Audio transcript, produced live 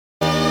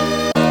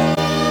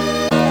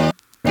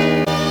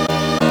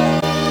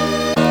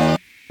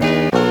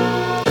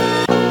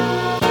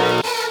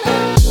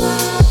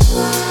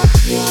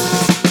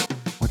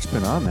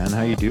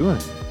doing?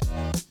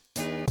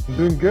 I'm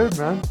doing good,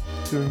 man.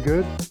 Doing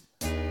good.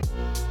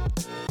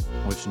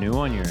 What's new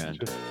on your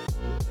end? Just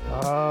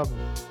um,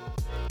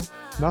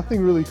 nothing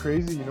really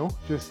crazy,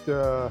 Just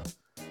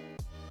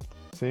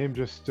same,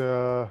 just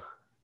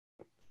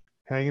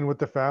hanging with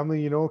the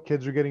family.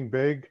 Kids are getting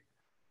big.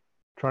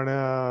 Trying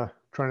to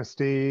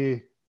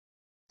stay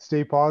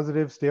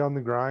positive, stay on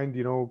the grind.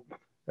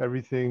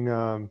 Everything.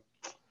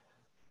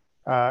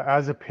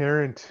 As a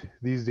parent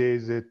these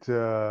days,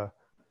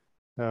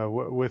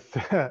 with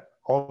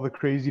all the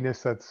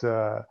craziness that's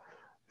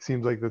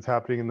seems like that's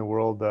happening in the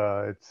world.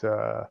 It's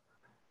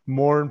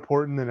more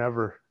important than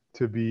ever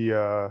to be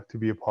a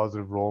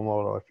positive role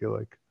model, I feel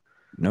like.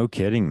 No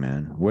kidding,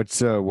 man. What's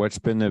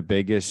been the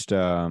biggest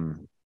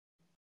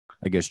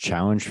I guess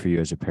challenge for you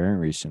as a parent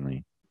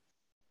recently?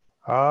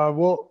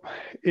 Well,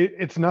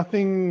 it's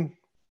nothing.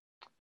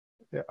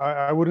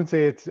 I wouldn't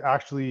say it's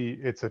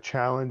a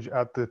challenge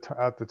at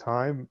the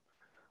time.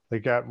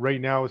 Like at right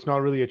now, it's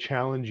not really a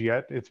challenge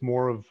yet. It's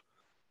more of,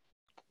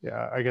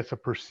 yeah, I guess, a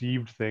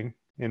perceived thing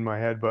in my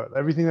head. But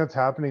everything that's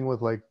happening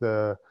with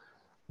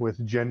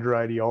with gender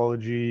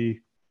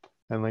ideology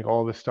and like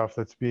all this stuff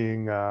that's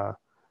being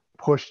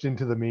pushed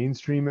into the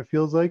mainstream, it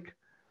feels like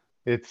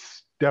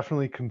it's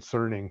definitely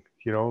concerning.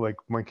 Like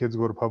my kids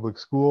go to public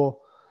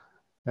school,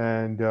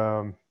 and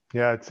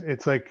yeah,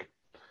 it's like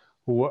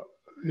what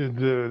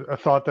the a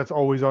thought that's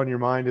always on your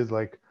mind is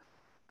like,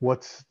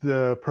 what's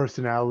the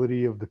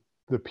personality of the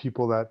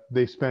people that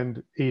they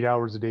spend 8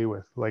 hours a day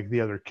with, like the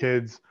other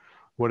kids?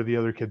 What are the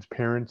other kids'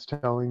 parents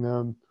telling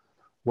them?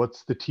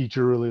 What's the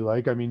teacher really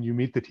like? I mean, you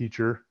meet the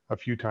teacher a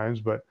few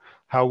times, but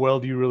how well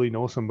do you really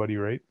know somebody,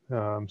 right?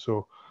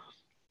 So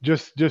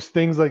just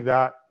things like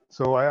that.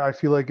 So I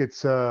feel like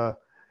it's I'm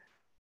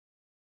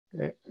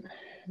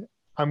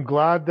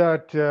glad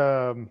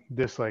that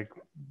this like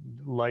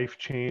life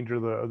change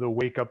or the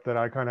wake up that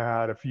I kind of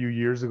had a few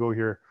years ago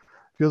here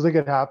feels like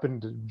it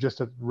happened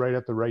just right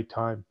at the right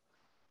time,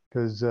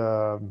 because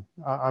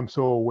I'm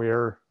so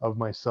aware of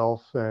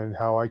myself and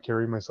how I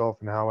carry myself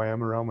and how I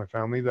am around my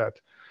family that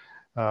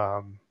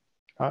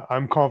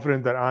I'm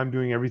confident that I'm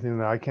doing everything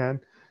that I can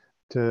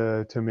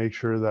to make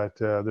sure that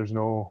there's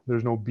no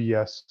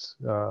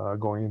BS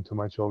going into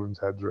my children's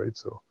heads, right?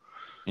 So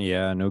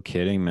Yeah, no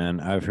kidding, man.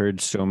 I've heard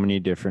so many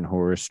different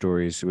horror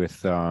stories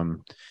with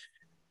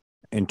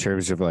in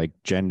terms of like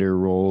gender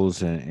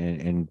roles and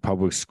in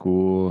public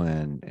school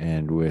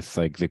and with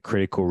like the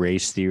critical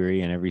race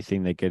theory and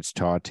everything that gets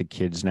taught to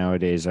kids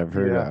nowadays.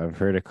 yeah, I've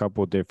heard a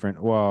couple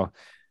different, well,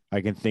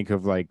 I can think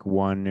of like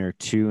one or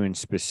two in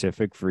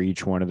specific for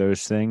each one of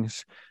those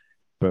things.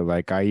 But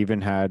like I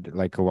even had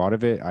like a lot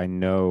of it, I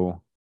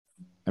know.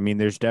 I mean,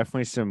 there's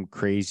definitely some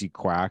crazy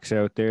quacks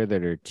out there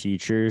that are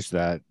teachers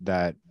that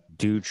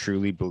do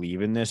truly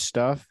believe in this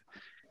stuff,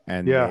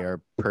 and they yeah, are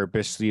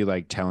purposely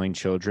like telling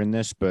children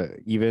this. But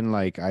even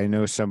like I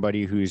know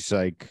somebody who's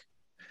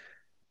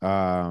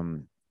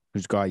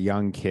got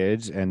young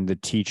kids, and the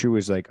teacher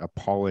was like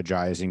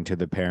apologizing to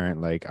the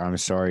parent, like, I'm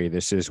sorry,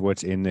 this is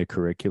what's in the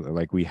curriculum,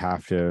 like we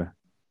have to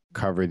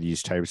cover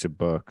these types of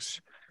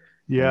books.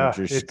 And it yeah.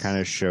 just kind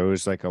of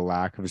shows like a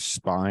lack of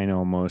spine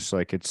almost.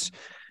 Like it's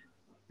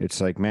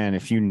like, man,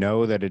 if you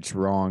know that it's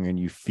wrong and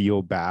you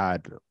feel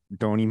bad,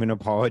 don't even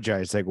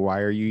apologize. Like,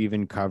 why are you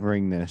even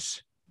covering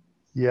this?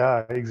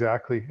 Yeah,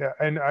 exactly. Yeah,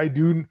 and I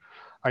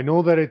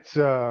know that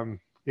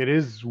it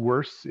is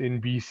worse in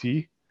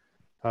BC.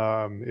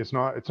 It's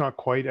not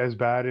quite as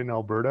bad in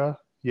Alberta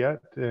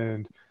yet,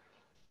 and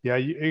yeah,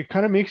 it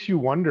kind of makes you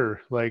wonder.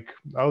 Like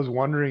I was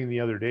wondering the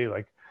other day,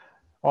 like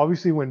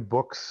obviously when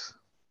books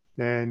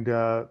and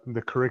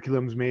the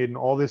curriculum's made and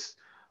all this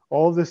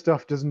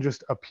stuff doesn't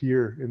just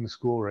appear in the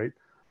school, right?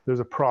 There's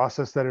a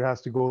process that it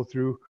has to go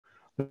through.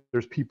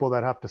 There's people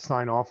that have to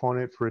sign off on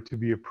it for it to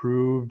be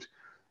approved,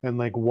 and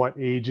like what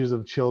ages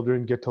of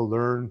children get to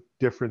learn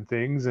different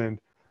things, and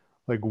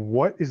like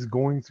what is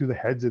going through the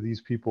heads of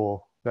these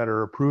people that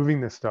are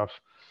approving this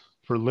stuff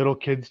for little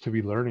kids to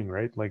be learning,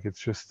 right? Like it's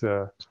just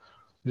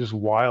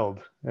wild.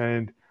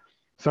 And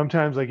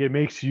sometimes like it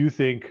makes you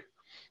think,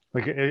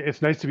 like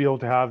it's nice to be able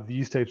to have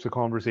these types of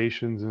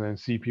conversations and then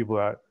see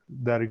people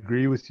that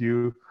agree with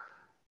you,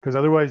 because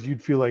otherwise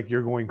you'd feel like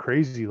you're going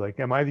crazy. Like,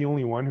 am I the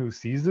only one who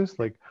sees this?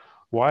 Like,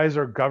 why is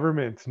our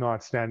government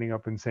not standing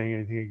up and saying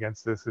anything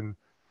against this and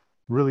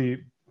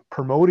really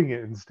promoting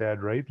it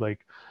instead, right?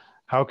 Like,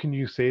 how can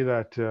you say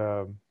that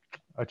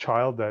a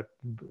child that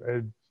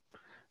uh,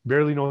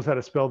 barely knows how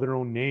to spell their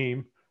own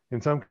name,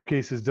 in some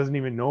cases doesn't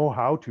even know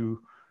how to,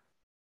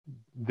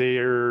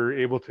 they're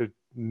able to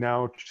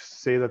now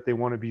say that they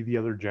want to be the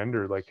other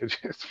gender? Like,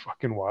 it's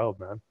fucking wild,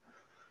 man.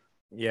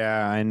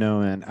 Yeah, I know,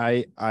 man.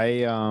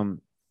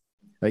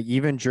 Like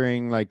even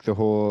during like the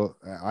whole,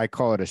 I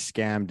call it a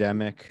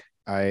scamdemic.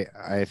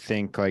 I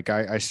think like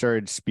I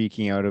started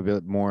speaking out a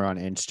bit more on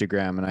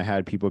Instagram, and I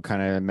had people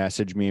kind of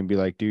message me and be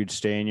like, dude,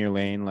 stay in your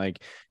lane.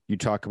 Like you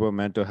talk about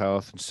mental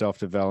health and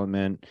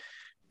self-development.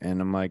 And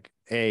I'm like,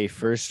 hey,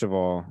 first of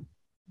all,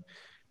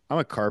 I'm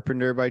a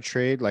carpenter by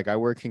trade. Like I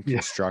work in Yeah,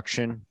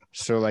 construction.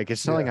 So like,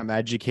 it's not like I'm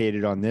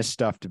educated on this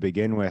stuff to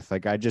begin with.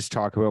 Like, I just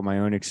talk about my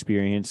own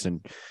experience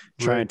and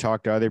try and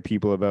talk to other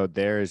people about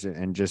theirs,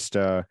 and just,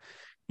 I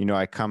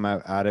come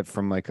out at it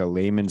from like a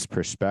layman's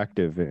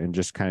perspective, and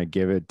just kind of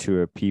give it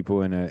to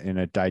people in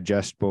a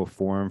digestible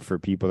form for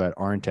people that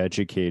aren't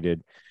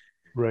educated.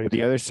 Right. But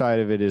the other side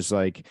of it is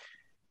like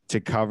to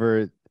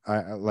cover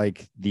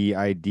like the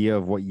idea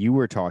of what you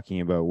were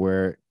talking about,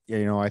 where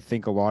I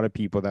think a lot of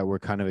people that were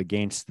kind of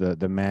against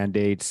the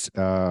mandates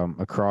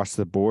across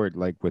the board,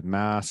 like with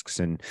masks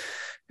and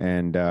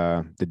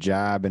the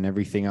jab and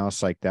everything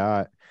else like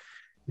that.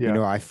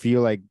 I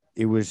feel like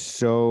it was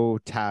so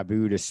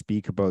taboo to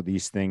speak about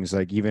these things.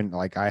 Like, even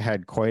like, I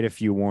had quite a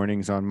few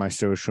warnings on my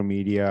social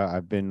media.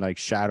 I've been like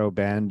shadow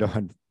banned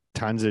on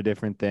tons of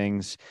different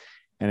things,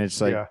 and it's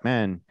like,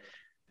 man,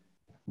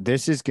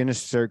 this is going to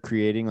start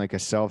creating like a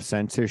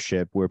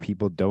self-censorship where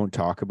people don't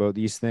talk about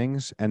these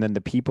things. And then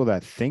the people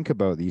that think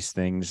about these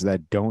things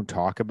that don't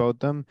talk about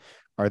them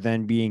are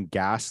then being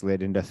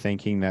gaslit into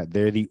thinking that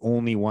they're the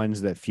only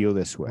ones that feel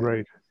this way.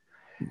 Right.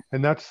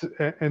 And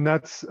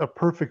that's a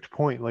perfect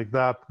point. Like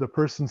that, the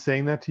person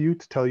saying that to you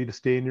to tell you to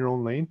stay in your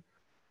own lane,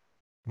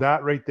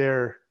 that right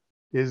there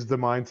is the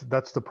mindset.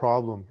 That's the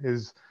problem.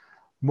 Is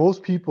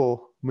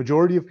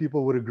majority of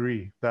people would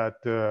agree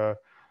that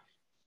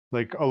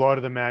like a lot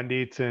of the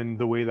mandates and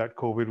the way that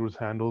COVID was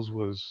handled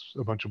was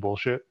a bunch of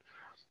bullshit.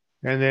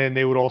 And then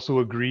they would also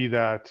agree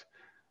that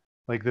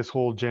like this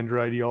whole gender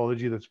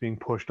ideology that's being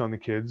pushed on the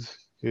kids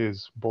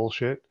is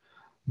bullshit.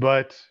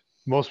 But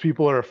most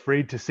people are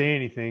afraid to say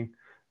anything,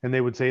 and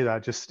they would say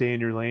that just stay in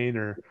your lane,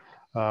 or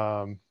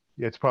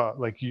it's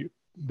probably like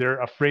they're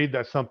afraid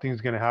that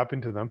something's going to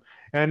happen to them.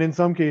 And in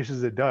some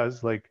cases it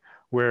does, like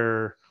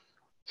where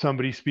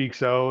somebody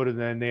speaks out and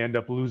then they end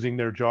up losing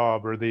their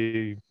job, or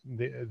they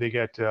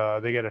get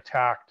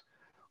attacked,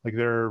 like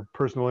their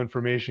personal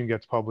information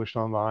gets published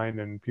online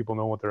and people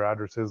know what their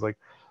address is. Like,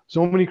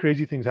 so many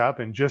crazy things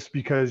happen just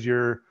because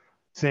you're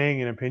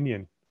saying an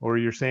opinion or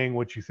you're saying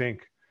what you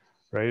think,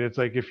 right? It's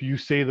like if you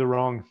say the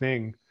wrong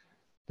thing,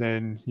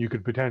 then you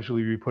could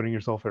potentially be putting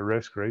yourself at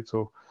risk, right?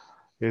 So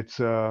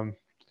it's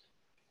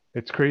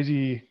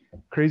crazy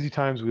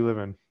times we live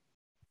in.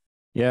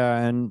 Yeah,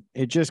 and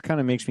it just kind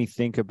of makes me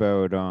think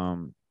about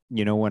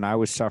when I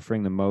was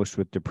suffering the most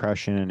with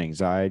depression and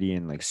anxiety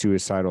and like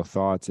suicidal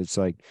thoughts. It's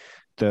like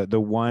the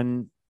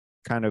one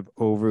kind of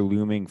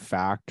overlooming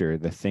factor,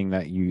 the thing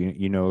that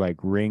like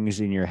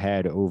rings in your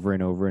head over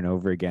and over and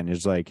over again,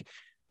 is like,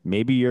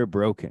 maybe you're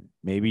broken,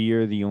 maybe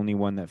you're the only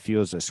one that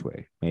feels this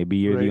way, maybe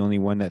you're the only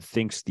one that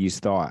thinks these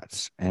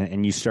thoughts,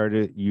 and you start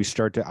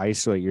to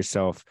isolate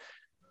yourself,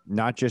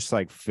 not just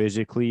like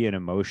physically and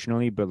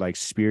emotionally, but like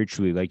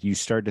spiritually. Like, you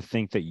start to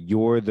think that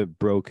you're the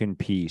broken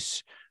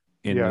piece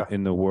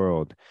in the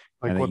world,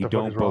 Like, and that what you the fuck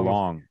don't is wrong with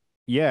belong.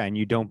 Yeah, and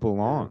you don't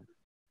belong.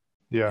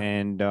 Yeah.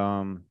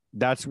 And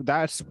that's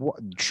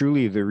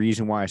truly the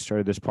reason why I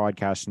started this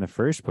podcast in the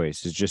first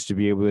place, is just to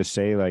be able to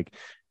say like,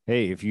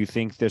 hey, if you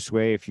think this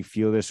way, if you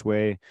feel this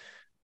way,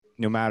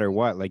 no matter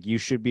what, like, you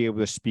should be able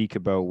to speak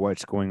about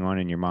what's going on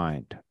in your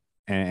mind,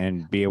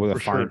 and be able to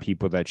find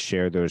people that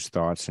share those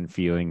thoughts and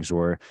feelings,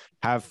 or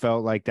have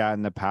felt like that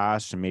in the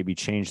past, and maybe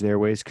change their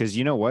ways. Because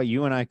you know what,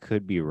 you and I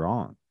could be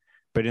wrong,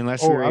 but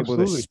unless we're able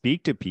to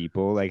speak to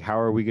people, like, how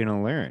are we going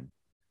to learn?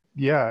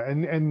 Yeah,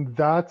 and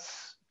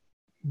that's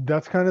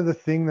kind of the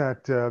thing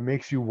that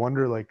makes you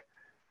wonder, like,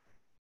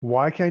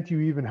 why can't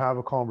you even have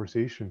a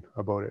conversation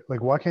about it?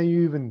 Like, why can't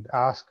you even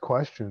ask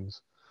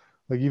questions?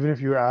 Like, even if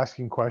you're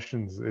asking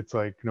questions, it's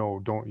like,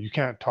 no, you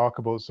can't talk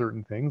about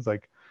certain things.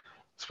 Like,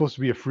 it's supposed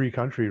to be a free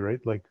country, right?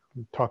 Like,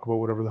 talk about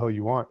whatever the hell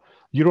you want.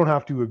 You don't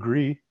have to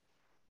agree.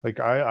 Like,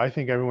 I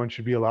think everyone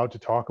should be allowed to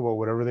talk about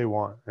whatever they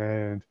want.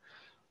 And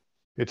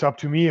it's up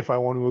to me if I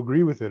want to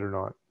agree with it or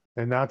not.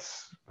 And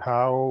that's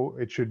how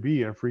it should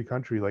be in a free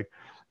country. Like,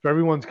 if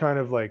everyone's kind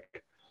of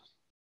like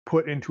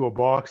put into a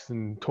box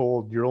and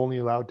told you're only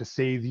allowed to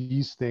say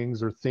these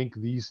things or think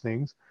these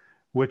things,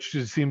 which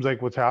just seems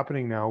like what's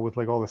happening now with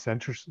like all the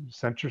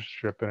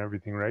censorship and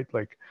everything, right?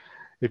 Like,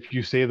 if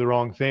you say the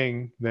wrong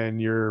thing, then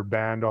you're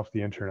banned off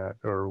the internet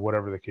or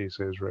whatever the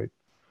case is, right?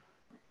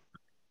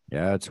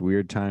 Yeah, it's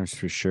weird times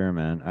for sure,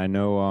 man. I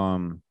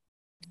know.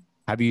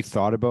 Have you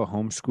thought about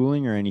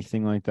homeschooling or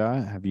anything like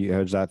that?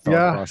 Has that thought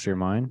Yeah. crossed your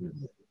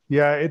mind?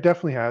 Yeah, it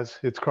definitely has.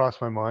 It's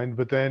crossed my mind.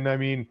 But then, I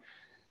mean,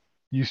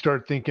 you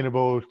start thinking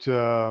about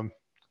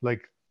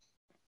like,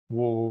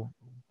 well,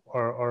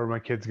 are my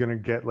kids going to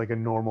get like a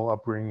normal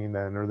upbringing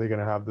then? Are they going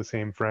to have the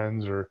same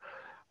friends or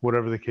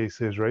whatever the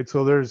case is, right?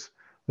 So there's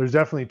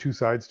definitely two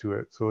sides to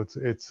it. So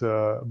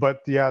but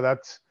yeah,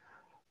 that's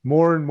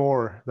more and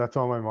more that's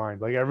on my mind.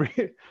 Like,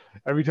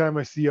 every time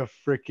I see a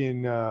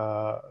freaking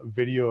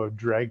video of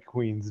drag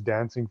queens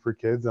dancing for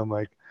kids, I'm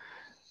like,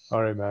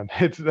 all right, man,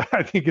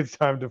 I think it's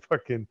time to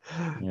fucking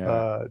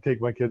Yeah. take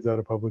my kids out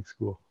of public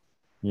school.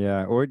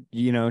 Yeah. Or,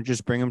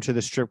 just bring them to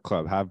the strip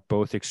club, have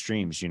both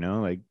extremes,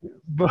 like.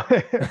 But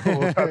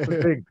well, that's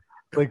the thing.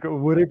 Like,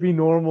 would it be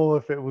normal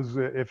if it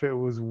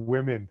was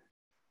women?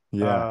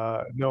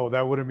 Yeah. No,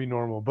 that wouldn't be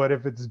normal. But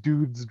if it's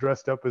dudes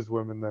dressed up as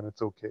women, then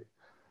it's okay.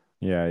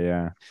 Yeah,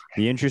 yeah.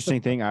 The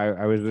interesting thing,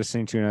 I was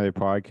listening to another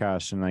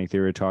podcast and like they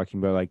were talking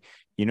about like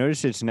you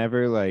notice it's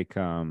never like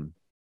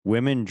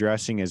women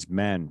dressing as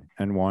men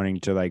and wanting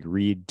to like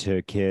read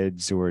to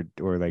kids or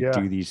like Yeah,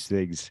 do these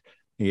things.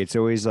 It's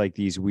always like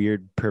these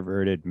weird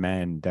perverted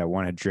men that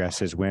want to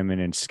dress as women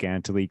in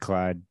scantily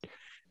clad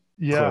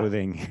yeah.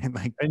 clothing and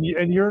like And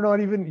you're not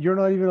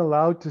even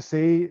allowed to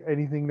say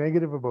anything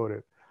negative about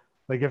it.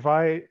 Like if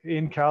I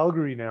in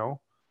Calgary now,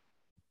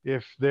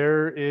 if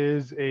there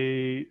is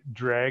a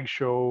drag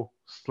show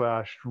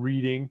slash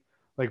reading,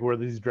 like where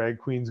these drag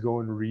queens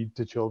go and read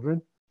to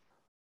children,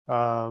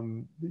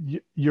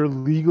 you're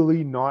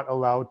legally not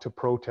allowed to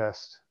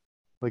protest.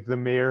 Like the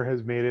mayor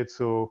has made it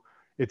so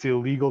it's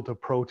illegal to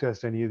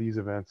protest any of these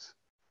events.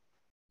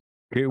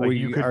 Like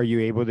you are could,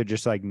 you able to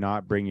just like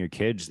not bring your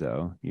kids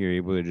though? You're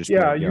able to just be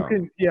yeah, like, you yo,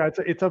 can, yeah,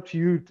 it's up to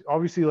you.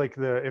 Obviously, like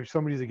the if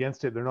somebody's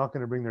against it, they're not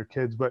going to bring their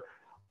kids, but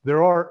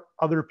there are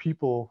other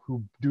people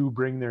who do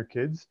bring their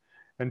kids,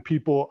 and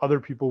other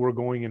people were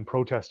going and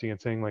protesting and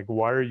saying like,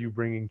 why are you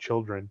bringing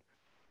children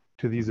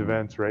to these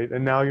events, right?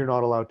 And now you're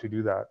not allowed to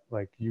do that.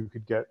 Like you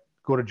could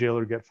go to jail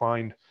or get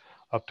fined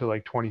up to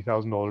like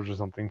 $20,000 or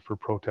something for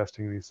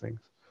protesting these things.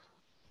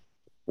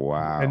 And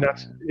wow,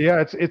 that's man.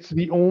 yeah, it's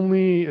the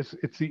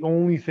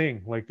only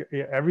thing. Like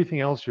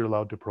everything else you're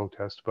allowed to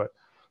protest, but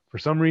for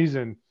some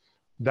reason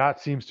that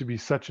seems to be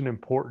such an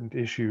important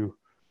issue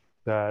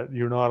that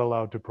you're not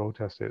allowed to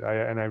protest it.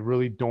 I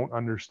really don't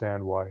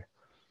understand why.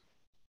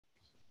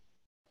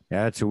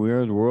 Yeah, it's a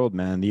weird world,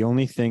 man. The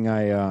only thing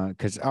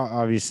because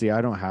obviously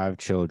I don't have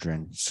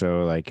children,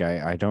 so like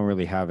I don't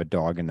really have a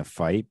dog in the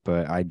fight,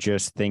 but I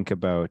just think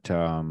about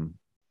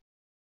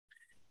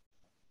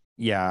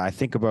yeah, I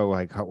think about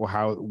like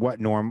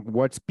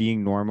what's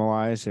being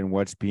normalized and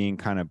what's being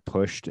kind of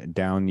pushed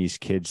down these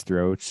kids'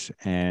 throats,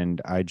 and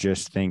I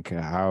just think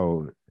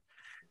how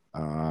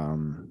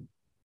um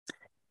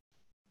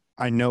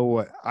I know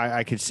what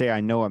I could say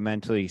I know what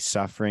mentally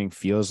suffering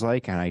feels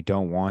like, and I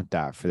don't want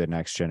that for the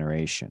next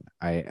generation.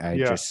 I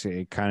Yeah, just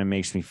it kind of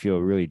makes me feel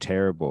really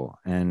terrible.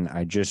 And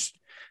I just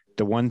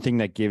the one thing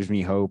that gives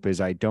me hope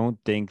is I don't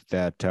think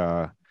that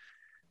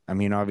I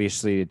mean,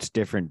 obviously it's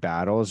different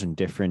battles and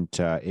different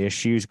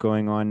issues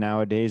going on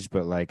nowadays,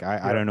 but like I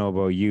yeah, don't know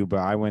about you, but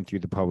I went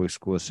through the public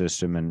school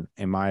system and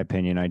in my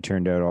opinion, I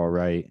turned out all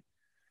right.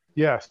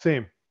 yeah.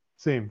 Same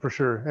for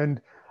sure. And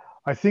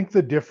I think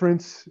the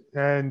difference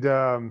and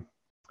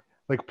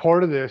like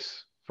part of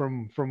this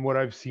from what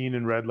I've seen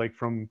and read, like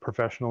from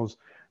professionals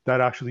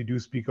that actually do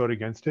speak out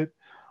against it,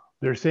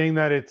 they're saying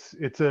that it's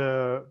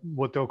a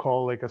what they'll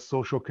call like a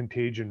social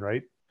contagion,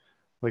 right?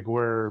 Like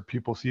where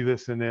people see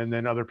this and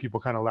then other people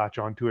kind of latch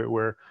onto it,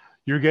 where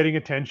you're getting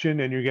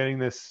attention and you're getting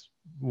this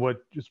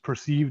what is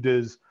perceived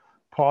as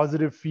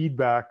positive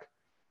feedback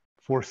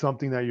for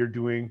something that you're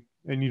doing,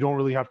 and you don't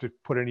really have to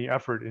put any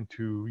effort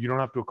into, you don't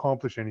have to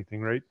accomplish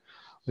anything, right?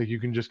 Like you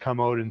can just come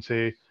out and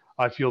say,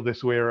 I feel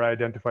this way or I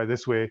identify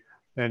this way,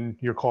 and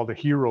you're called a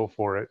hero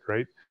for it,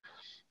 right?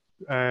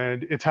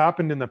 And it's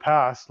happened in the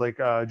past. Like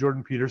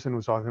Jordan Peterson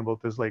was talking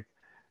about this, like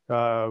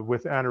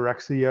with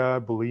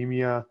anorexia,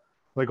 bulimia,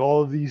 like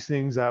all of these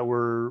things that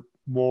were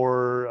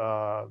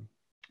more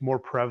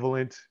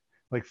prevalent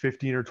like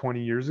 15 or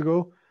 20 years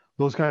ago.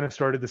 Those kind of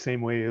started the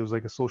same way. It was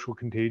like a social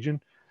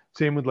contagion.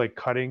 Same with like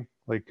cutting.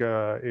 Like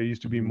it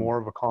used to be Mhm. more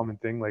of a common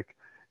thing. Like,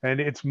 and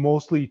it's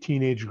mostly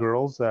teenage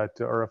girls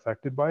that are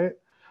affected by it.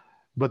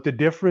 But the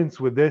difference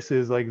with this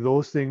is like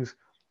those things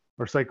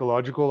are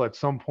psychological. At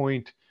some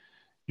point,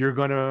 you're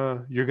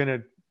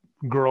gonna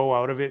grow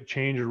out of it,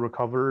 change or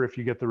recover if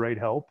you get the right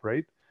help,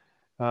 right?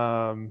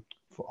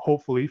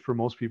 Hopefully for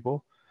most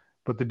people.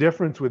 But the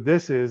difference with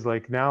this is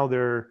like now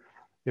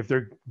if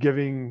they're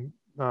giving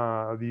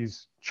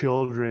these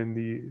children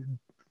the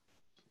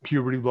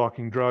puberty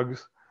blocking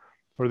drugs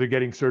or they're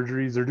getting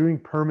surgeries, they're doing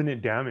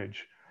permanent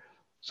damage.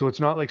 So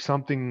it's not like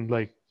something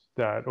like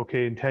that.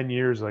 Okay, in 10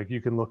 years, like you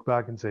can look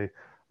back and say,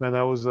 man,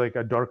 that was like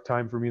a dark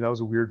time for me. That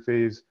was a weird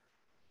phase.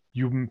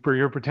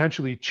 You're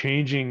potentially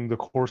changing the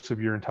course of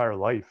your entire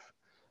life,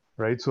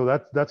 right? So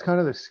that's kind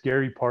of the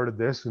scary part of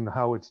this and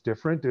how it's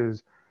different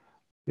is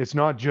it's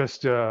not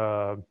just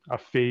a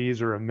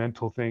phase or a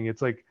mental thing.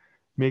 It's like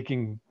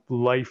making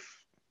life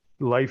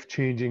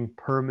changing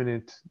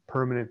permanent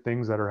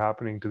things that are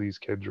happening to these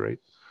kids, right?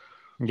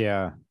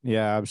 Yeah,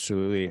 yeah,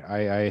 absolutely.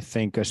 I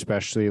think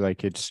especially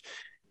like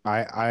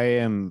I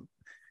am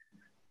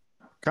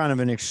kind of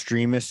an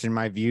extremist in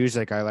my views.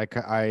 Like I like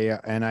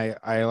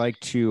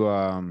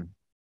to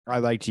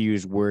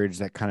use words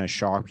that kind of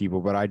shock people,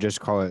 but I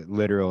just call it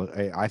literal.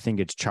 I think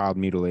it's child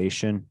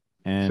mutilation,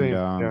 and Same,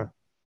 yeah,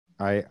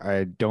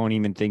 I don't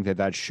even think that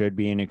that should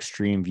be an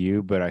extreme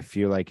view, but I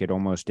feel like it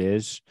almost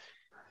is,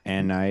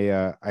 and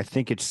I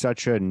think it's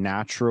such a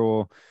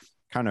natural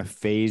kind of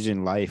phase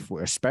in life,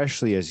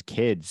 especially as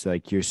kids.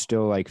 Like you're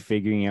still like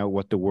figuring out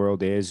what the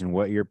world is and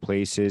what your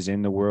place is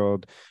in the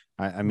world.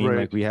 I mean, like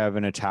right, we have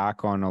an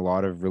attack on a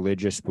lot of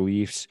religious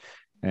beliefs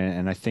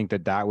And I think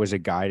that that was a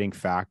guiding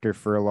factor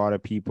for a lot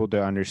of people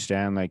to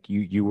understand, like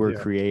you were Yeah.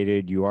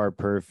 created, you are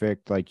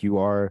perfect, like you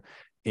are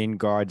in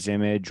God's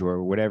image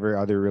or whatever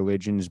other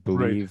religions Right.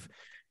 believe,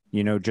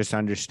 just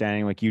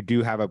understanding like you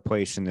do have a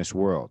place in this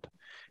world.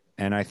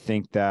 And I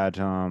think that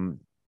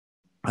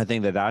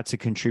that's a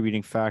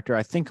contributing factor.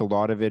 I think a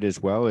lot of it as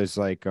well is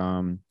like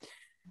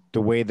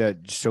the way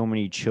that so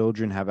many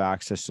children have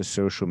access to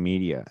social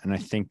media. And I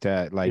think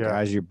that like Yeah.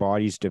 as your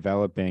body's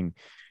developing,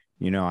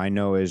 I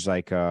know is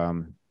like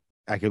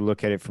I could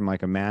look at it from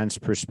like a man's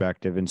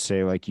perspective and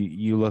say like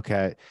you look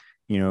at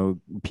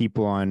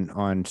people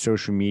on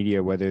social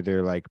media, whether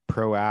they're like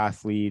pro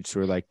athletes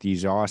or like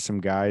these awesome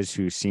guys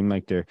who seem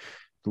like they're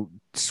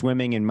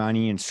swimming in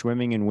money and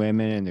swimming in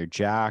women and they're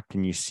jacked,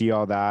 and you see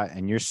all that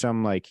and you're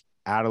some like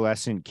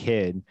adolescent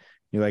kid,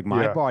 you're like,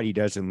 my Yeah. body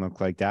doesn't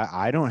look like that,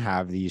 I don't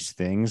have these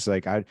things,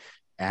 like I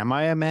am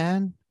I a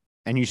man?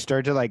 And you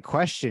start to like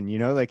question,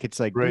 like it's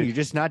like, no, Right. you're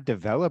just not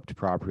developed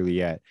properly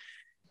yet.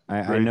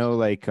 I Right. know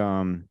like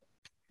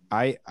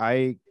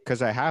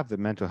because I have the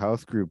mental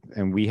health group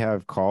and we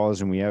have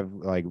calls and we have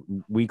like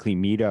weekly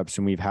meetups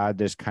and we've had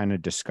this kind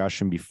of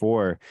discussion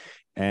before.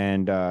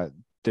 And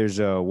there's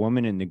a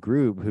woman in the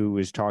group who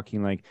was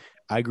talking like,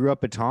 I grew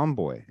up a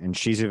tomboy, and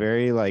she's a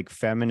very like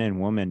feminine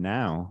woman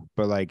now,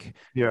 but like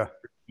Yeah.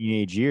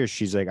 teenage years,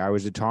 she's like, I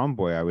was a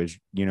tomboy. I was,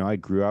 I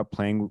grew up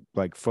playing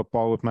like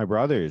football with my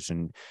brothers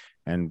and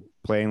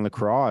playing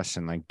lacrosse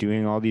and like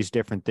doing all these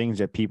different things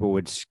that people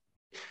would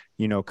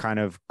kind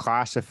of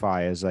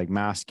classify as like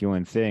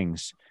masculine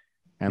things.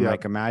 And Yeah.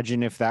 like,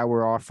 imagine if that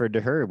were offered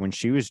to her when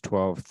she was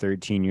 12,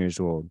 13 years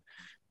old.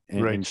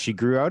 And Right. she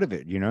grew out of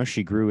it,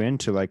 she grew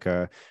into like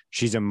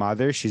she's a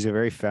mother, she's a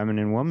very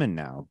feminine woman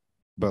now.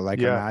 But like,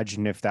 Yeah.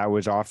 imagine if that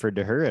was offered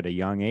to her at a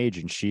young age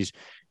and she's,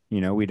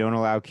 we don't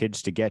allow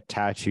kids to get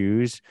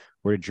tattoos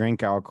or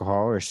drink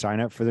alcohol or sign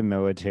up for the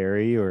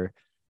military or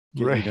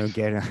get, Right.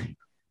 get,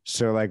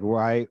 so like,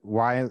 why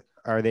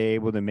are they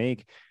able to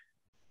make,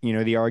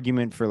 the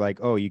argument for like,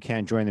 oh, you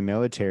can't join the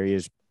military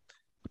is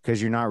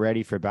because you're not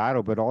ready for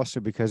battle, but also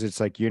because it's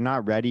like you're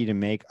not ready to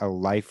make a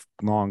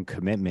lifelong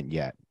commitment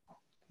yet.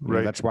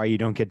 Right. That's why you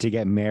don't get to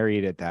get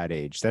married at that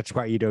age. That's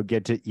why you don't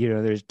get to,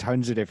 there's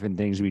tons of different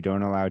things we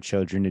don't allow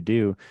children to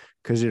do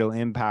because it'll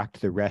impact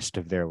the rest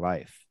of their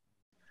life.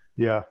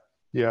 Yeah.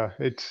 Yeah.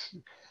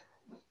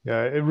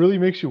 Yeah, it really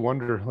makes you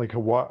wonder like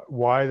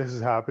why this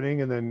is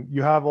happening. And then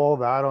you have all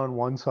that on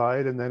one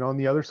side, and then on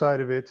the other side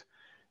of it,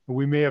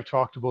 we may have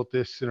talked about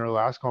this in our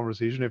last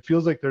conversation. It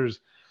feels like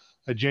there's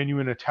a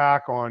genuine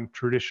attack on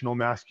traditional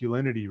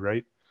masculinity,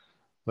 right?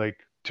 Like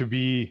to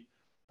be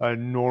a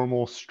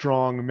normal,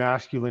 strong,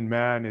 masculine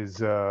man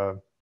is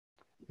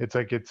it's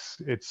like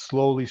it's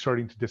slowly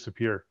starting to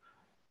disappear.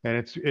 And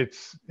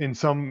it's in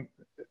some,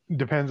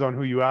 depends on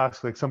who you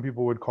ask. Like some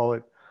people would call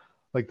it,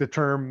 like the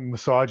term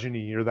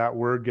misogyny, or that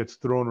word gets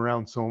thrown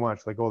around so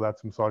much, like, oh,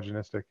 that's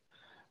misogynistic,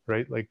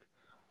 right? Like,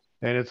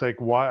 and it's like,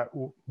 why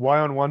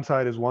on one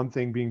side is one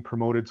thing being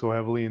promoted so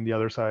heavily, and the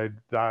other side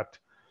that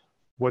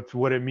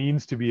what it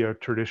means to be a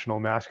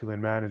traditional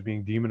masculine man is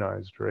being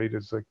demonized, right?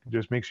 It's like, it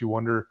just makes you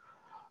wonder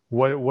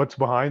what's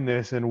behind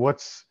this, and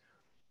what's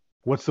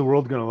the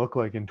world going to look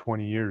like in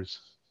 20 years.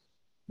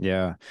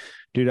 Yeah.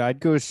 Dude, I'd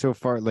go so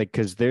far like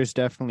cuz there's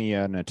definitely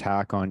an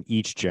attack on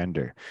each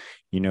gender.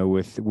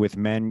 With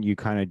men you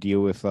kind of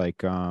deal with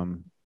like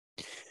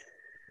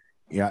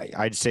yeah,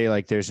 I'd say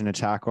like there's an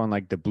attack on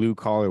like the blue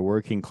collar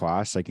working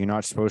class. Like you're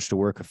not supposed to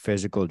work a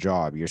physical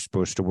job. You're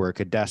supposed to work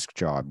a desk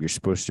job. You're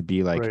supposed to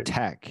be like Right.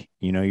 tech.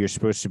 You're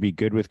supposed to be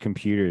good with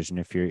computers. And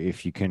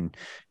if you can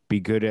be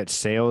good at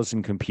sales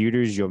and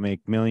computers, you'll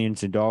make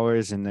millions of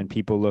dollars. And then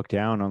people look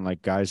down on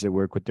like guys that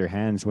work with their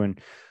hands when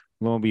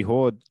lo and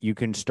behold, you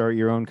can start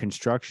your own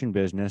construction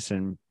business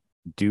and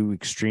do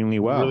extremely Really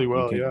well. You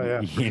well. can, Yeah.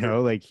 Yeah. For sure.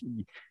 like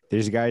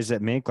there's guys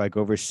that make like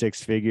over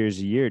six figures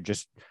a year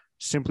just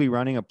simply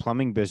running a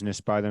plumbing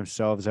business by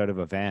themselves out of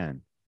a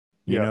van.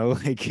 Yeah.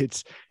 Like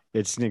it's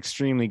an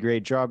extremely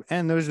great job.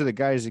 And those are the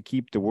guys that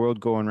keep the world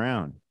going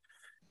round.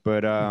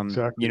 But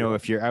Exactly. Yeah.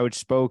 if you're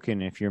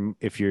outspoken, if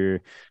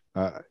you're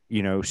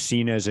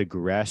seen as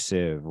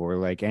aggressive or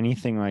like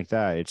anything like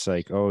that, it's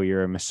like, oh,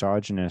 you're a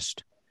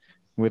misogynist.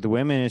 With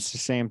women, it's the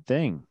same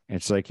thing.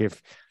 It's like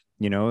if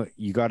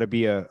you got to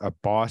be a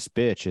boss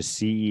bitch, a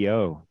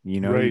CEO,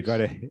 you Right. got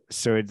to,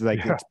 so it's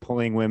like Yeah. it's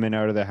pulling women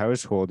out of the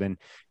household. And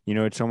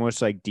it's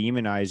almost like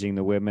demonizing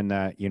the women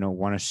that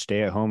want to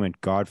stay at home and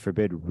God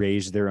forbid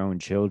raise their own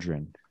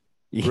children.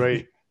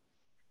 Right.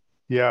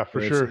 Yeah.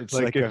 For sure. It's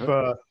Like like if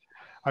a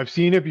I've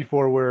seen it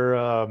before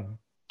where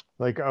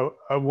like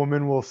a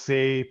woman will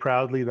say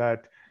proudly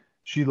that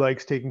she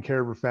likes taking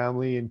care of her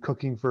family and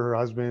cooking for her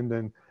husband,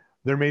 and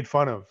they're made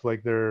fun of.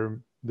 Like they're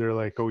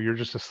like, oh, you're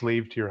just a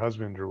slave to your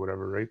husband or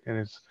whatever, right? And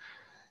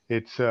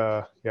it's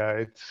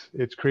yeah,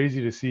 it's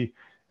crazy to see.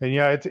 And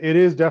yeah, it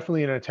is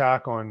definitely an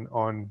attack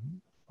on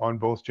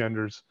both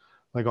genders,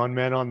 like on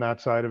men on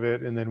that side of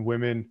it, and then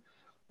women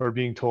are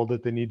being told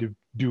that they need to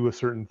do a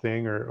certain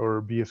thing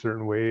or be a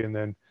certain way, and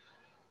then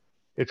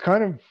it's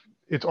kind of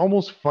it's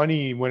almost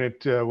funny when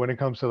it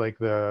comes to like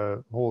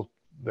the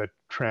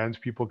trans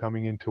people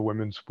coming into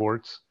women's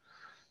sports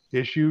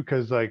issue,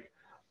 because like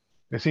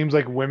it seems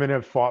like women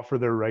have fought for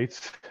their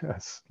rights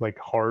like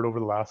hard over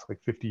the last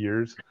like 50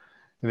 years,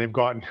 and they've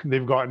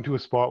gotten to a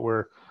spot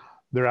where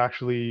they're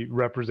actually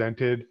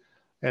represented.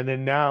 And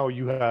then now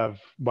you have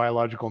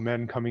biological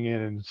men coming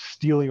in and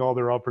stealing all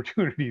their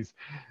opportunities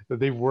that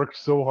they've worked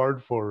so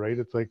hard for, right?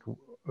 It's like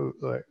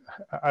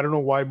I don't know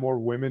why more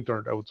women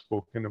aren't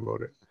outspoken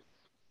about it.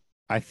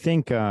 I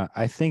think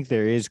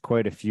there is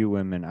quite a few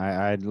women.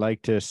 I'd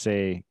like to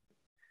say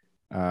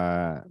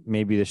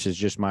maybe this is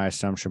just my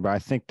assumption, but I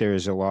think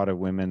there's a lot of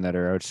women that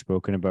are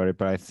outspoken about it,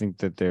 but I think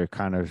that they're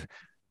kind of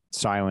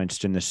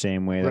silenced in the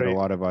same way that a Right.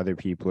 lot of other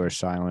people are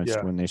silenced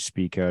Yeah. when they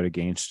speak out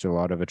against a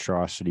lot of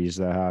atrocities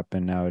that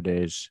happen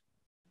nowadays.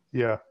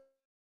 Yeah.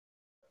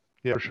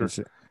 Yeah, for sure. It's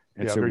Yeah,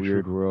 it's a very true.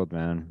 weird world,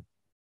 man.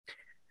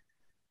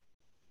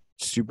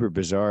 Super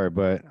bizarre,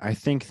 but I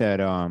think that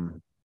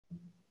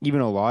even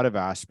a lot of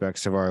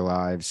aspects of our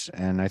lives,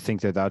 and I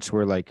think that that's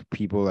where like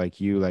people like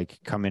you like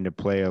come into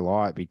play a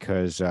lot,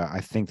 because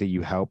I think that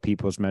you help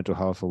people's mental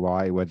health a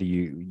lot, whether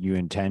you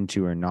intend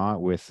to or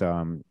not, with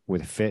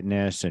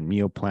fitness and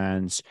meal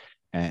plans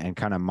and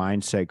kind of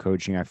mindset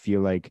coaching. I feel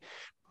like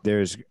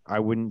I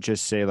wouldn't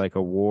just say like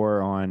a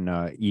war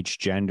on each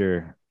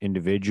gender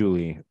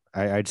individually.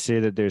 I'd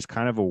say that there's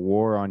kind of a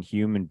war on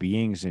human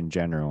beings in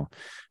general,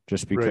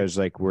 just Right. because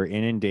like we're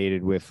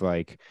inundated with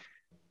like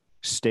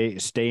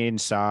stay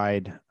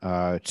inside,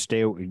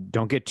 stay,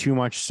 don't get too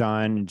much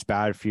sun, it's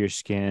bad for your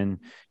skin,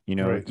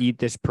 Right. eat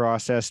this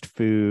processed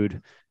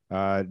food,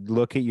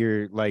 look at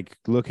your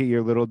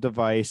little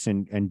device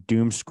and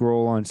doom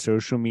scroll on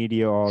social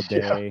media all Yeah.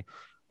 day,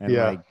 and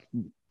Yeah. like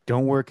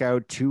don't work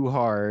out too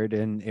hard,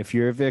 and if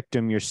you're a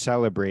victim you're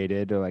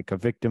celebrated, or like a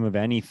victim of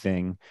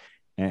anything.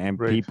 And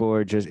Right. people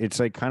are just, it's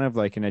like kind of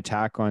like an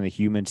attack on the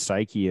human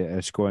psyche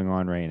that's going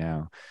on right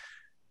now.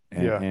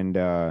 and, Yeah. and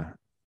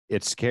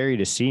it's scary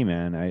to see,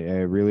 man.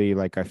 I really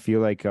like, I feel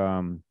like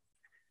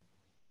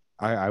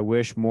I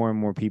wish more and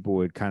more people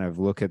would kind of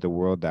look at the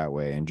world that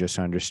way and just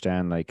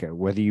understand, like,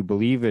 whether you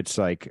believe it's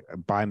like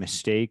by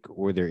mistake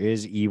or there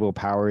is evil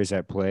powers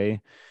at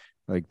play,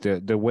 like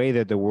the way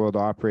that the world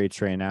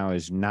operates right now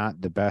is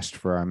not the best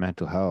for our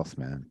mental health,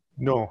 man.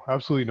 No,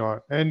 absolutely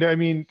not. And I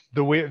mean,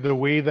 the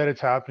way that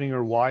it's happening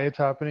or why it's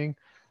happening,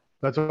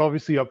 that's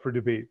obviously up for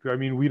debate. I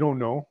mean, we don't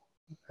know,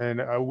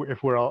 and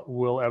if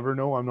we'll ever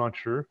know, I'm not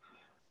sure.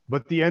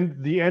 But the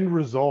end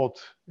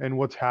result and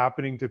what's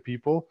happening to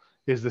people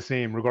is the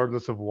same,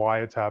 regardless of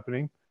why it's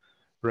happening,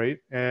 right?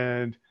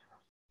 And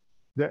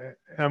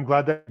I'm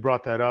glad that you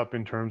brought that up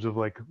in terms of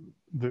like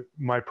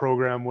my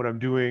program, what I'm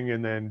doing,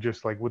 and then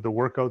just like with the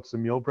workouts, the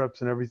meal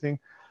preps, and everything.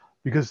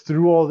 Because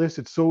through all this,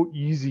 it's so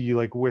easy,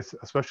 like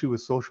especially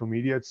with social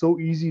media, it's so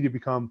easy to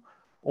become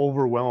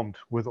overwhelmed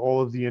with all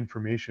of the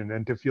information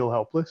and to feel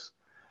helpless.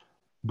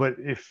 But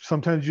if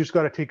sometimes you just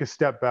got to take a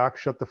step back,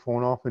 shut the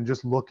phone off, and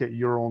just look at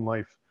your own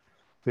life.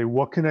 Say,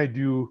 what can I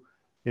do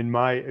in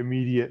my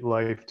immediate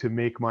life to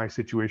make my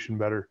situation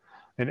better?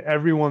 And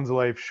everyone's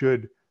life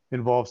should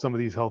involve some of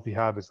these healthy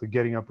habits, like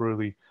getting up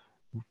early,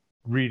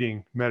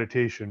 reading,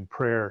 meditation,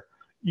 prayer,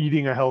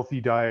 eating a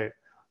healthy diet,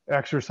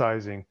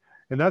 exercising.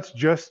 And that's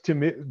just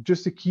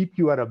to keep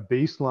you at a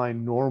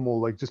baseline normal,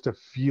 like just to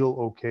feel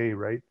okay,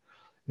 right?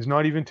 It's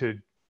not even to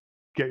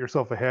get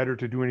yourself ahead or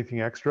to do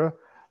anything extra.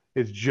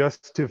 It's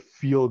just to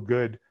feel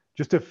good,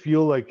 just to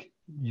feel like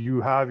you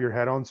have your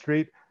head on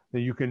straight, that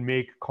you can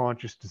make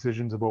conscious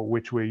decisions about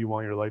which way you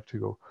want your life to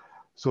go.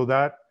 So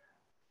that,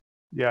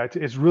 yeah,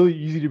 it's really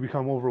easy to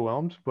become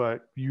overwhelmed,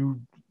 but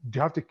you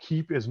have to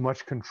keep as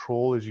much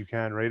control as you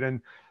can, right?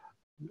 And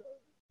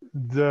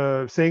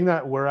the saying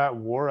that we're at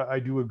war, I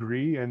do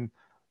agree. And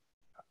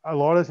a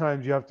lot of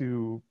times you have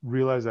to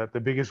realize that the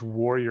biggest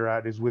war you're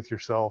at is with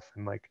yourself,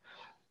 and like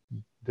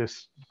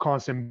this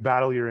constant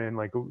battle you're in,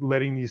 like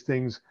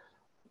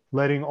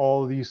letting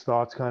all of these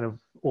thoughts kind of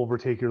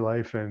overtake your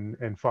life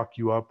and fuck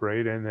you up,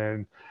 right? And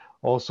then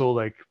also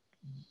like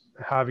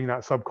having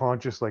that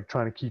subconscious like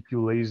trying to keep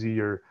you lazy,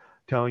 or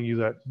telling you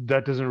that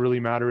that doesn't really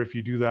matter if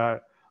you do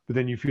that, but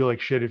then you feel like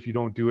shit if you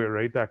don't do it,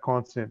 right? That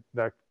constant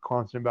back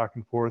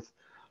and forth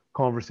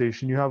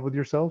conversation you have with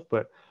yourself.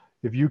 But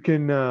if you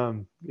can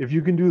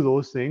do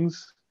those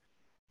things,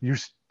 you're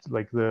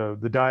like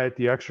the diet,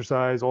 the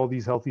exercise, all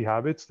these healthy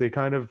habits, they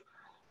kind of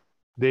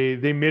they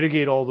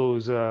mitigate all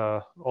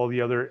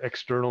the other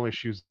external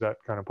issues that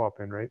kind of pop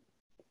in, right?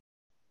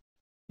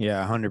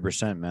 Yeah,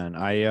 100%,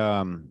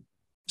 man.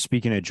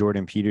 Speaking of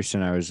Jordan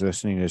Peterson, I was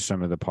listening to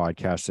some of the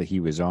podcasts that he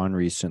was on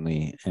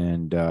recently,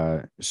 and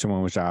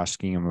someone was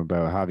asking him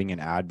about having an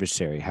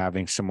adversary,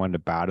 having someone to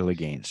battle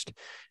against.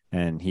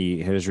 And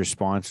his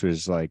response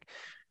was like,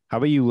 how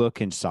about you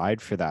look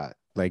inside for that?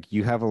 Like,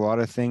 you have a lot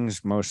of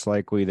things most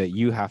likely that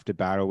you have to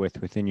battle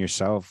with within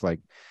yourself. Like,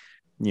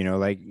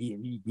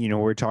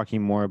 we're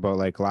talking more about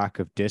like lack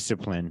of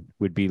discipline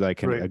would be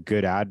like Right. a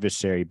good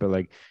adversary, but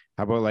like,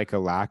 how about like a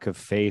lack of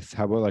faith?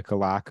 How about like a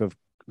lack of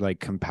like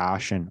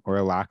compassion or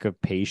a lack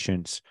of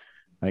patience?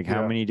 Like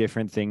how Yeah. many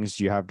different things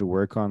do you have to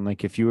work on?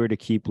 Like if you were to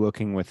keep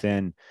looking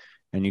within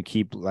and you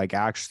keep like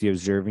actually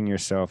observing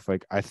yourself,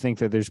 like I think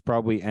that there's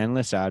probably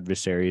endless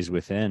adversaries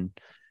within,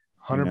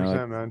 you know, like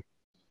 100%, man.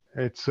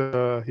 It's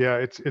yeah,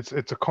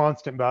 it's a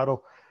constant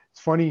battle.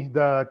 It's funny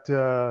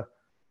that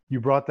you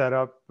brought that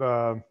up.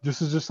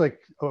 This is just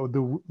like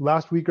the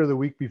last week or the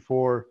week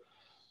before.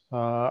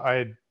 I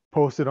had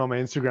posted on my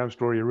Instagram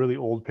story a really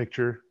old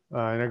picture,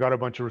 and I got a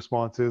bunch of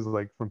responses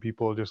like from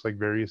people just like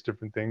various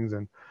different things.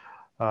 And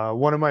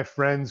one of my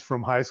friends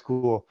from high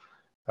school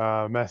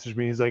messaged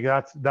me. He's like,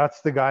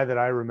 "That's the guy that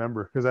I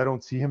remember because I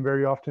don't see him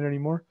very often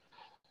anymore."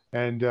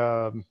 And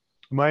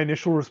my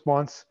initial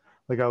response,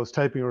 like I was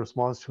typing a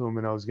response to him,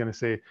 and I was gonna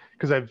say,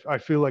 because I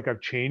feel like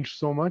I've changed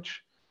so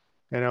much,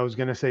 and I was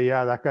gonna say,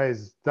 yeah, that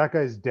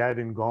guy's dead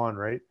and gone,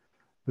 right?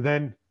 But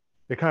then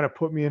it kind of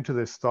put me into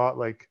this thought,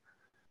 like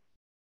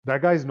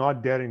that guy's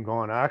not dead and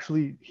gone.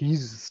 Actually,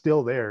 he's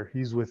still there.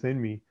 He's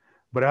within me,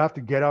 but I have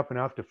to get up and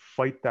I have to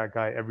fight that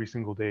guy every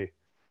single day,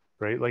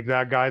 right? Like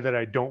that guy that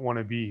I don't want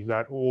to be,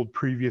 that old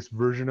previous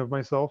version of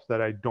myself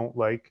that I don't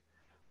like,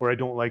 or I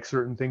don't like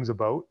certain things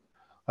about.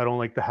 I don't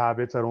like the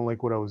habits. I don't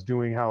like what I was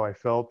doing, how I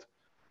felt.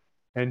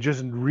 And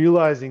just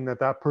realizing that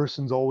that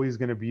person's always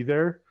going to be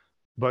there,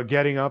 but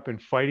getting up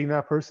and fighting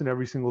that person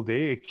every single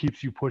day, it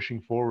keeps you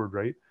pushing forward,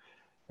 right?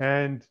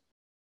 And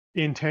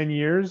in 10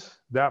 years,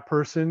 that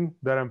person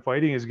that I'm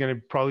fighting is going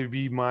to probably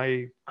be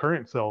my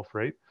current self,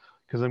 right?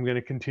 Because I'm going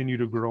to continue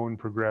to grow and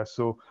progress.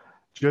 So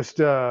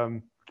just,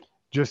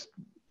 just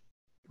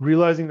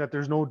realizing that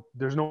there's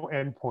no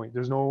end point.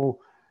 There's no,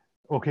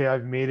 okay,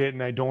 I've made it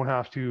and I don't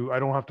have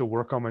to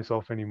work on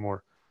myself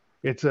anymore.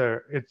 It's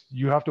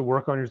you have to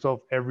work on yourself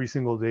every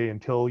single day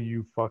until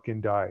you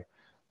fucking die.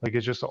 Like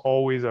it's just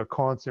always a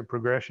constant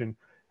progression.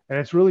 And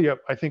it's really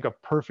I think a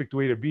perfect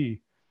way to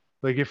be.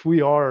 Like if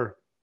we are,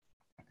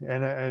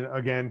 and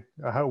again,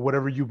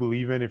 whatever you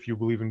believe in, if you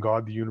believe in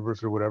God, the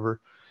universe, or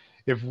whatever,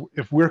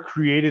 if we're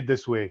created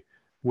this way,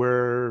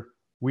 where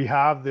we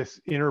have this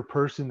inner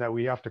person that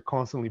we have to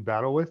constantly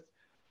battle with,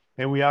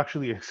 and we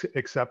actually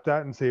accept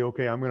that and say,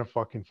 okay, I'm gonna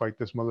fucking fight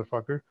this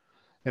motherfucker,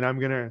 and I'm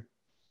gonna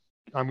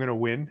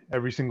win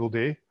every single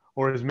day,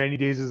 or as many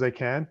days as I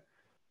can,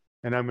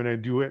 and I'm gonna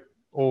do it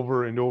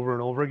over and over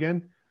and over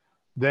again.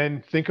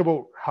 Then think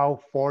about how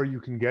far you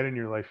can get in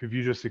your life if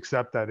you just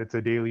accept that it's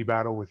a daily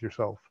battle with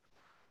yourself,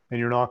 and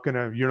you're not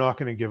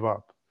gonna give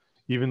up,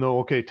 even though,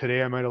 okay,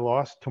 today I might have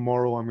lost,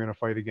 tomorrow I'm gonna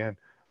fight again,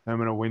 I'm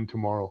gonna win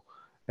tomorrow,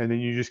 and then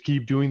you just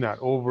keep doing that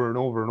over and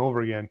over and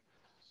over again.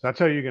 That's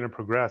how you're going to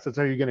progress. That's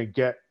how you're going to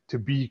get to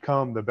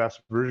become the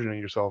best version of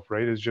yourself,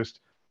 right? Is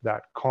just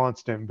that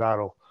constant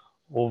battle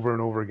over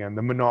and over again,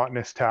 the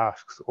monotonous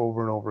tasks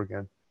over and over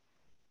again.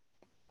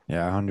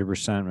 yeah,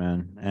 100%,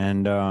 man.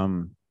 And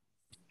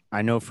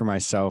I know for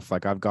myself,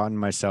 like I've gotten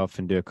myself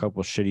into a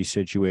couple shitty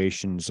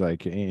situations,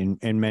 like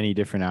in many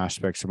different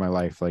aspects of my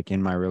life, like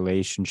in my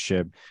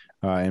relationship,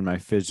 in my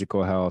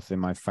physical health, in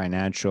my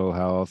financial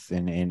health,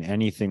 and in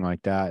anything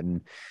like that.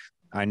 And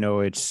I know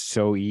it's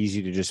so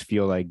easy to just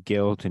feel like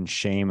guilt and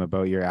shame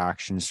about your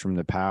actions from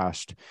the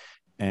past.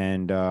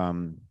 And I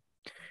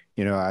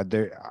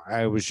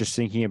was just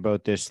thinking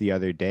about this the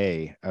other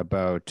day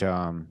about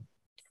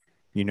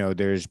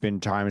there's been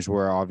times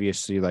where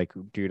obviously, like,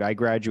 dude, I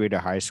graduated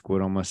high school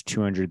at almost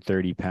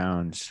 230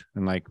 pounds.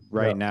 And like Yeah.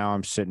 right now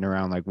I'm sitting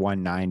around like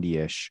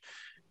 190-ish.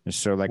 And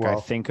so like I Wow.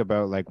 think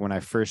about like when I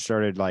first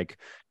started like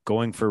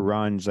going for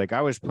runs, like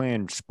I was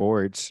playing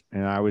sports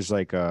and I was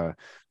like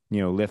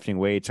lifting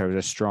weights. I was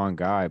a strong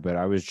guy, but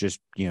I was just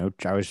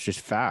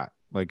fat.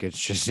 Like it's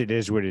just it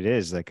is what it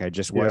is. Like I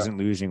just Yeah. wasn't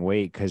losing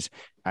weight because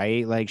I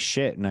ate like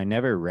shit and I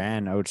never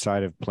ran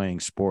outside of playing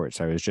sports.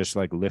 I was just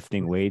like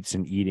lifting weights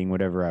and eating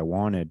whatever I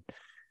wanted.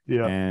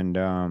 Yeah. And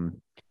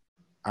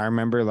I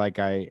remember like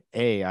I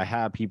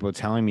had people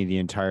telling me the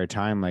entire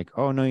time, like,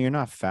 oh no, you're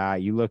not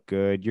fat, you look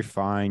good, you're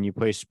fine, you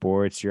play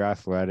sports, you're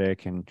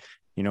athletic, and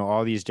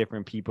all these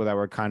different people that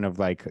were kind of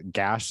like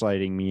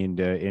gaslighting me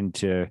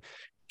into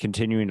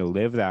continuing to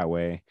live that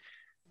way.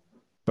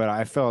 But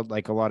I felt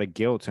like a lot of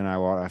guilt and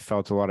I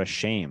felt a lot of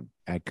shame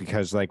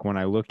because like when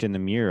I looked in the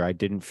mirror, I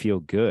didn't feel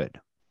good.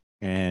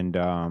 And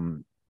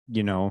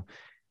you know,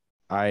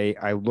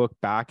 I look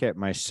back at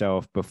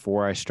myself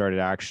before I started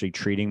actually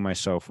treating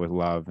myself with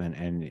love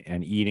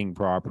and eating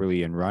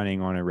properly and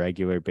running on a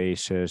regular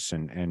basis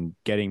and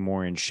getting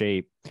more in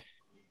shape.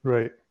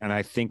 Right. And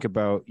I think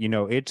about,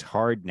 it's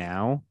hard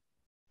now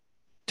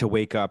to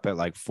wake up at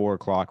like 4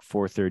 o'clock,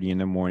 4:30 in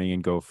the morning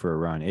and go for a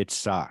run. It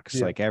sucks.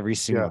 Yeah. Like every Yeah.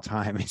 single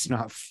time. It's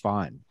not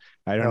fun.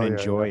 I don't Hell yeah. Yeah.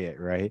 enjoy it,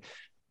 right?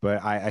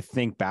 But I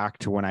think back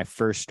to when I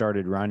first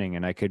started running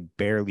and I could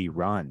barely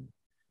run.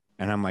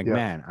 And I'm like, Yeah.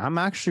 man, I'm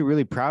actually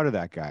really proud of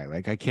that guy.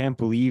 Like, I can't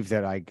believe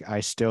that I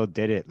still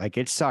did it. Like,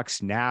 it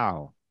sucks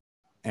now.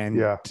 And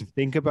Yeah. to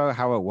think about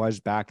how it was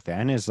back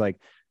then is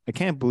like, I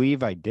can't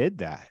believe I did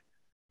that.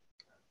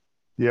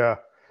 Yeah.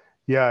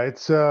 Yeah.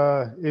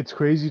 It's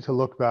crazy to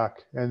look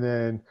back, and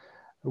then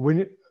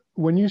when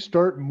when you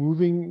start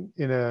moving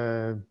in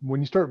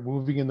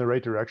the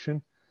right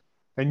direction,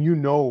 and you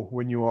know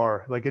when you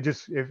are. Like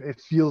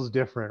it feels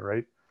different,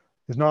 right?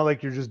 It's not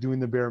like you're just doing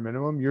the bare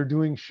minimum. You're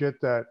doing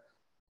shit that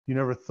you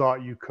never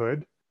thought you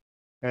could,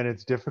 and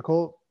it's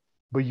difficult,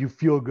 but you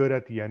feel good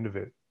at the end of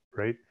it,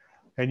 right?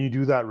 And you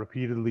do that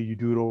repeatedly. You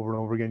do it over and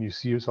over again. You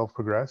see yourself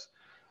progress,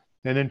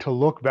 and then to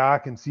look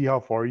back and see how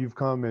far you've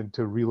come, and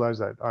to realize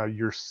that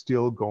you're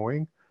still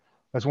going.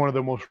 That's one of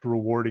the most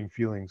rewarding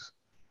feelings,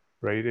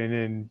 right? And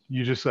then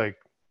you just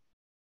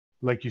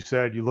like you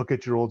said, you look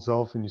at your old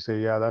self and you say,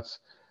 yeah,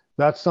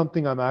 that's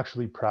something I'm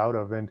actually proud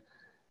of. And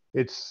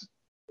it's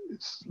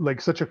it's like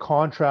such a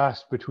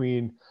contrast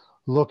between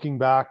looking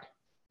back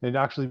and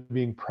actually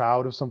being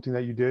proud of something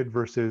that you did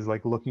versus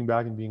like looking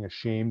back and being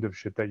ashamed of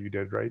shit that you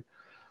did, right?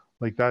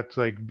 Like that's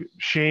like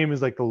shame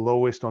is like the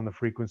lowest on the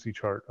frequency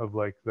chart of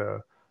like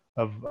the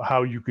of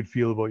how you could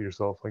feel about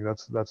yourself. Like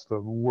that's the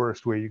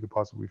worst way you could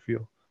possibly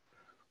feel.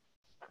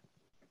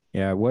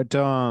 Yeah, what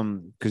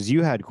because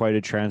you had quite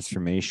a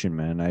transformation,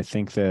 man. I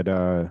think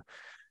that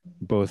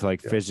both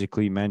like Yeah.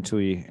 physically,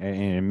 mentally, and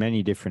in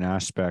many different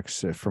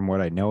aspects from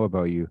what I know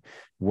about you.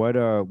 What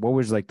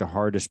was like the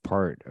hardest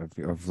part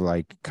of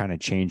like kind of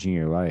changing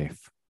your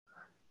life?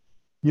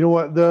 You know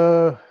what?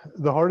 The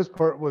hardest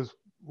part was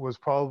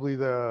probably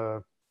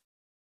the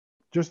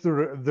just the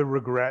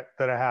regret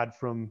that I had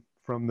from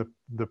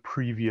the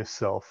previous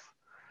self.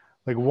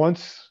 Like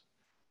once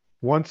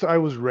I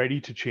was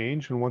ready to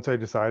change and once I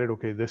decided,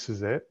 okay, this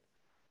is it.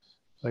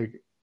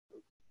 Like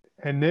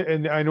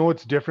and I know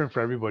it's different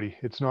for everybody.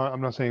 It's not I'm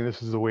not saying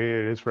this is the way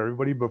it is for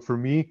everybody, but for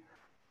me,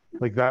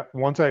 like that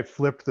once I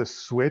flipped the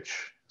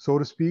switch, so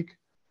to speak,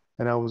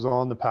 and I was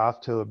on the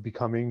path to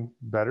becoming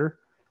better,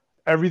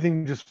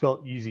 everything just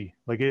felt easy.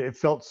 Like it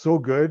felt so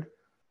good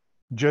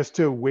just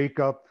to wake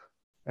up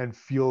and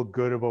feel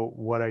good about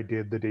what I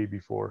did the day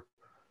before.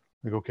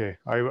 Like, okay,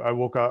 I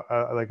woke up,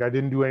 like I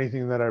didn't do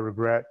anything that I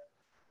regret.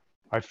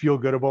 I feel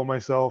good about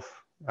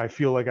myself. I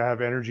feel like I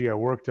have energy. I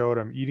worked out.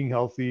 I'm eating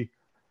healthy.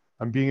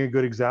 I'm being a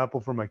good example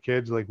for my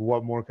kids. Like,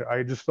 what more?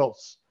 I just felt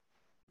this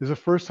is the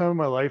first time in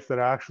my life that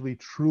I actually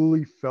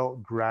truly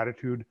felt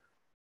gratitude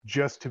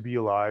just to be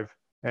alive.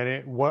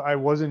 And what I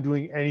wasn't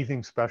doing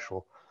anything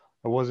special.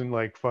 I wasn't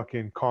like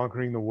fucking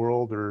conquering the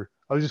world, or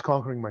I was just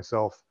conquering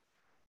myself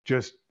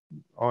just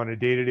on a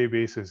day-to-day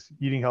basis,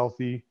 eating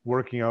healthy,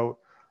 working out,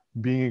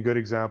 being a good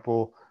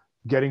example,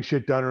 getting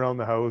shit done around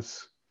the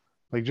house,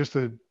 like just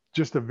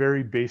the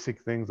very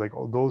basic things. Like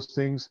all those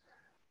things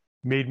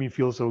made me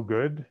feel so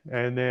good.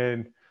 And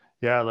then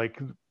yeah, like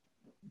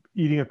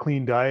eating a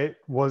clean diet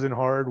wasn't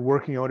hard.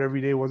 Working out every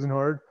day wasn't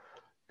hard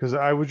because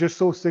I was just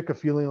so sick of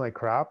feeling like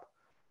crap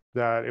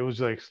that it was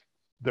like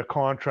the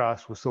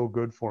contrast was so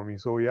good for me.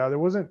 So yeah, there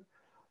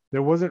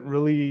wasn't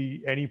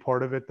really any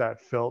part of it that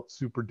felt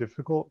super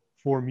difficult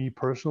for me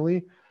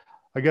personally.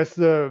 I guess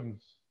the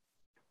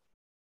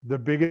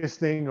biggest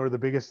thing or the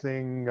biggest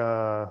thing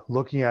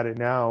looking at it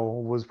now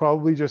was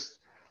probably just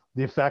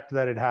the effect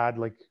that it had,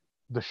 like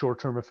the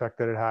short-term effect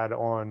that it had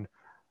on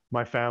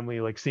my family,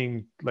 like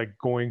seeing like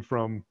going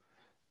from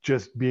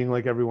just being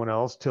like everyone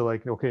else to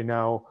like, okay,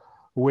 now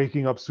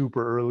waking up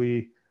super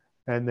early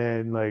and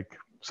then like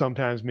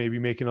sometimes maybe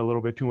making a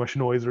little bit too much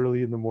noise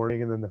early in the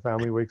morning and then the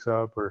family wakes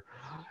up, or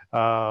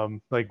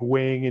like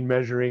weighing and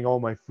measuring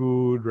all my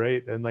food,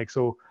 right? And like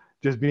so,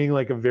 just being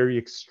like a very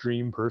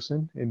extreme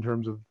person in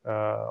terms of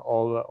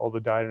all the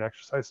diet and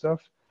exercise stuff.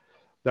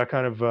 That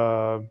kind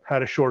of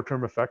had a short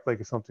term effect,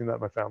 like it's something that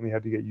my family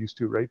had to get used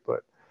to, right?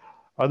 But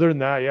other than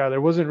that, yeah, there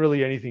wasn't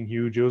really anything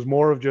huge. It was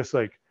more of just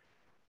like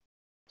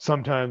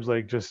sometimes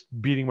like just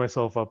beating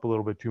myself up a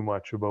little bit too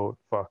much about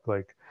fuck.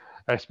 Like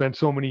I spent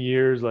so many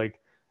years like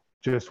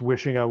just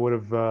wishing I would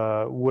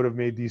have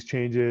made these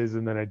changes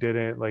and then I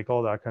didn't, like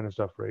all that kind of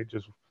stuff, right?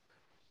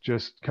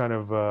 Just kind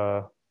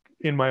of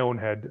in my own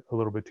head a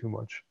little bit too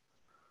much.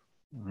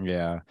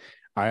 Yeah.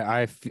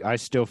 I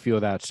still feel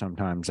that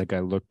sometimes. Like I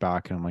look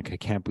back and I'm like, I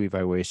can't believe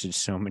I wasted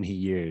so many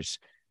years,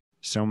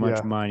 so much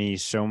Yeah, money,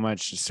 so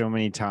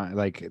many time.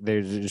 Like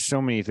there's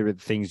so many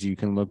things you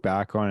can look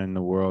back on in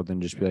the world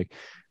and just be like,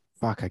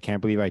 fuck, I can't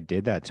believe I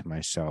did that to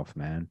myself,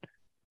 man.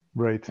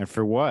 right. And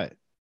for what?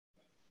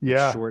 Like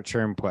Yeah,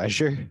 short-term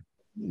pleasure?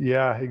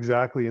 yeah,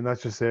 exactly. And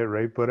that's just it,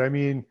 right? But I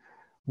mean,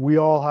 we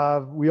all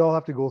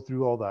have to go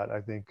through all that,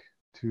 I think,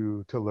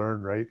 to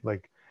learn, right?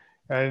 Like,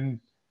 and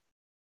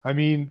I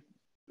mean,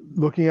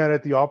 looking at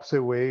it the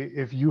opposite way,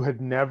 if you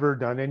had never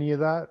done any of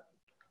that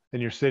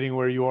and you're sitting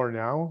where you are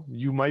now,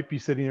 you might be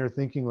sitting there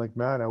thinking like,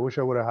 man, I wish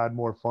I would have had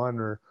more fun,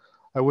 or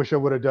I wish I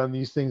would have done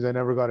these things I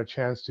never got a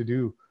chance to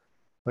do.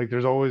 Like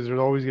there's always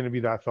going to be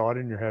that thought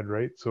in your head,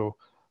 right? So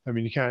I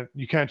mean,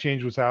 you can't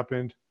change what's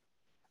happened,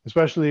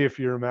 especially if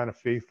you're a man of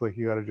faith. Like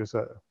you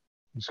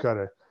just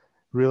gotta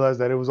realize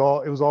that it was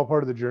all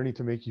part of the journey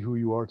to make you who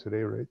you are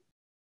today, right?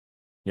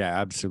 Yeah,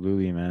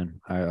 absolutely, man.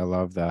 I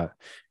love that.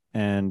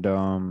 And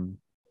do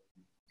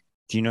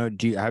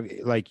you have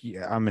like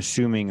I'm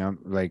assuming I'm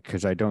like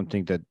because I don't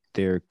think that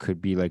there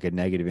could be like a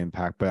negative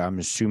impact, but I'm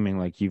assuming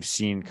like you've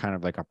seen kind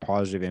of like a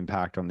positive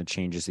impact on the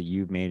changes that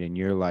you've made in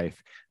your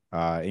life,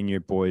 in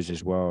your boys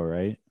as well,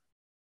 right?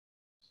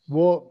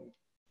 Well,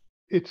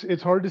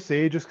 it's hard to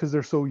say just because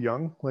they're so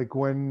young. Like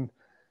when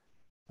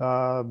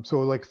so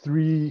like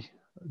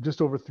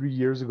just over 3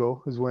 years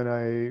ago is when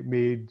I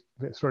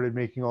started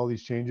making all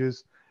these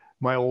changes.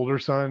 My older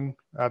son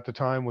at the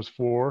time was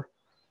 4,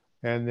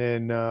 and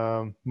then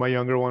my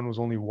younger one was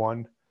only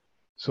 1.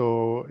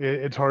 So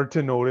it's hard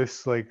to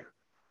notice like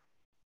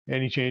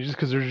any changes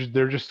because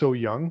they're just so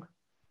young.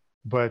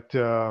 But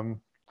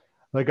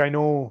like I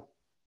know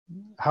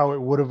how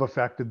it would have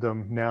affected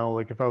them now,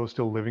 like if I was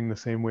still living the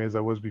same way as I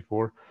was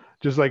before,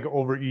 just like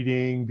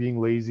overeating, being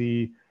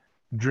lazy,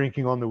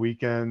 drinking on the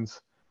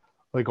weekends,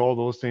 like all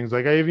those things.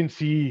 Like I even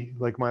see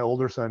like my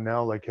older son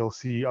now, like he'll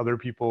see other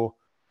people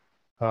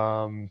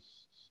um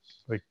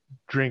like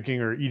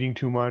drinking or eating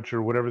too much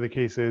or whatever the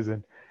case is,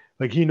 and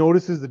like he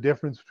notices the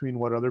difference between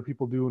what other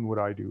people do and what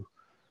I do.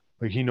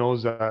 Like he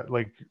knows that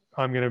like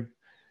I'm gonna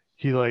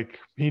he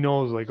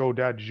knows like, oh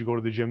dad, did you go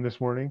to the gym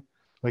this morning?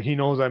 Like he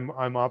knows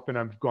I'm up and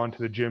I've gone to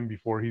the gym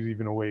before he's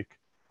even awake.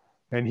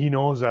 And he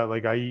knows that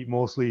like I eat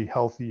mostly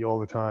healthy all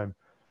the time.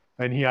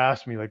 And he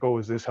asked me like, oh,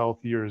 is this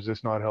healthy or is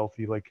this not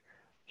healthy? Like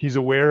he's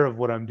aware of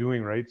what I'm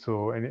doing, right?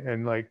 So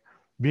and like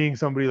being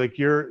somebody like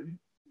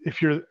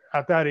if you're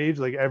at that age,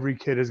 like every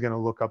kid is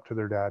gonna look up to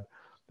their dad.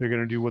 They're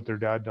gonna do what their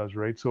dad does,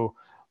 right? So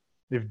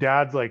if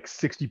dad's like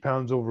 60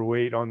 pounds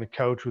overweight on the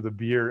couch with a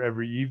beer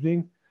every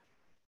evening,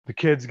 the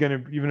kid's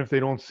gonna, even if they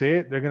don't say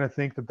it, they're gonna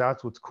think that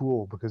that's what's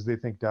cool because they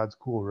think dad's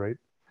cool, right?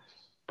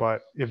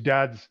 But if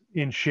dad's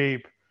in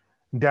shape,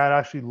 dad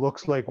actually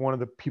looks like one of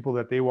the people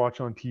that they watch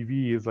on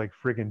TV is like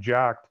freaking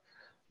jacked,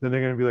 then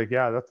they're gonna be like,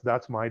 yeah,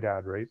 that's my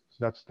dad, right?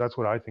 That's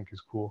what I think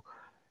is cool.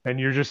 And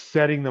you're just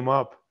setting them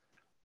up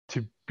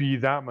to be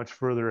that much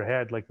further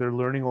ahead. Like they're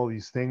learning all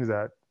these things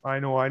that I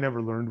know I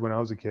never learned when I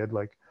was a kid,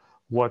 like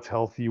what's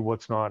healthy,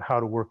 what's not, how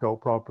to work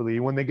out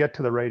properly. When they get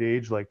to the right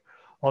age, like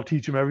I'll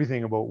teach them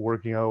everything about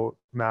working out,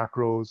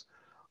 macros,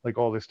 like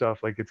all this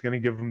stuff. Like it's going to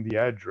give them the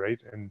edge, right?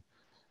 And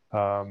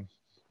um,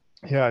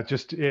 yeah,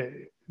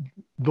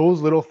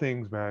 those little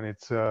things, man.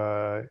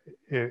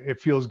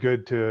 It feels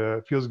good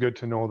to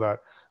know that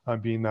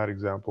I'm being that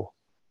example.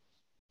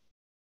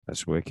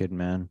 That's wicked,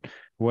 man.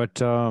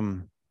 What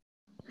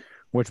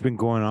what's been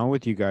going on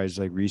with you guys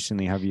like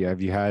recently? Have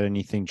you had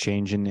anything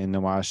change in the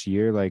last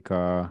year? Like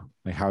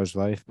how's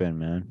life been,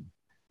 man?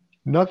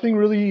 Nothing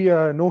really,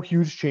 no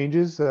huge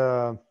changes.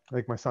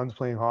 Like my son's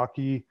playing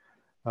hockey.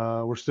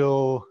 We're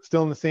still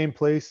in the same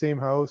place, same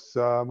house.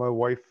 My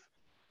wife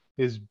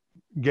is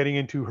getting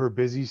into her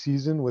busy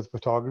season with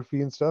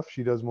photography and stuff.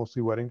 She does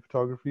mostly wedding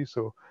photography,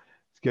 so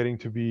it's getting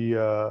to be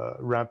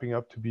ramping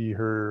up to be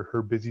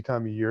her busy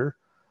time of year.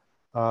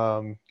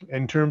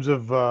 In terms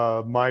of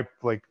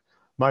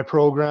my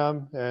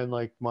program and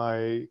like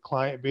my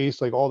client base,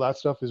 like all that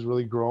stuff is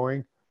really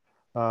growing.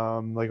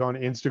 Like on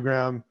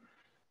Instagram,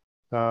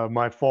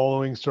 my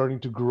following starting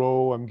to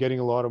grow. I'm getting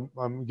a lot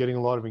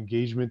of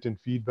engagement and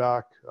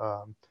feedback,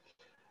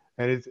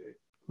 and it's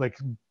like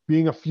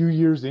being a few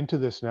years into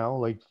this now,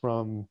 like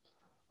from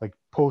like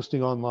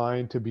posting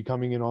online to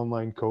becoming an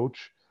online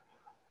coach.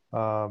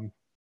 Um,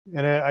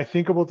 and I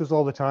think about this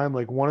all the time.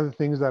 Like one of the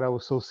things that I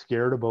was so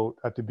scared about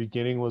at the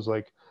beginning was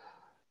like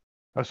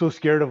I was so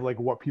scared of like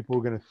what people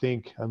were gonna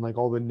think and like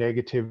all the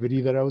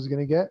negativity that I was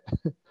gonna get.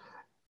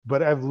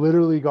 But I've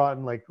literally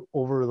gotten like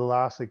over the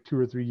last like 2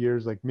 or 3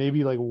 years, like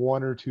maybe like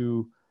 1 or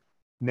 2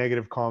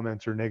 negative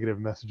comments or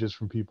negative messages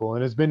from people,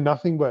 and it's been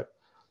nothing but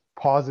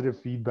positive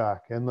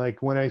feedback. And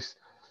like when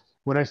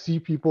I see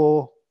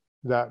people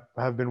that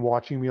have been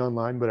watching me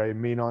online but I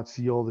may not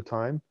see all the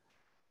time,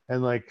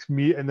 and like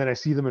me, and then I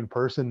see them in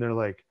person, they're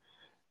like,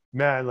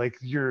 man, like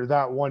your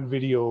that one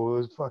video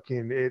was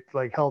fucking, it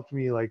like helped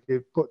me, like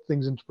it put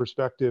things into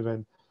perspective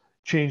and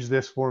changed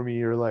this for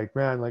me. Or like,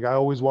 man, like I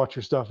always watch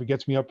your stuff, it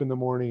gets me up in the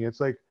morning.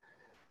 It's like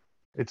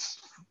it's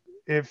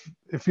if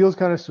it feels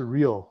kind of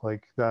surreal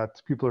like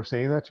that people are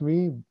saying that to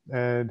me.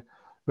 And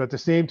but at the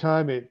same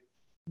time, it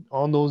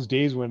on those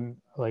days when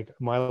like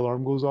my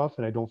alarm goes off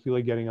and I don't feel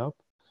like getting up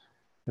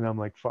and I'm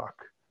like, fuck,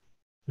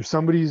 there's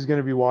somebody's going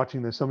to be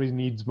watching this, somebody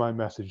needs my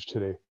message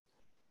today,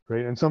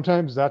 right? And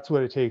sometimes that's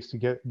what it takes to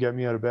get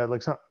me out of bed.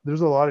 Like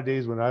there's a lot of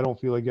days when I don't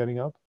feel like getting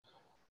up,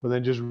 but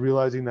then just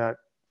realizing that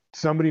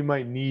somebody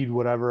might need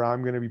whatever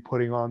I'm going to be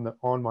putting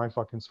on my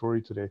fucking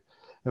story today,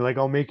 and like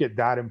I'll make it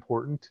that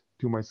important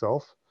to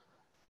myself,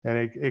 and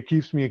it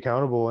keeps me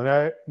accountable. And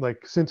I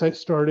like since I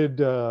started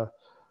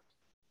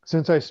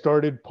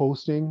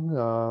posting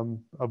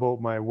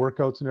about my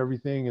workouts and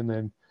everything, and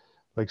then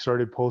like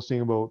started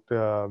posting about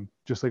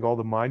just like all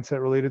the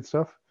mindset related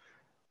stuff.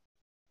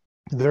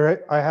 I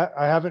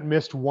haven't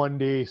missed one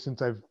day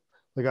since I've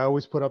like I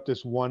always put up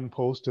this one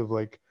post of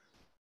like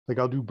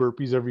I'll do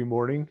burpees every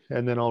morning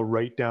and then I'll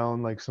write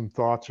down like some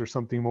thoughts or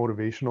something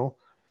motivational,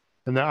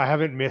 and then I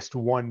haven't missed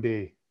one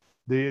day.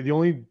 The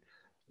only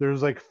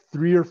there's like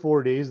 3 or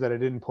 4 days that I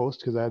didn't post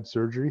because I had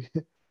surgery,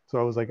 so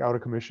I was like out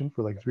of commission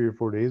for like 3 or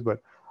 4 days. But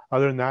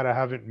other than that, I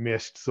haven't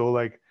missed. So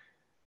like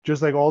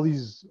just like all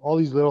these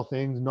little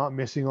things, not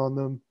missing on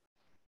them,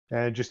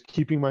 and just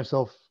keeping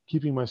myself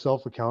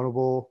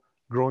accountable,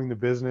 growing the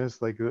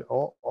business. Like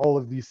all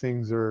of these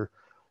things are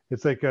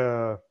it's like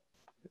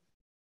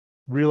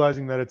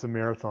realizing that it's a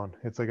marathon.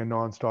 It's like a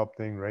nonstop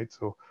thing, right?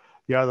 So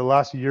yeah, the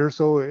last year or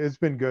so, it's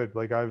been good.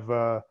 Like I've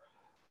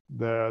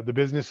the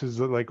business is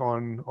like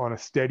on a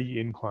steady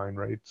incline,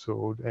 right?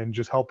 So, and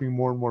just helping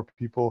more and more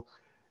people,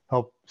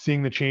 help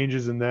seeing the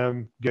changes in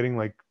them, getting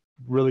like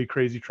really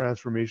crazy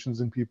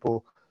transformations in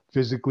people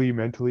physically,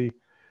 mentally.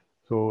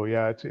 So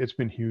yeah, it's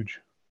been huge.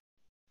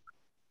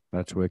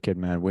 That's wicked,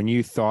 man. When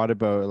you thought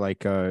about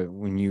like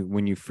when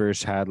you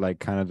first had like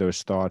kind of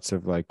those thoughts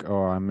of like,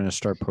 oh, I'm gonna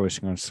start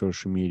posting on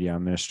social media,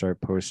 I'm gonna start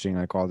posting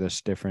like all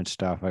this different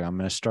stuff, like I'm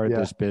gonna start Yeah,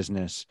 this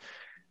business.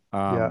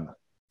 yeah.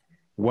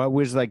 What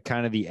was like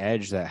kind of the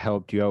edge that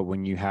helped you out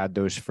when you had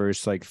those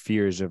first like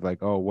fears of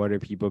like, oh, what are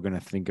people gonna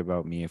think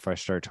about me if I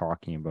start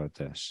talking about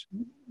this?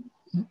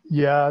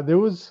 Yeah, there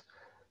was.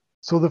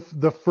 So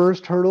the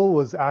first hurdle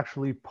was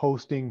actually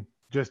posting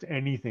just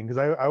anything, because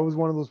I was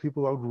one of those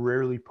people that would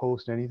rarely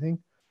post anything.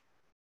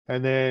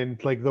 And then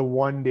like the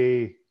one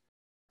day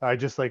I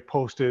just like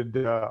posted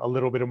a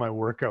little bit of my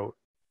workout,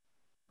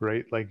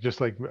 right? Like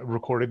just like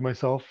recorded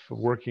myself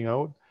working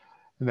out,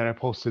 and then I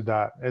posted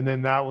that. And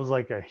then that was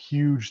like a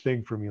huge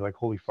thing for me. Like,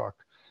 holy fuck.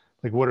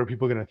 Like, what are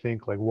people gonna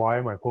think? Like, why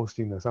am I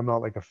posting this? I'm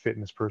not like a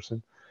fitness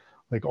person.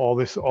 Like all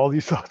these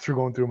thoughts are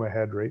going through my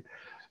head, right?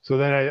 So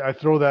then I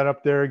throw that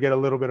up there, get a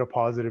little bit of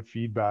positive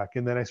feedback,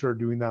 and then I started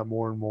doing that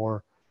more and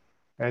more.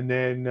 And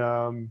then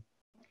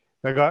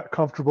I got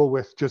comfortable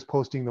with just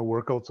posting the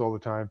workouts all the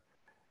time.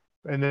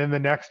 And then the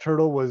next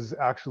hurdle was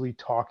actually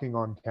talking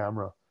on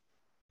camera.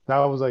 That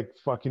was like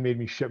fucking made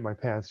me shit my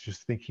pants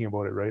just thinking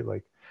about it, right?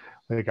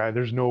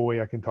 There's no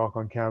way I can talk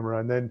on camera.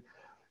 And then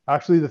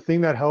actually the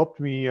thing that helped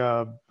me,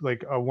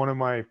 one of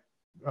my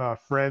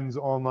friends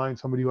online,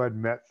 somebody who I'd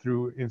met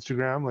through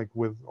Instagram, like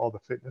with all the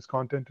fitness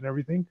content and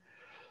everything,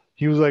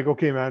 he was like,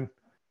 okay, man,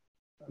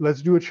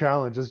 let's do a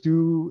challenge.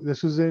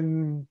 This was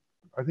in,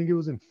 I think it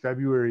was in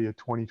February of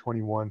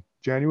 2021,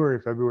 January,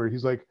 February.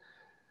 He's like,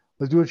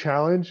 let's do a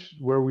challenge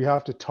where we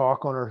have to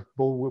talk on our,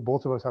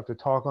 both of us have to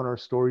talk on our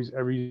stories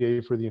every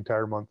day for the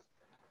entire month.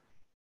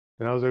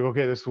 And I was like,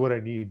 okay, this is what I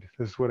need.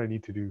 This is what I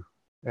need to do.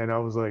 And I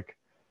was like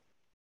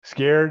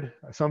scared.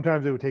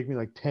 Sometimes it would take me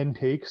like 10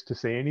 takes to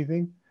say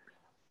anything,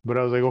 but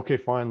I was like, okay,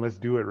 fine, let's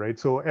do it. Right.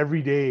 So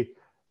every day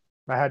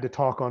I had to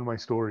talk on my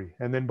story.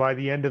 And then by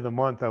the end of the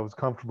month, I was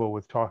comfortable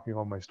with talking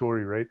on my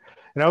story. Right.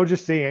 And I would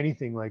just say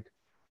anything, like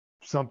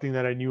something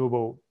that I knew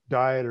about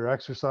diet or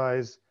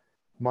exercise,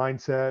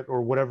 mindset,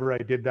 or whatever I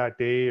did that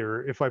day,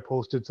 or if I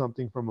posted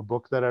something from a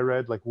book that I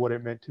read, like what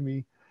it meant to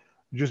me,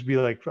 just be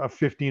like a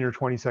 15 or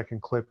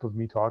 20-second clip of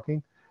me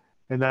talking.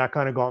 And that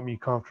kind of got me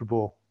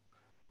comfortable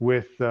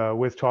with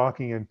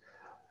talking. And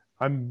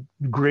I'm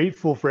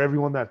grateful for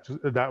everyone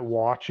that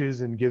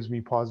watches and gives me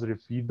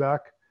positive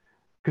feedback,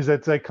 because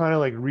that's like kind of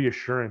like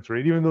reassurance,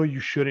 right? Even though you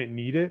shouldn't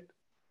need it,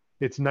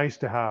 it's nice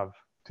to have,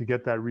 to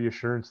get that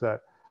reassurance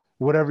that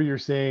whatever you're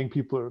saying,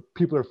 people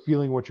are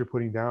feeling what you're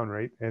putting down,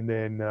 right? And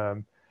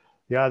then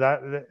yeah,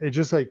 that it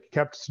just like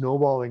kept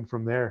snowballing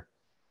from there.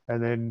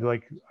 And then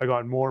like I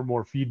got more and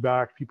more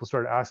feedback. People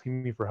started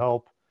asking me for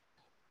help,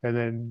 and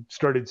then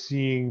started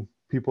seeing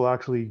people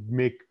actually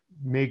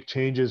make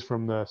changes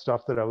from the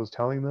stuff that I was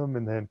telling them.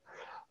 And then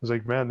I was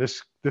like, man,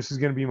 this is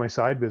going to be my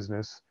side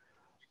business.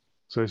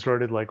 So I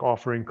started like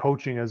offering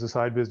coaching as a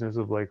side business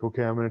of like,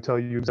 okay, I'm going to tell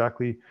you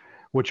exactly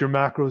what your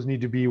macros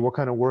need to be, what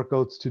kind of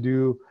workouts to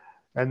do,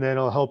 and then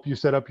I'll help you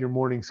set up your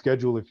morning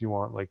schedule if you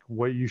want, like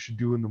what you should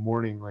do in the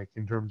morning, like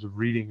in terms of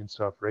reading and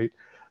stuff, right?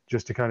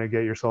 Just to kind of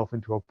get yourself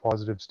into a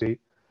positive state.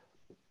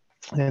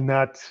 And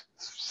that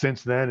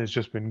since then has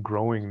just been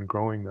growing and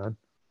growing, man.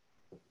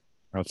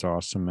 That's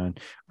awesome, man.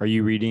 Are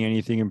you reading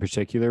anything in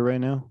particular right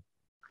now?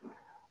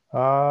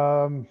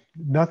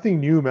 Nothing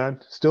new,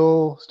 man.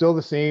 Still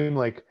the same,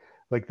 like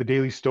the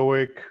Daily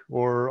Stoic,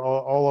 or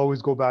I'll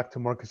always go back to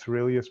Marcus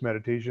Aurelius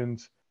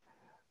Meditations.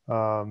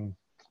 Um,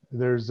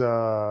 there's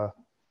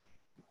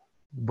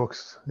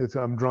books.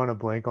 I'm drawing a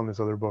blank on this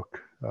other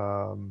book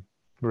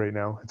right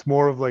now. It's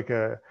more of like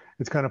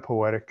it's kind of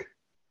poetic.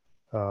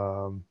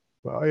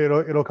 Well,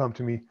 it'll come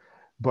to me,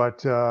 but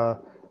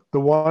the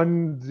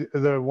one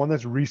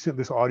that's recent,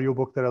 this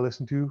audiobook that I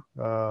listened to,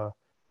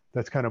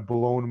 that's kind of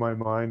blown my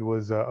mind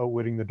was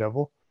Outwitting the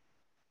Devil.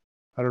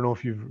 I don't know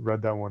if you've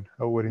read that one,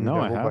 Outwitting the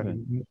No, I Devil by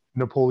haven't.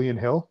 Napoleon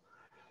Hill.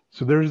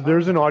 So there's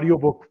Oh, an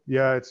audiobook.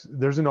 Yeah,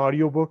 there's an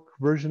audiobook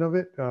version of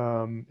it.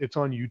 It's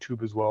on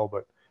YouTube as well.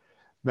 But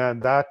man,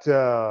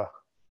 that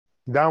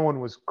one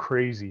was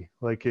crazy.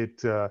 Like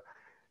it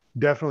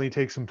definitely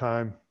takes some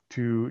time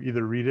to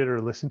either read it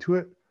or listen to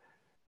it.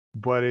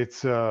 But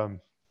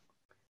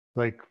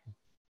like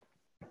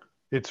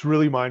it's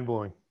really mind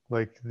blowing.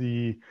 Like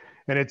and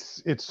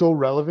it's so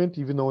relevant,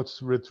 even though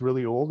it's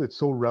really old. It's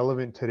so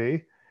relevant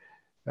today.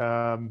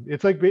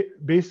 It's like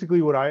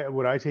basically what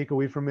I take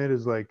away from it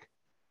is like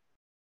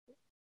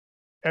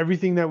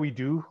everything that we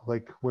do,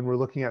 like when we're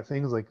looking at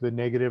things, like the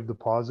negative, the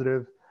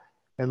positive,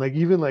 and like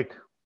even like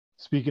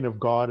speaking of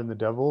God and the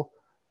devil,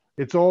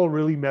 it's all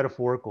really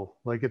metaphorical.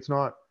 Like it's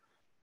not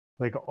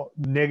like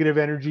negative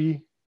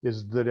energy.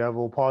 is the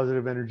devil,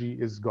 positive energy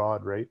is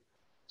God, right?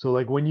 So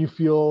like when you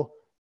feel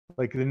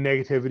like the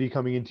negativity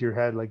coming into your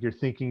head, like you're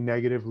thinking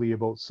negatively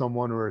about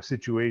someone or a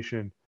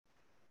situation,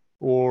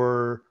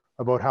 or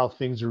about how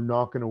things are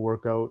not going to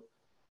work out,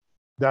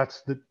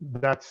 that's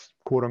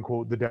quote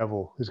unquote the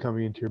devil is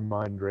coming into your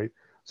mind, right?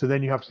 So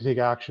then you have to take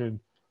action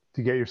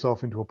to get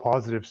yourself into a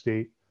positive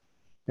state.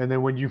 And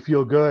then when you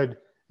feel good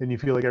and you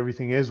feel like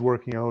everything is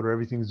working out or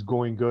everything's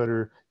going good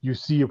or you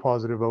see a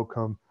positive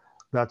outcome,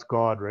 that's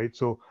God, right?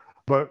 So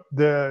but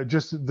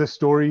the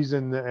stories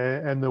and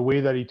the way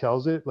that he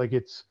tells it, like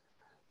it's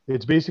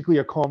basically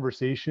a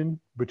conversation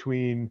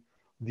between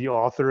the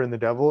author and the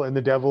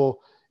devil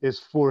is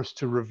forced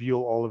to reveal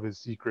all of his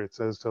secrets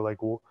as to like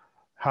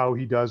how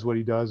he does what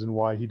he does and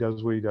why he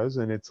does what he does.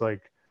 And it's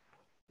like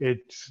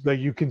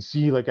you can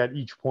see like at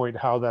each point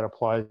how that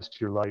applies to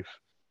your life.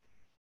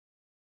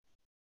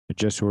 I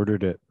just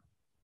ordered it.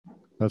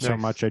 That's how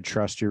Nice. much I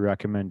trust your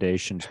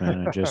recommendations,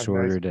 man. I just Nice.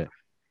 ordered it.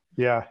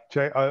 Yeah,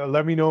 check,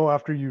 let me know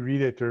after you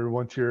read it or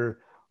once you're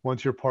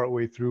part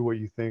way through what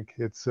you think.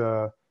 It's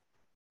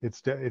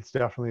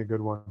definitely a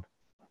good one.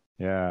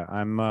 Yeah,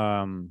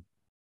 I'm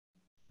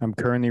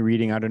currently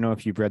reading. I don't know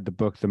if you've read the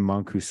book The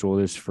Monk Who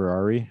Sold His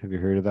Ferrari. Have you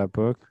heard of that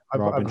book?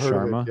 I've Robin heard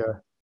of it. Sharma. Yeah,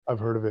 I've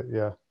heard of it.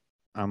 Yeah.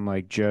 I'm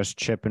like just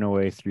chipping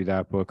away through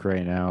that book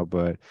right now.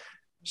 But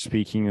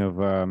speaking of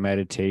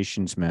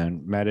meditations,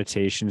 man,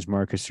 meditations,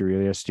 Marcus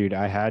Aurelius, dude,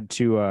 I had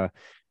to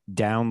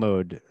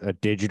download a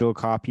digital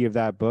copy of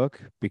that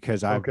book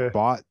because Okay.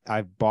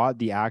 I've bought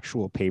the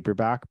actual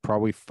paperback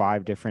probably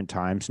 5 different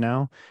times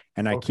now,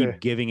 and I keep Okay.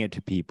 giving it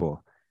to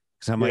people.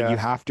 So I'm like, you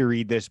Yeah. have to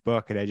read this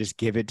book, and I just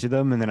give it to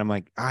them, and then I'm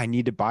like, I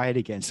need to buy it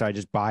again, so I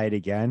just buy it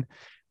again,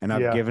 and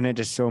I've Yeah. given it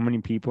to so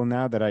many people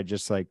now that I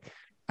just like,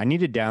 I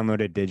need to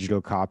download a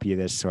digital copy of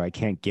this so I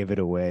can't give it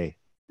away.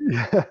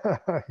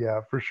 Yeah.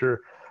 Yeah, for sure.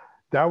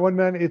 That one,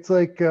 man, it's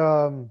like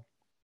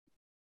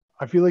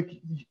I feel like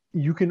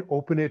you can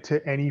open it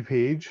to any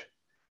page.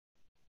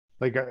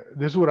 Like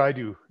this is what I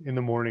do in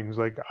the mornings.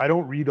 Like I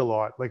don't read a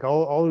lot. Like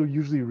I'll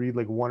usually read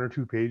like 1 or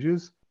 2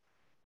 pages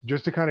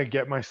just to kind of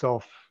get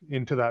myself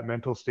into that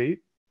mental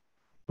state.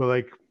 But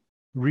like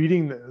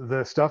reading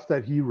the stuff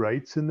that he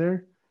writes in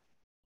there,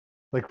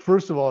 like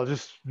first of all,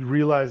 just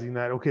realizing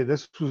that okay,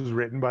 this was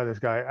written by this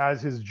guy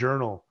as his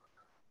journal.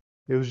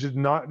 It was just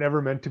not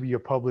never meant to be a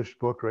published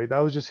book, right? That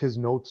was just his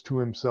notes to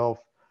himself,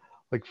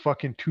 like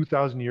fucking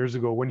 2,000 years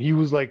ago when he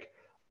was like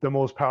the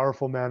most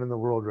powerful man in the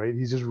world, right?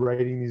 He's just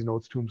writing these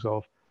notes to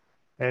himself,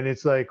 and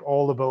it's like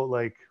all about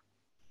like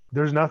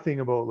there's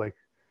nothing about like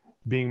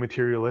being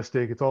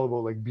materialistic. It's all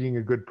about like being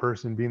a good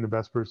person, being the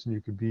best person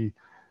you could be,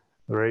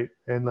 right?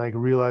 And like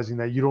realizing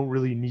that you don't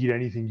really need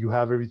anything. You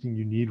have everything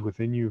you need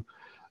within you.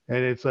 And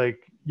it's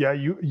like, yeah,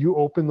 you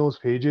open those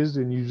pages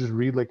and you just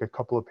read like a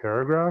couple of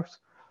paragraphs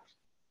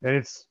and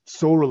it's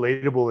so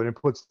relatable and it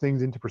puts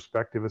things into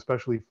perspective,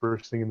 especially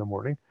first thing in the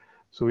morning.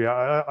 So yeah,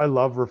 I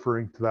love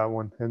referring to that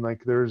one. And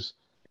like there's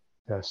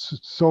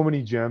so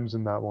many gems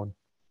in that one.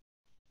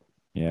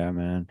 Yeah,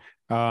 man.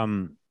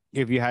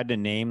 If you had to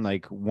name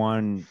like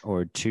one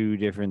or two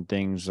different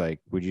things, like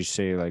would you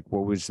say like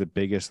what was the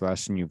biggest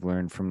lesson you've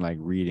learned from like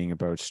reading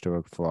about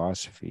Stoic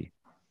philosophy?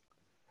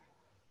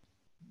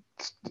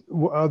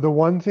 The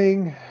one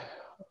thing,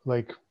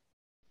 like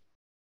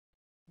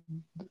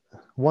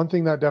one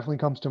thing that definitely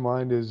comes to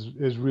mind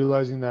is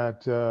realizing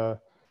that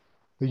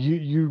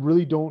you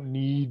really don't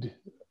need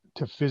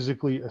to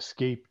physically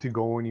escape to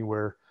go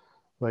anywhere.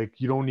 Like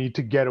you don't need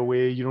to get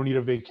away. You don't need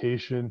a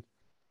vacation.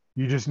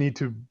 You just need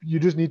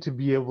to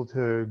be able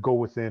to go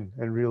within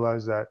and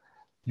realize that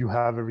you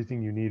have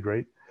everything you need,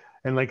 right?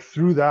 And like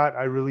through that,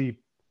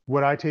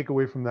 what I take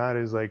away from that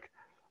is like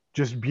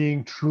just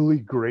being truly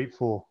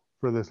grateful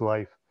for this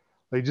life.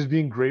 Like just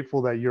being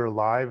grateful that you're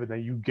alive and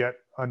that you get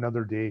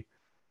another day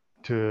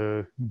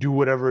to do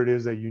whatever it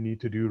is that you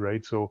need to do,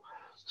 right? So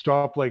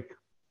stop like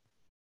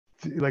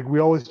we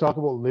always talk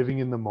about living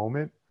in the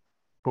moment,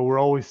 but we're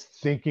always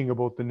thinking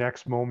about the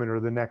next moment or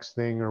the next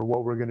thing or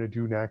what we're going to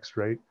do next,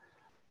 right?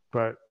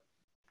 But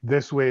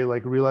this way,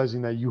 like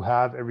realizing that you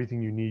have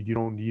everything you need, you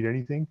don't need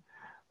anything.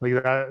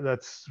 Like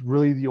that's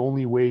really the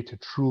only way to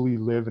truly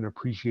live and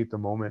appreciate the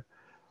moment.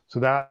 So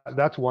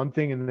that's one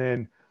thing. And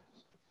then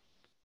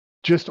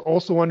just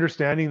also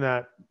understanding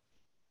that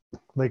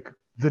like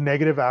the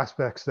negative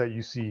aspects that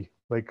you see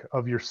like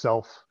of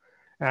yourself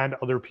and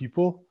other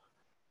people,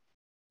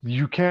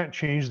 you can't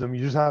change them.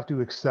 You just have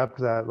to accept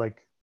that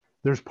like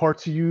there's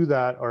parts of you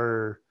that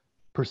are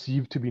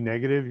perceived to be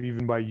negative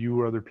even by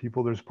you or other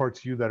people. There's parts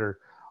of you that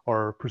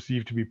are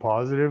perceived to be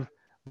positive,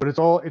 but it's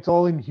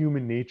all in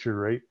human nature,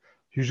 right?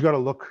 You just got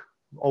to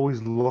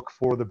always look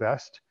for the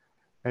best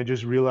and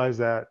just realize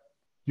that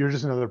you're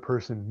just another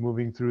person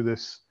moving through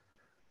this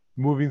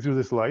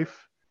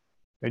life,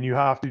 and you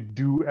have to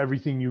do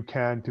everything you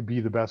can to be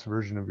the best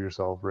version of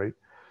yourself, right?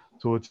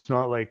 So it's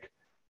not like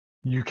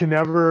you can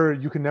never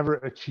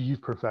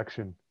achieve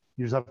perfection.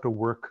 You just have to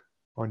work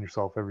on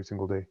yourself every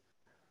single day.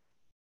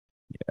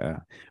 Yeah.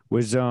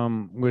 Was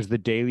the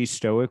Daily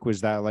Stoic,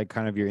 was that like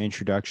kind of your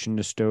introduction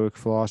to Stoic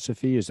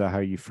philosophy? Is that how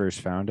you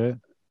first found it?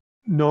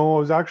 No, it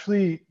was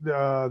actually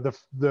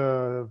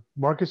the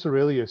Marcus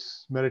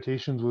Aurelius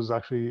Meditations was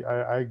actually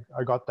I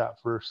got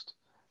that first.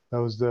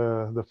 That was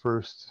the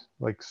first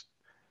like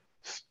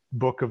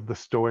book of the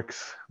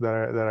Stoics that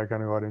I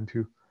kind of got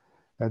into.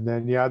 And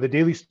then yeah, the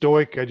Daily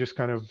Stoic, I just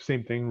kind of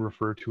same thing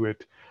refer to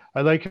it.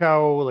 I like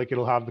how like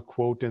it'll have the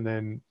quote and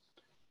then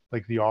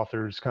like the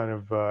author's kind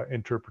of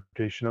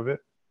interpretation of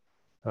it,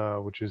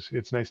 which is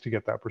it's nice to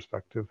get that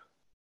perspective.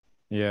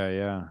 Yeah,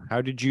 yeah.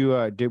 How did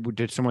you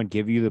did someone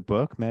give you the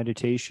book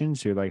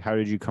Meditations, or like how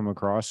did you come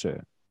across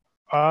it?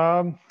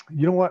 You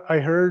know what? I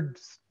heard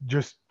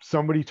just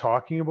somebody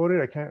talking about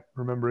it. I can't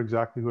remember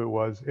exactly who it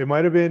was. It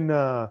might have been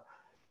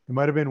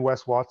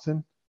Wes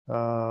Watson.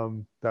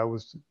 That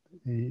was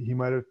he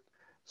might have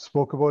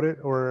spoke about it,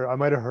 or I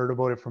might have heard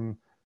about it from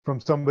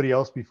somebody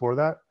else before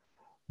that.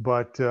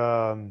 But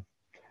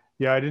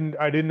yeah, I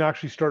didn't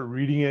actually start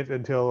reading it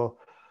until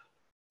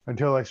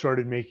I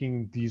started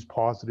making these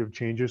positive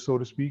changes, so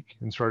to speak,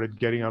 and started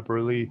getting up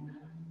early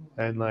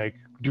and like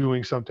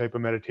doing some type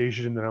of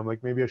meditation. And then I'm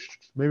like, maybe I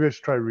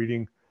should try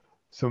reading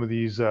some of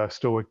these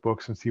Stoic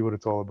books and see what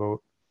it's all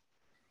about.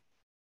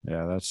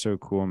 Yeah, that's so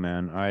cool,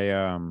 man.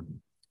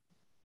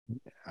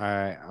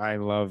 I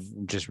love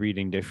just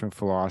reading different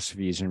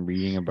philosophies and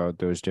reading about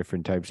those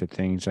different types of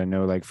things. I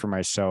know, like for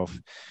myself,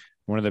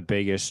 one of the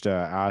biggest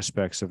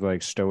aspects of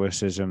like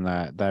stoicism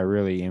that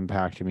really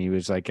impacted me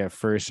was like at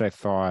first I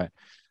thought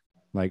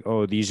like,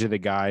 oh, these are the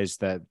guys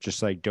that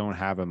just like don't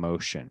have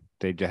emotion.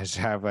 They just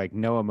have like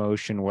no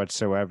emotion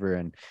whatsoever.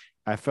 And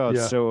I felt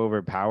Yeah, so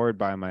overpowered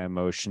by my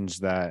emotions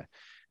that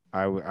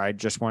I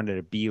just wanted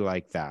to be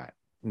like that.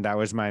 And that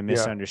was my yeah,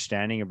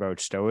 misunderstanding about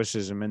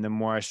stoicism. And the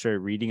more I started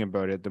reading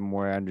about it, the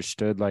more I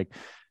understood like,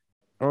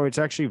 oh, it's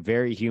actually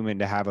very human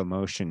to have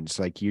emotions.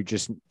 Like you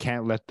just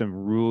can't let them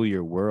rule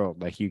your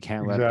world. Like you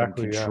can't let them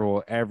exactly. Yeah,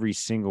 control every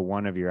single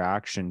one of your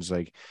actions.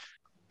 Like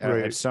at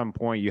right, some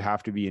point you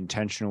have to be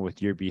intentional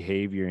with your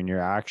behavior and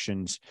your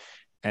actions,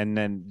 and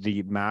then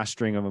the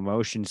mastering of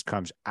emotions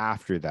comes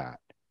after that.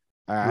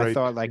 I right,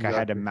 thought like I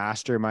had to exactly.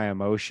 master my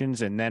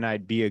emotions and then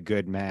I'd be a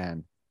good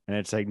man, and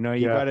it's like no,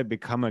 you got Yeah, to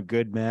become a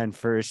good man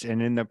first,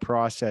 and in the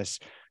process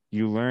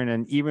you learn.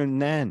 And even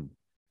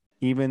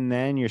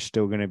then you're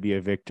still going to be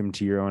a victim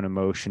to your own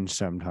emotions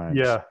sometimes.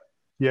 yeah,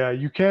 yeah.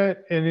 You can't,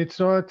 and it's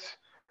not.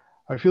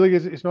 I feel like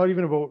it's not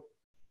even about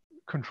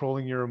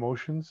controlling your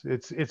emotions.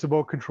 It's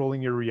about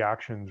controlling your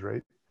reactions,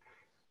 right?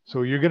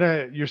 So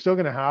you're still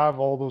gonna have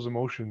all those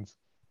emotions,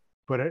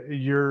 but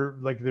you're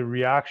like the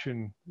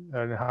reaction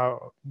and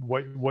how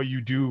what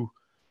you do,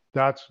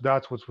 that's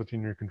what's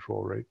within your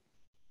control, right?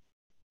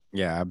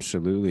 Yeah,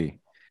 absolutely.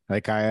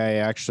 Like I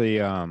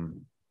actually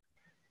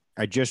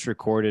I just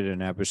recorded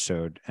an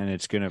episode, and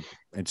it's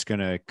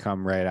gonna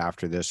come right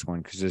after this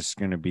one because it's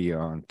gonna be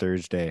on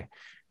Thursday.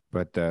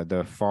 But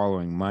the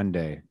following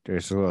Monday,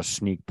 there's a little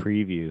sneak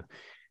preview.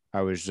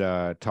 I was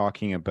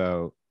talking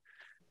about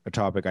a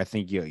topic I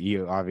think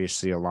you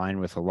obviously align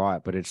with a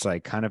lot, but it's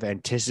like kind of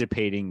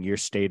anticipating your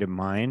state of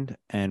mind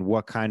and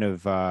what kind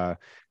of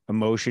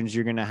emotions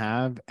you're going to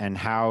have, and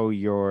how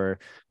your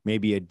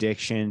maybe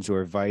addictions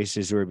or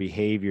vices or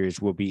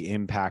behaviors will be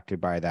impacted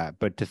by that.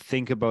 But to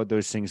think about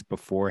those things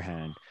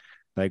beforehand,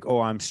 like, oh,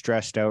 I'm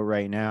stressed out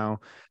right now,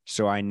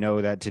 so I know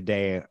that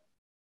today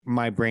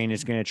my brain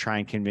is going to try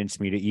and convince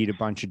me to eat a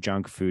bunch of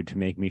junk food to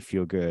make me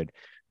feel good,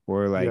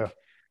 or Yeah, like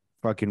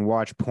fucking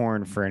watch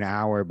porn for an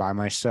hour by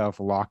myself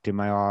locked in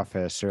my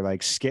office, or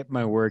like skip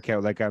my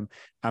workout. Like I'm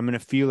going to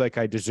feel like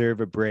I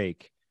deserve a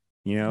break,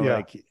 yeah,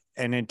 like,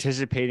 and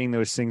anticipating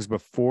those things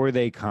before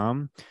they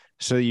come,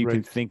 so you can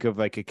right, think of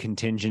like a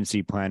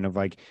contingency plan of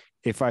like,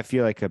 if I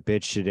feel like a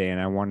bitch today and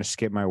I want to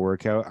skip my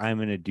workout, I'm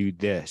going to do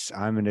this.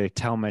 I'm going to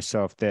tell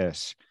myself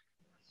this,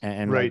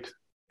 and like right.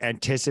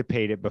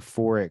 anticipate it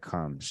before it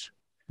comes.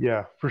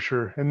 Yeah, for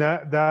sure. And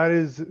that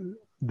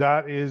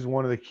is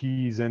one of the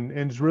keys, and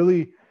it's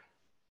really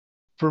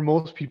for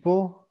most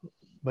people,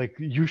 like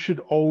you should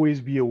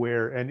always be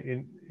aware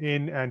and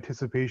in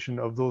anticipation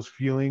of those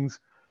feelings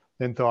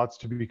and thoughts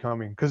to be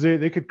coming because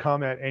they could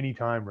come at any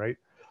time, right?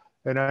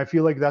 And I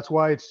feel like that's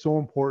why it's so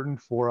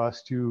important for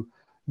us to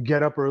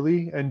get up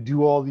early and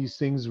do all these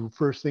things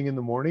first thing in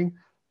the morning,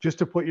 just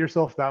to put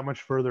yourself that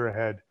much further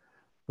ahead.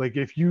 Like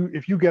if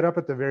you get up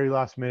at the very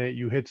last minute,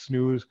 you hit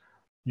snooze,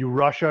 you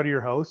rush out of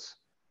your house,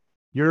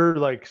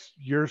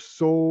 you're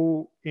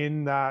so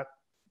in that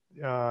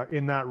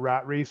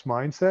rat race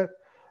mindset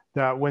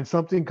that when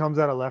something comes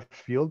out of left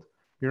field,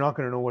 you're not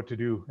going to know what to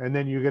do. And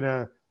then you're going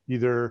to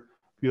either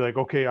be like,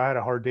 okay, I had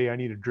a hard day, I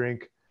need a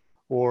drink,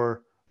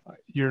 or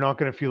you're not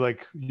going to feel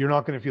like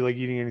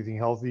eating anything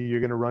healthy.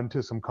 You're going to run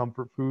to some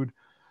comfort food.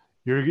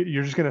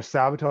 You're just going to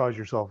sabotage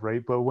yourself,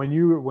 right? But when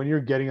you're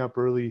getting up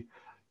early,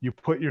 you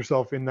put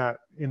yourself in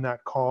that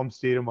calm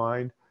state of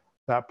mind,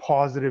 that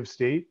positive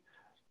state,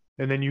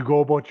 and then you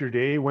go about your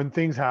day. When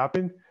things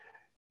happen,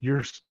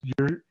 your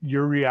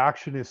your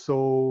reaction is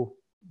so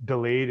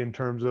delayed in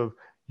terms of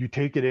you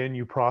take it in,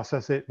 you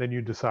process it, then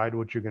you decide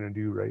what you're going to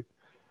do, right?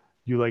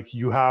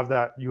 You have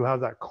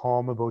that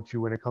calm about you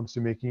when it comes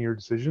to making your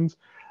decisions.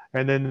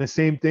 And then the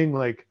same thing,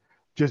 like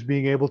just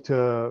being able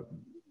to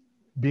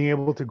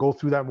go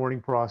through that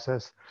morning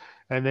process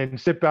and then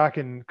sit back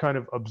and kind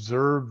of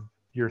observe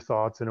your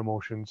thoughts and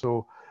emotions.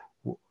 So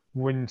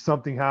when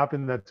something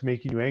happened that's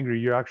making you angry,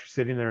 you're actually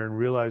sitting there and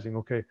realizing,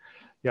 okay,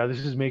 yeah, this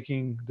is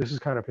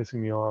kind of pissing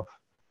me off.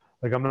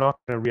 Like, I'm not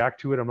going to react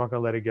to it. I'm not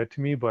going to let it get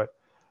to me, but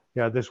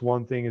yeah, this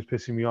one thing is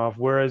pissing me off.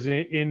 Whereas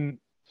in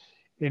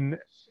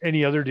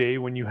any other day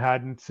when you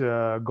hadn't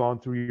gone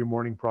through your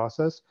morning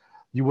process,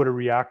 you would have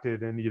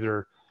reacted and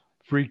either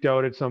freaked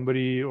out at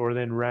somebody or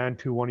then ran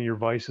to one of your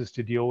vices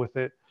to deal with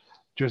it.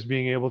 Just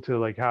being able to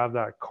like have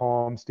that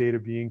calm state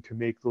of being to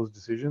make those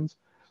decisions,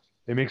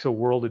 it makes a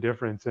world of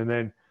difference. And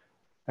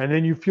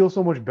then you feel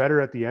so much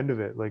better at the end of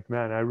it. Like,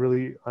 man,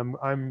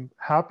 I'm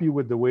happy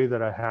with the way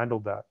that I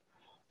handled that,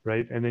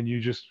 right? And then you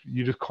just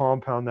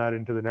compound that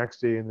into the next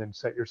day and then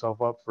set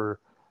yourself up for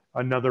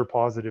another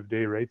positive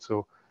day, right?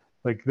 So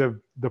like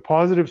the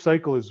positive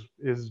cycle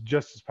is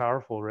just as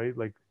powerful, right?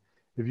 Like,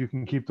 if you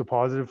can keep the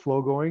positive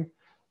flow going,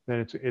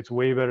 then it's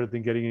way better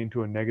than getting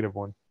into a negative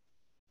one.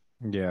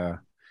 Yeah,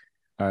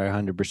 I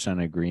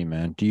 100% agree,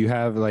 man. Do you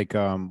have like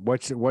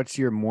what's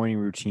your morning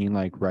routine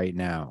like right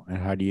now, and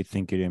how do you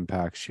think it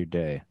impacts your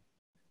day?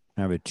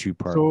 I have a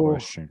two-part So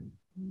question.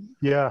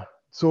 yeah,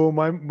 so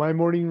my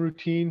morning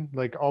routine,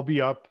 like I'll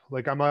be up,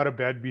 like I'm out of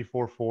bed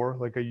before 4.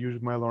 Like,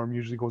 my alarm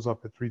usually goes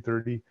up at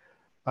 3:30.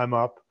 I'm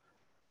up,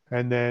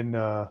 and then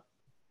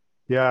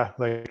yeah,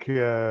 like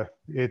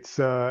it's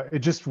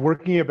just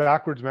working it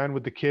backwards, man,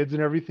 with the kids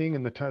and everything,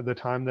 and the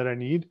time that I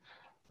need.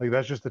 Like,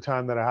 that's just the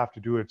time that I have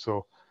to do it.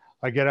 So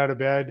I get out of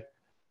bed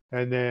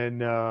and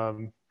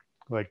then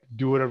like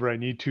do whatever I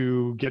need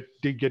to,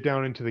 get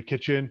down into the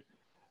kitchen,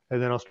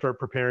 and then I'll start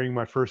preparing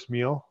my first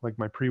meal, like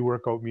my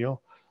pre-workout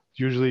meal. It's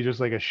usually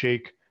just like a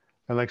shake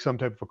and like some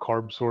type of a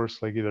carb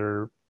source, like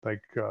either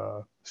like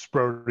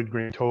sprouted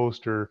grain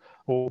toast or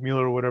oatmeal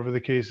or whatever the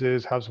case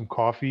is. Have some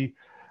coffee,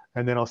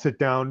 and then I'll sit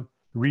down,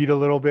 read a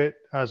little bit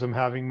as I'm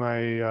having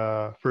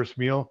my first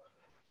meal.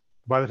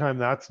 By the time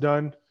that's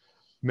done,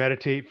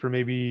 meditate for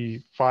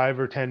maybe 5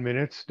 or 10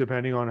 minutes,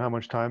 depending on how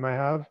much time I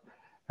have.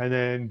 And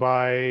then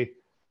by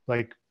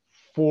like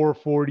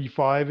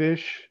 4:45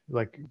 ish,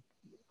 like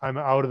I'm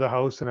out of the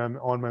house and I'm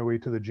on my way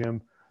to the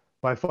gym.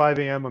 By 5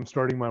 a.m., I'm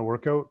starting my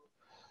workout,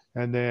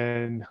 and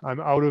then I'm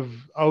out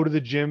of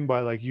the gym by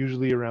like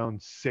usually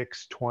around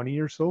 6:20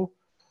 or so.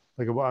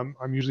 Like,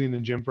 I'm usually in the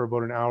gym for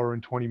about an hour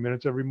and 20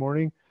 minutes every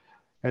morning,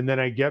 and then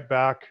I get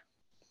back,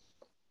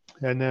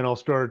 and then I'll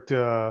start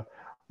like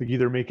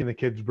either making the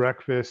kids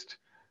breakfast,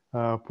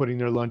 putting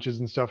their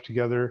lunches and stuff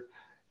together,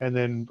 and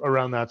then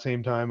around that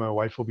same time, my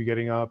wife will be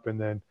getting up, and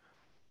then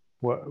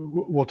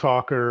we'll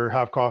talk or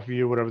have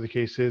coffee or whatever the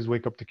case is,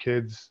 wake up the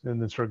kids,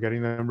 and then start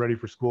getting them ready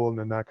for school, and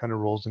then that kind of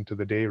rolls into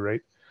the day,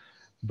 right?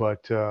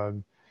 But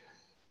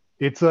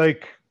it's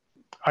like,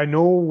 I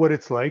know what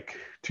it's like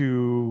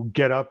to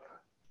get up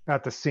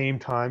at the same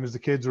time as the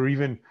kids, or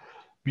even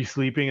be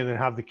sleeping and then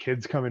have the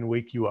kids come and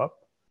wake you up,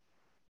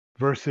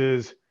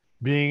 versus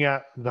being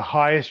at the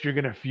highest you're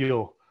going to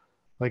feel,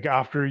 like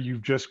after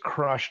you've just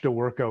crushed a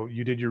workout,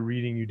 you did your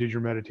reading, you did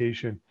your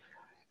meditation,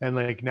 and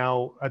like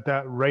now at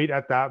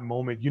that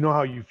moment, you know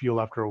how you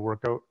feel after a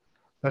workout.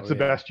 That's Oh the yeah.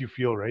 best you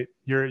feel, right?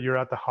 You're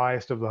at the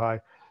highest of the high.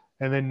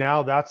 And then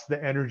now that's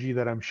the energy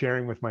that I'm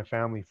sharing with my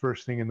family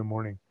first thing in the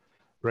morning,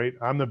 right?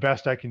 I'm the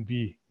best I can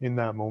be in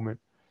that moment.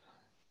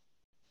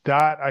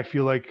 That I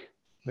feel like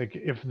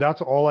if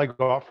that's all I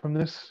got from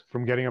this,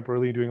 from getting up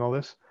early and doing all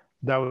this,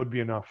 that would be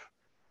enough.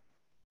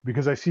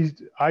 Because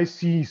I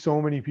see so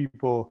many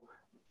people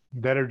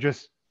that are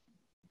just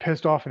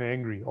pissed off and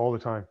angry all the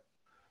time.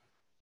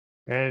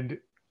 And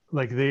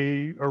like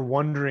they are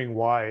wondering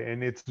why.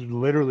 And it's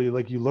literally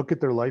like, you look at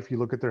their life, you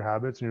look at their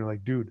habits, and you're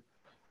like, dude,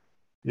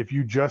 if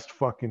you just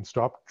fucking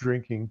stopped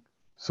drinking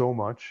so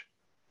much,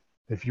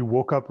 if you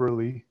woke up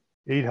early,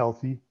 ate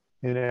healthy,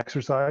 and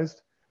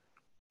exercised,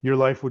 your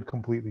life would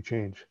completely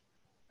change.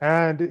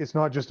 And it's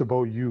not just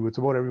about you, it's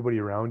about everybody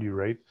around you,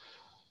 right?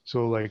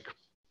 So like,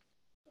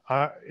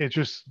 it's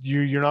just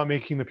you're not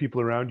making the people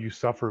around you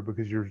suffer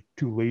because you're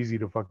too lazy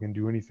to fucking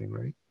do anything,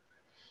 right?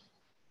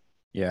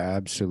 Yeah,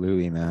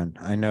 absolutely, man.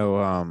 I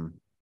know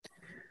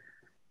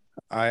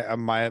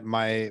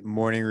my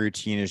morning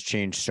routine has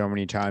changed so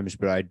many times,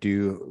 but I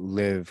do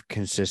live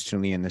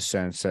consistently in the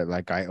sense that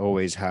like I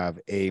always have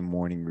a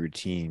morning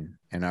routine,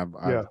 and I've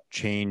Yeah,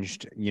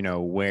 changed,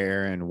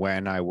 where and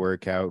when I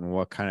work out and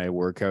what kind of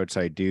workouts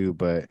I do,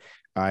 but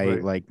I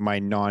right. like my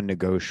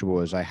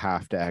non-negotiable is I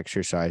have to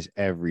exercise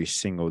every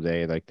single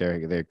day. Like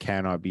there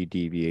cannot be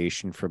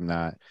deviation from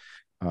that.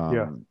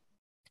 Yeah, Um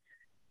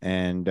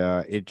and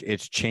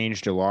it's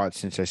changed a lot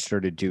since I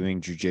started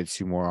doing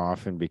jujitsu more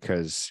often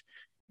because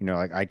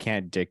like I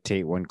can't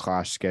dictate when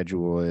class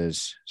schedule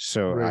is,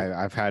 so right.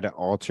 I've had to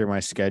alter my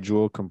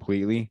schedule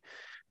completely.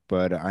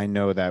 But I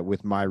know that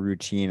with my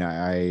routine,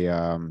 I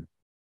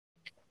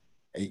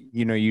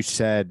you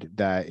said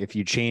that if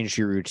you changed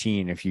your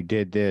routine, if you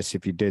did this,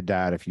 if you did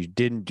that, if you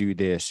didn't do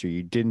this or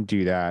you didn't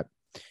do that,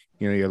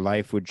 your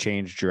life would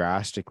change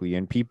drastically.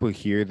 And people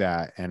hear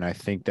that. And I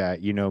think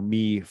that,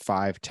 me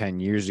 5, 10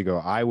 years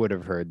ago, I would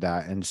have heard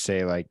that and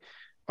say, like,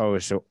 oh,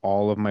 so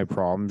all of my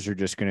problems are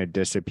just going to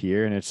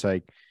disappear. And it's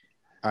like,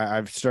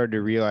 I've started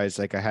to realize,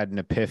 like, I had an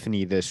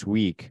epiphany this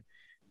week.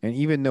 And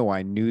even though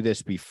I knew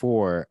this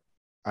before,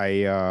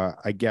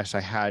 I guess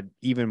I had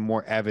even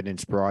more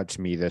evidence brought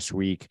to me this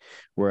week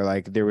where,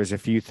 like, there was a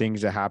few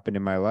things that happened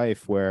in my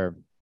life where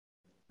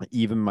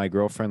even my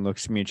girlfriend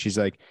looks at me and she's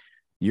like,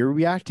 you're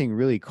reacting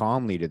really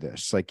calmly to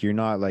this. Like, you're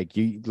not like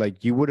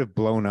you would have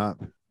blown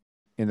up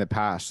in the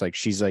past. Like,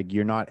 she's like,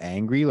 you're not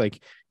angry.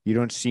 Like, you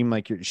don't seem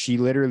like she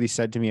literally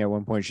said to me at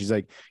one point, she's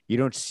like, you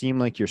don't seem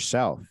like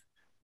yourself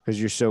because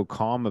you're so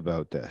calm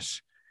about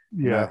this.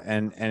 Yeah.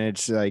 And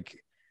it's like,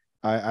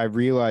 I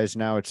realize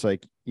now it's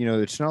like,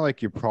 it's not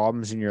like your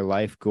problems in your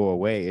life go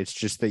away. It's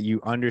just that you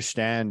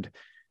understand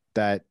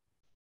that,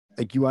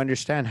 like, you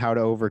understand how to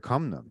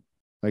overcome them.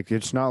 Like,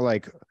 it's not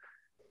like,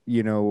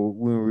 when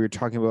we were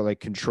talking about like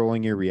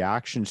controlling your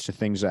reactions to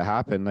things that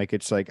happen, like,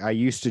 it's like I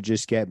used to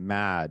just get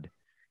mad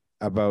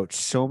about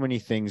so many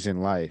things in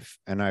life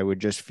and I would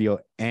just feel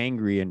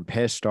angry and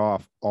pissed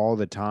off all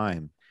the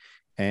time.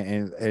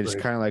 And it's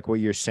Right. kind of like what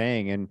you're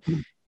saying.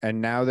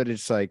 And now that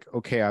it's like,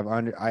 okay,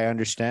 I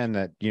understand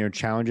that,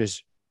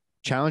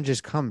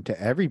 challenges come to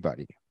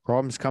everybody.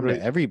 Problems come to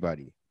Right.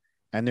 everybody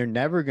and they're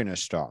never going to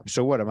stop.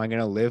 So what, am I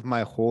going to live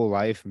my whole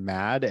life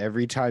mad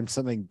every time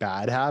something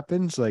bad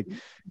happens? Like,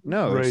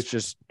 no, it's Right.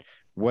 just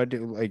what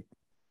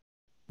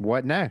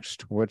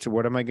next? What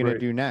am I going to Right.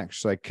 do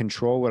next? Like,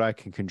 control what I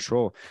can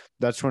control.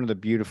 That's one of the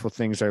beautiful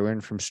things I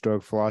learned from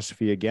Stoic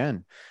philosophy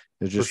again.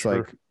 It's For just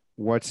like, sure.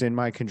 what's in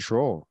my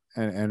control,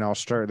 and I'll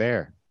start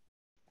there.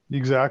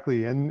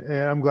 Exactly. And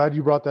I'm glad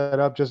you brought that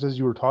up. Just as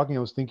you were talking, I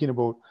was thinking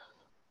about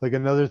like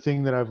another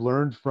thing that I've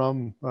learned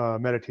from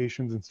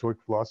meditations and Stoic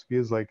philosophy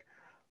is like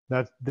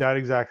that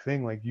exact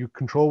thing. Like you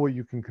control what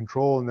you can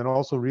control, and then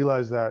also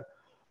realize that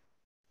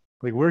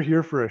like we're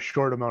here for a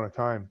short amount of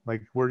time.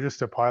 Like we're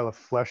just a pile of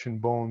flesh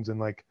and bones, and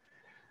like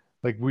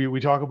we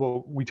talk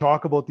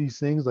about these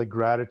things like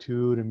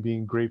gratitude and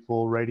being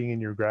grateful, writing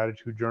in your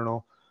gratitude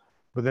journal,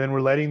 but then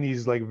we're letting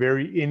these like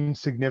very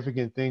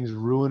insignificant things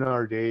ruin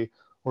our day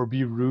or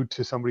be rude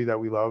to somebody that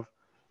we love.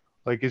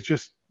 Like it's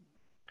just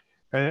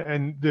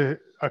and the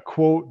a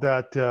quote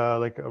that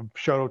like a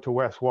shout out to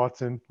Wes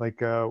Watson,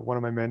 like one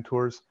of my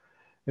mentors,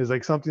 is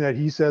like something that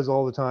he says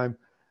all the time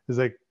is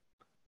like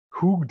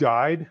who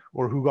died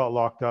or who got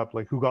locked up,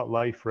 like who got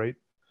life, right?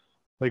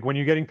 Like when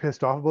you're getting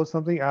pissed off about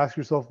something, ask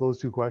yourself those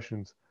two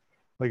questions.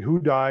 Like who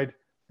died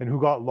and who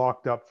got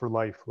locked up for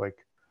life? Like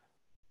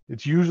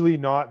it's usually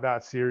not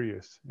that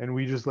serious. And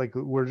we just like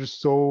we're just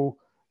so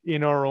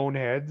in our own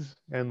heads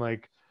and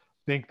like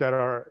think that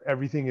our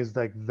everything is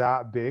like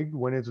that big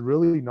when it's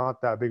really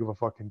not that big of a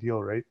fucking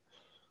deal, right?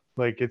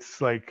 Like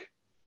it's like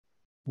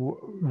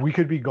we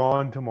could be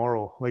gone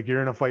tomorrow. Like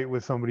you're in a fight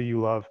with somebody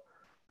you love.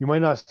 You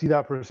might not see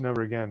that person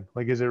ever again.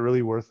 Like, is it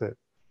really worth it?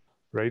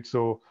 Right.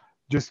 So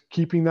just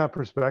keeping that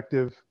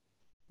perspective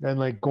and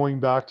like going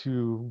back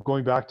to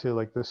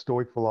like the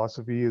Stoic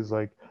philosophy is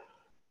like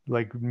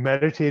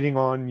meditating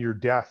on your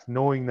death,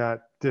 knowing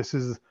that this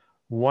is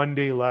one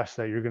day less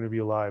that you're going to be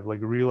alive, like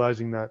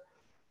realizing that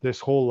this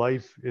whole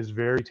life is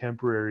very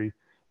temporary.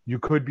 You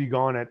could be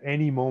gone at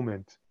any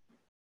moment,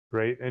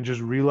 right? And just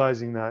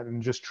realizing that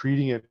and just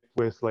treating it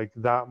with like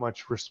that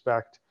much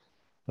respect,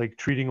 like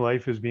treating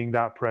life as being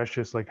that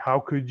precious. Like how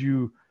could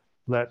you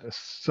let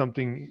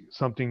something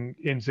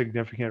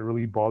insignificant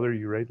really bother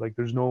you, right? Like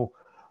there's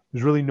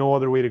really no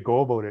other way to go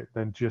about it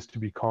than just to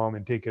be calm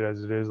and take it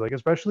as it is. Like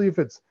especially if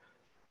it's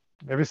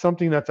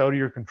something that's out of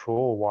your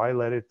control, why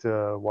let it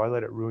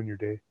ruin your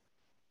day?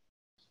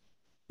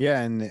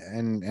 Yeah,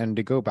 and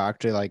to go back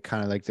to like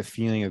kind of like the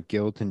feeling of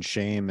guilt and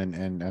shame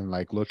and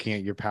like looking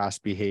at your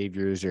past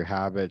behaviors or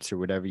habits or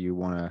whatever you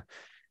want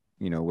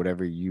to,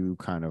 whatever you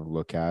kind of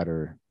look at,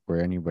 or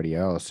anybody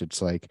else,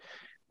 it's like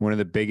one of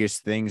the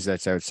biggest things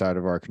that's outside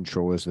of our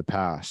control is the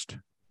past.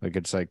 Like,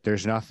 it's like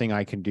there's nothing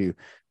I can do.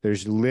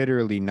 There's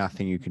literally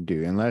nothing you can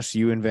do unless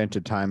you invent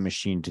a time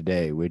machine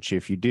today, which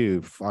if you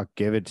do, fuck,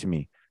 give it to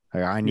me.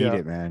 Like, I need Yeah.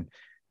 it, man.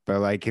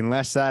 But like,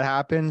 unless that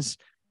happens,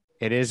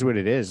 it is what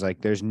it is. Like,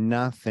 there's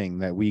nothing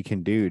that we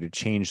can do to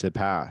change the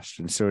past.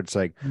 And so it's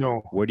like,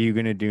 No, what are you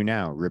going to do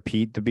now?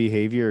 Repeat the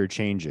behavior or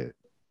change it?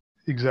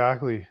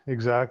 exactly.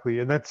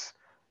 And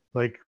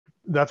like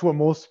that's what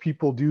most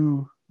people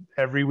do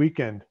every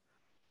weekend.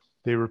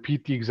 They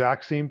repeat the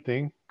exact same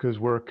thing because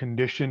we're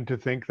conditioned to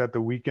think that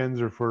the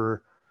weekends are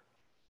for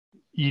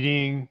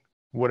eating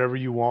whatever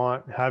you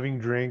want, having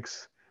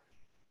drinks,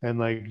 and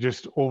like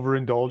just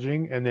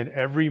overindulging. And then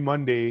every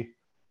Monday,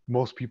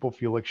 most people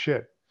feel like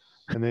shit.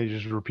 And they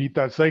just repeat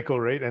that cycle,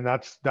 right? And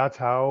that's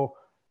how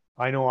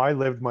I know I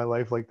lived my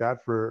life like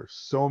that for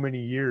so many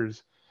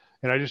years.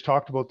 And I just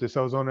talked about this.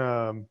 I was on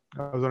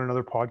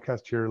another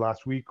podcast here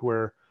last week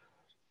where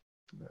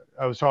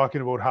I was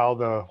talking about how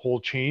the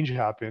whole change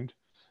happened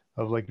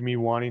of like me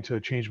wanting to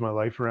change my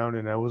life around.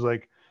 And I was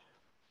like,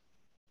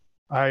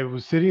 I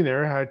was sitting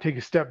there, I had to take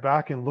a step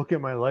back and look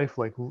at my life.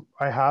 Like,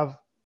 I have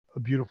a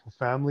beautiful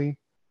family,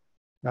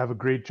 I have a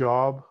great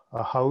job,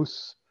 a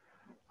house.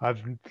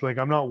 I've like,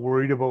 I'm not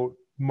worried about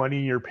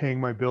money or paying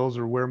my bills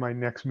or where my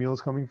next meal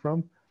is coming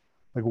from.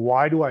 Like,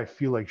 why do I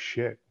feel like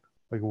shit?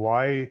 Like,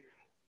 why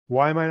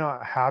am I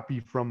not happy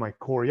from my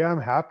core? Yeah,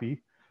 I'm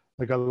happy.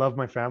 Like, I love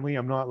my family.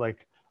 I'm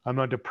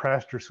not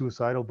depressed or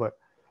suicidal, but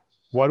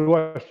why do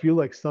I feel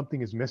like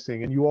something is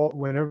missing? And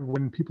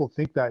when people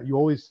think that, you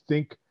always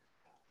think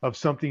of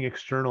something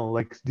external.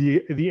 Like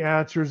the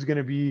answer is going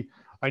to be,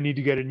 I need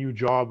to get a new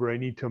job, or I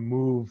need to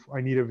move, I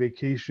need a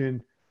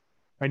vacation,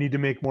 I need to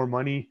make more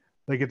money.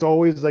 Like, it's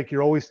always like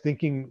you're always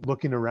thinking,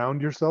 looking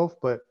around yourself,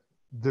 but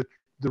the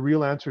the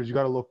real answer is you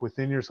got to look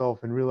within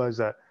yourself and realize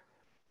that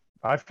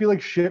I feel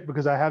like shit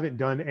because I haven't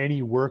done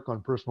any work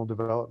on personal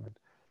development.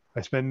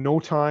 I spend no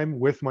time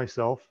with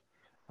myself.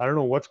 I don't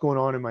know what's going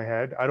on in my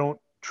head. I don't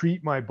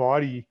treat my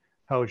body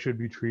how it should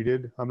be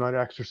treated. I'm not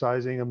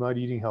exercising. I'm not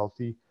eating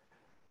healthy.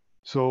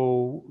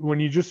 So when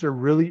you just are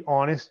really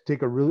honest,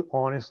 take a really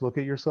honest look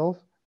at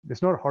yourself,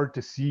 it's not hard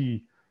to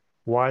see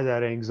why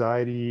that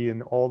anxiety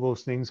and all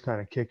those things kind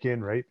of kick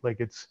in, right?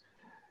 Like, it's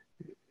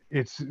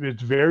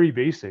very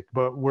basic,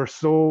 but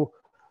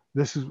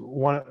this is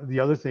one of the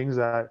other things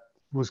that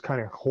was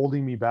kind of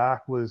holding me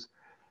back, was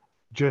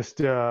just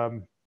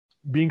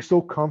being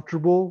so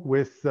comfortable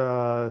with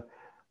the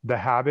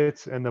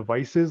habits and the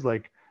vices.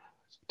 Like,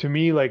 to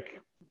me,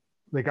 like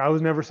I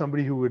was never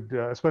somebody who would,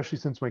 especially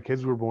since my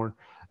kids were born,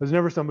 I was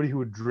never somebody who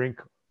would drink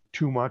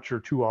too much or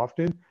too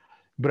often.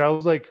 But I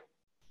was like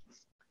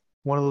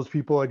one of those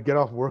people, I'd get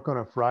off work on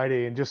a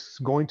Friday and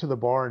just going to the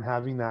bar and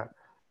having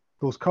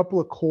those couple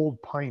of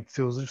cold pints.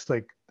 It was just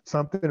like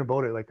something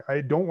about it. Like,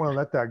 I don't want to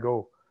let that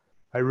go.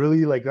 I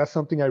really like, that's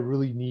something I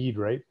really need,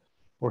 right?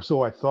 Or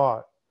so I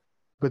thought.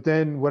 But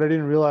then what I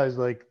didn't realize,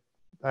 like,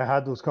 I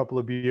had those couple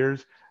of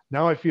beers.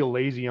 Now I feel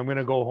lazy. I'm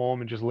gonna go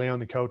home and just lay on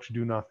the couch and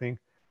do nothing.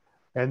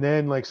 And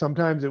then like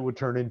sometimes it would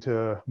turn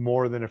into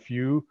more than a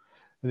few,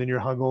 and then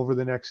you're hungover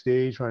the next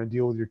day trying to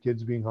deal with your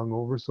kids being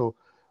hungover. So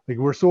like,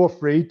 we're so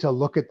afraid to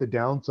look at the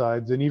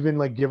downsides and even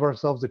like give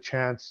ourselves a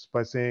chance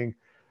by saying,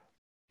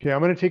 okay, I'm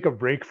going to take a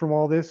break from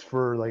all this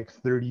for like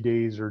 30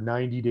 days or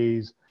 90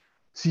 days,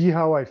 see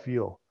how I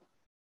feel.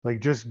 Like,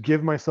 just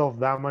give myself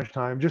that much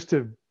time just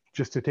to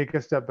take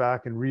a step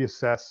back and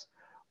reassess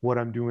what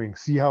I'm doing,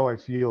 see how I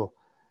feel.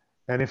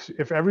 And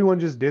if everyone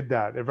just did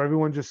that, if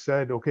everyone just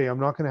said, okay, I'm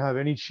not going to have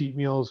any cheat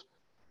meals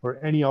or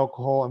any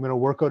alcohol, I'm going to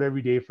work out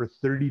every day for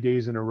 30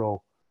 days in a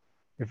row.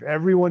 If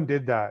everyone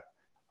did that,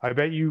 I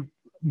bet you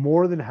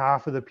more than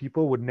half of the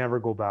people would never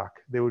go back.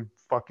 They would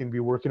fucking be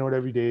working out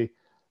every day.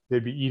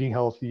 They'd be eating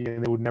healthy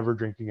and they would never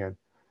drink again.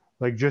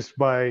 Like, just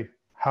by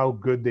how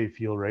good they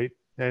feel, right?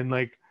 And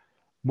like,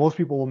 most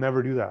people will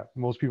never do that.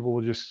 Most people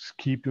will just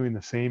keep doing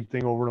the same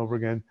thing over and over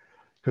again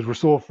because we're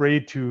so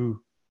afraid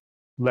to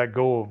let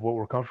go of what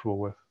we're comfortable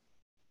with.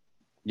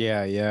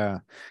 Yeah, yeah.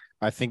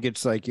 I think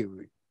it's like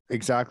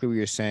exactly what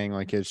you're saying.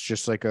 Like, it's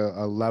just like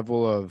a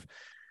level of,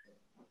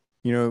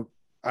 you know,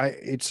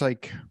 it's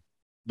like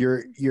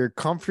you're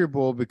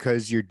comfortable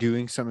because you're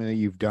doing something that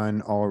you've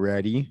done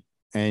already,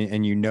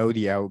 and you know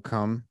the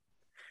outcome,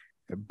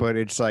 but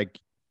it's like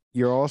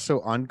you're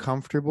also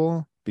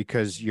uncomfortable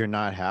because you're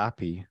not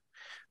happy,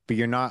 but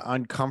you're not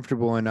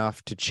uncomfortable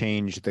enough to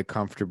change the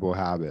comfortable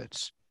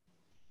habits.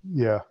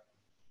 Yeah.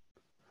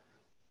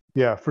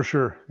 Yeah, for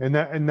sure. And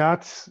I've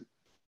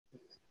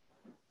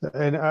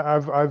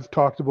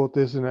talked about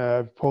this and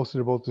I've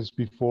posted about this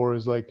before,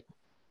 is like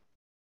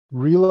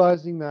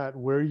realizing that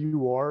where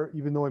you are,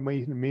 even though it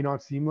may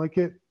not seem like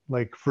it,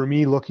 like for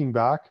me looking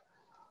back,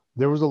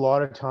 there was a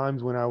lot of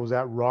times when I was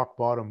at rock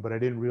bottom, but I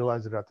didn't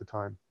realize it at the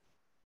time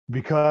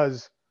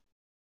because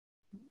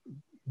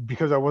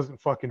I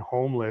wasn't fucking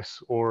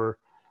homeless, or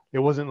it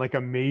wasn't like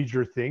a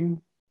major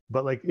thing,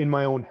 but like in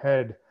my own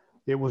head,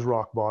 it was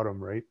rock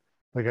bottom, right?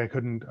 Like, I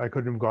couldn't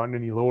have gotten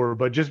any lower,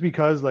 but just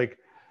because like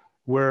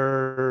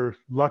we're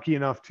lucky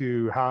enough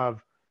to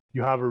have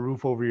you have a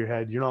roof over your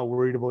head, you're not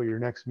worried about your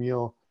next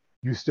meal,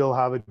 you still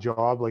have a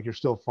job, like you're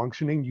still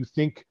functioning, you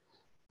think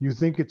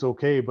it's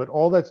okay, but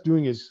all that's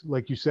doing is,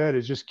 like you said,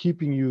 is just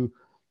keeping you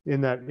in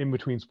that in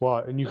between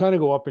spot, and you kind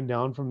of go up and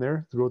down from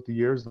there throughout the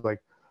years. Like,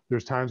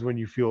 there's times when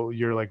you feel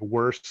you're like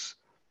worse,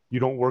 you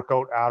don't work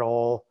out at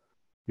all,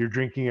 you're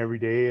drinking every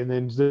day, and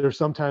then there's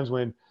sometimes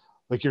when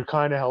like you're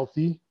kind of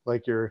healthy,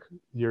 like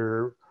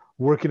you're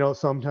working out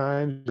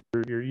sometimes,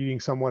 you're eating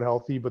somewhat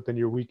healthy, but then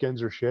your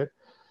weekends are shit,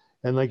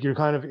 and like you're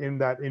kind of in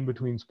that in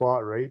between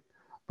spot, right?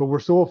 But we're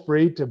so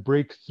afraid to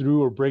break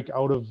through or break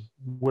out of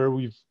where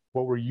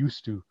what we're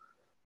used to,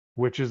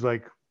 which is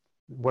like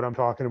what I'm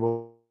talking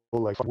about,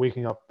 like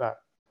waking up at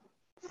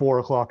 4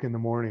 o'clock in the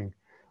morning,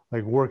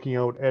 like working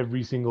out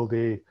every single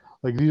day.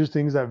 Like, these are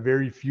things that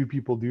very few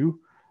people do.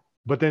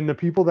 But then the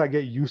people that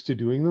get used to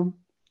doing them,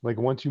 like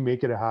once you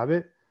make it a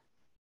habit,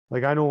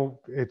 like I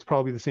know it's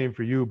probably the same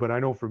for you, but I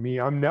know for me,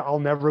 I'll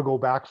never go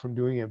back from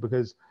doing it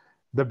because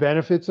the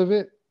benefits of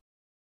it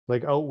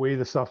like outweigh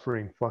the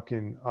suffering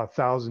fucking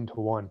 1,000 to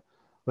 1.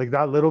 Like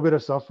that little bit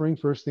of suffering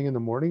first thing in the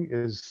morning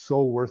is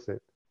so worth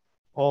it.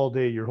 All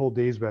day, your whole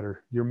day's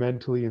better. You're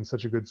mentally in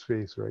such a good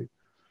space, right?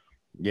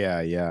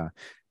 Yeah, yeah.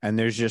 And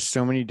there's just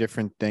so many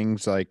different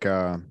things like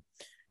throughout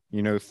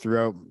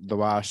the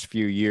last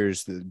few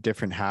years, the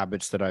different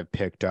habits that I've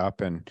picked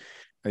up. And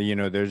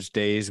there's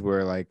days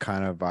where like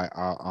kind of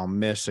I'll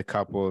miss a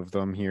couple of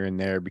them here and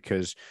there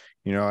because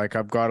like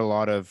I've got a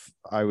lot of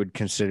I would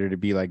consider to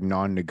be like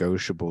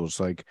non-negotiables.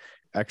 Like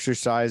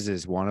exercise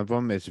is one of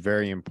them. It's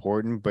very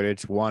important, but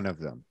it's one of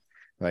them.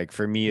 Like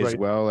for me as Right.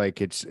 well,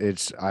 like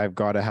it's I've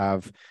got to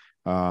have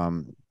a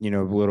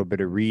little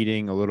bit of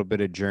reading, a little bit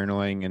of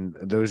journaling, and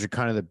those are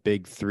kind of the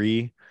big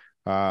three.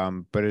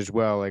 But as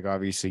well, like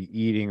obviously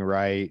eating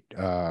right,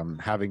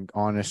 having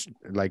honest,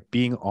 like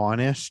being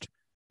honest,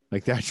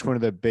 like that's one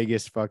of the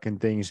biggest fucking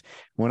things.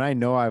 When I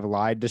know I've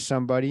lied to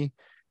somebody,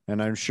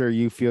 and I'm sure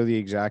you feel the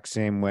exact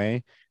same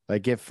way,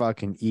 like it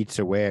fucking eats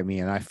away at me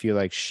and I feel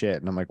like shit.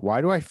 And I'm like, why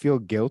do I feel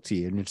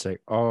guilty? And it's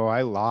like, oh,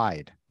 I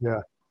lied,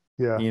 Yeah.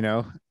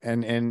 Yeah.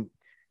 and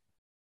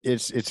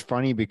it's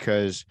funny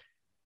because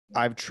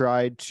I've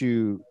tried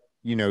to,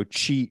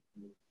 cheat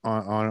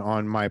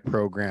on my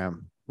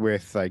program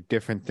with like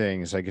different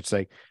things. Like it's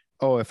like,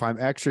 oh, if I'm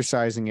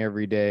exercising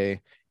every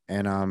day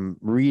and I'm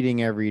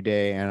reading every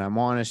day and I'm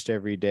honest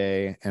every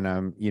day and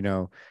I'm,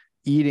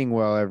 eating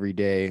well every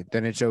day,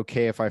 then it's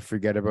okay if I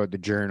forget about the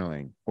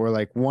journaling or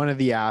like one of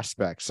the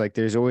aspects. Like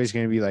there's always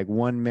going to be like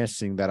one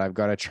missing that I've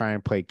got to try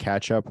and play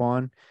catch up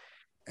on.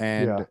 Yeah.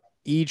 And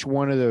each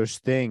one of those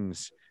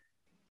things,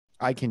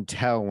 I can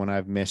tell when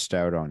I've missed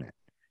out on it.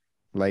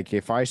 Like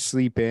if I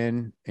sleep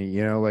in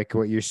and like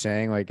what you're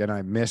saying, like and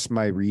I miss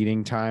my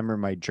reading time or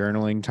my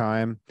journaling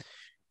time,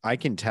 I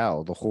can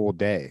tell the whole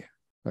day.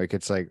 Like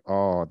it's like,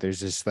 oh,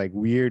 there's this like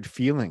weird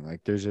feeling.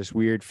 Like there's this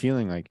weird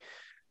feeling like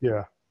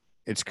Yeah.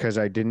 it's because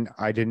I didn't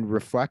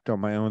reflect on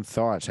my own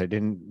thoughts. I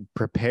didn't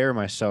prepare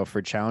myself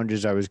for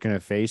challenges I was going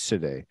to face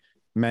today.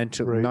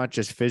 Mental, Right. not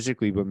just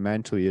physically, but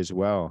mentally as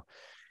well.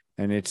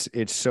 And it's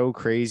so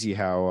crazy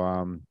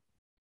how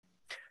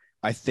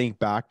I think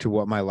back to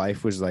what my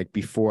life was like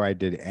before I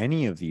did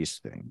any of these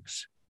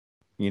things.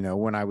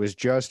 When I was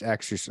just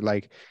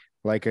exercise,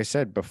 like I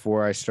said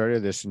before I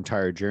started this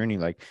entire journey,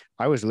 like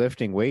I was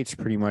lifting weights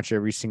pretty much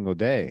every single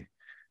day.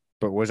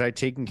 But was I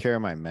taking care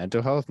of my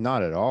mental health?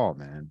 Not at all,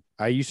 man.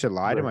 I used to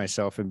lie to Right.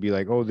 myself and be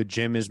like, "Oh, the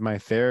gym is my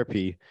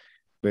therapy,"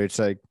 but it's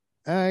like,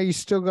 you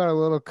still got a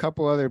little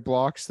couple other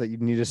blocks that you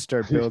need to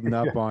start building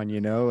Yeah. up on.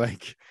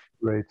 Like,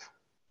 Right.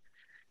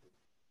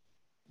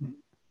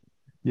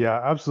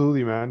 Yeah,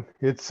 absolutely, man.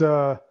 It's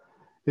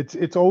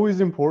always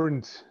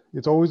important.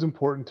 It's always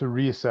important to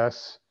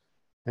reassess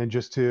and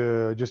just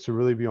to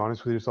really be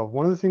honest with yourself.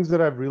 One of the things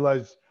that I've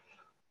realized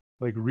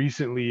like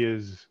recently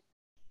is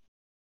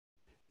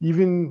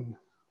even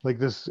like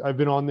this, I've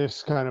been on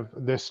this kind of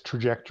this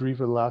trajectory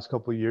for the last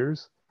couple of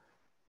years.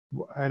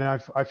 And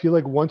I feel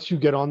like once you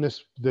get on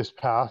this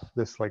path,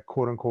 this like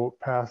quote unquote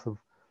path of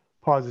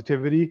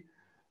positivity,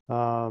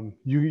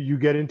 you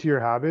get into your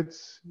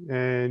habits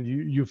and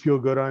you feel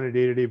good on a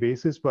day-to-day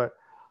basis. But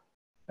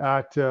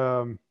at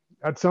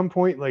at some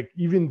point, like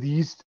even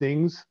these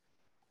things,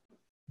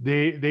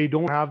 they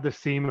don't have the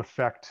same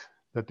effect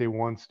that they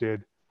once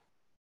did.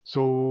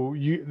 So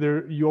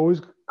you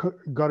always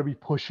got to be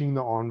pushing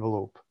the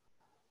envelope.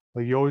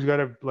 Like you always got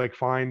to like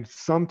find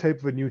some type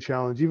of a new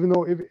challenge, even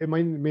though it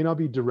may not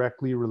be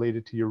directly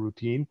related to your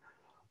routine.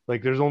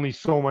 Like there's only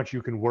so much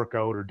you can work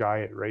out or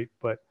diet, right?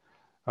 But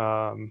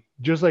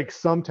just like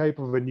some type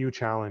of a new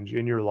challenge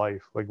in your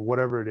life, like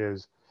whatever it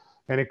is,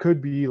 and it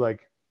could be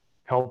like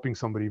helping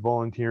somebody,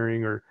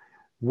 volunteering, or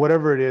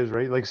whatever it is,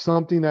 right? Like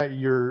something that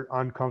you're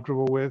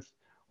uncomfortable with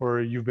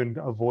or you've been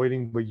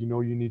avoiding, but you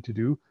know you need to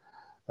do.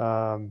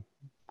 Um,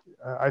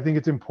 I think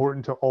it's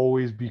important to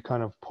always be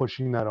kind of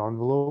pushing that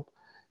envelope,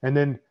 and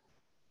then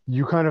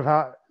you kind of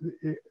have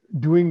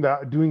doing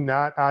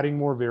that, adding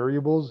more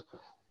variables.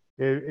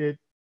 It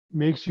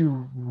makes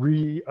you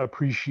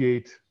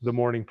reappreciate the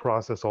morning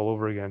process all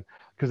over again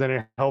because then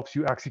it helps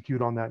you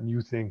execute on that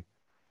new thing.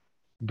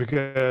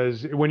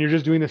 Because when you're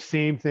just doing the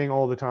same thing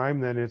all the time,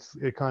 then it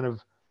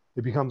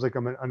becomes like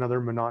another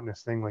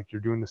monotonous thing. Like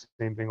you're doing the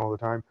same thing all the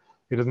time.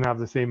 It doesn't have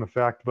the same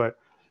effect. But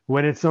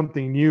when it's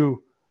something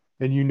new,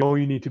 and you know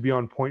you need to be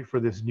on point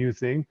for this new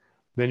thing,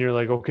 then you're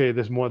like, okay,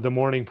 the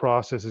morning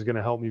process is going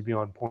to help me be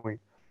on point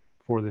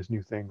for this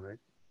new thing, right?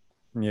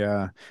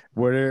 yeah,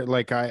 what are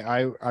like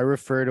I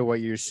refer to what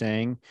you're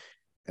saying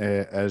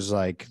as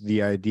like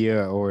the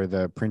idea or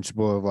the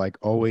principle of like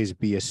always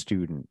be a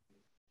student.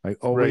 Like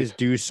always Right.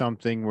 do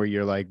something where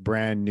you're like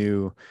brand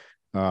new,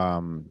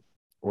 um,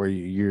 or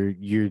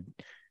you're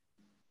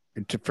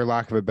for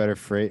lack of a better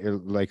phrase,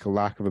 like a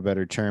lack of a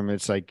better term,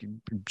 it's like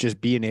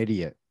just be an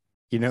idiot.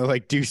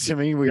 Like do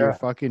something where you're Yeah.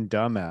 fucking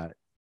dumb at it.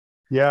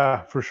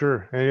 Yeah, for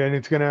sure. And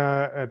it's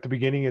gonna at the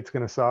beginning it's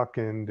gonna suck,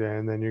 and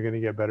then you're gonna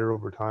get better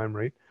over time,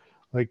 right?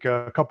 Like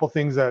a couple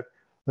things that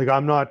like I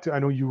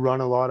know you run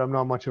a lot. I'm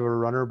not much of a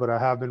runner, but I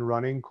have been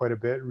running quite a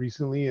bit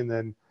recently. And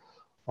then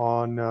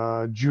on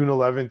June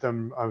 11th.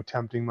 I'm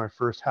attempting my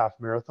first half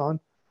marathon.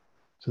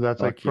 So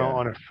that's like Fuck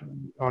from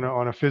yeah.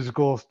 on a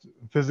physical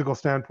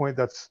standpoint.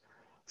 That's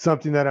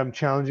something that I'm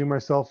challenging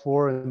myself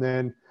for. And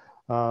then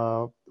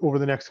over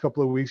the next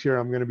couple of weeks here,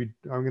 I'm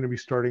gonna be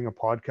starting a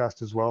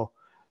podcast as well,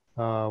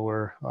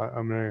 where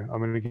I'm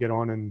gonna get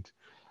on and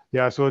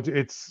yeah. So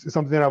it's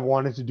something that I've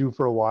wanted to do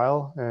for a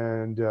while,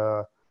 and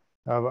I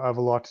have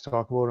a lot to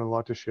talk about and a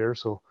lot to share.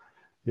 So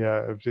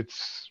yeah,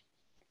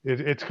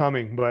 it's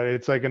coming, but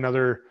it's like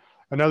another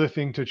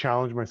thing to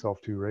challenge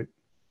myself to, right?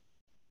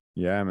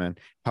 Yeah, man.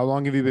 How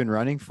long have you been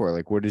running for?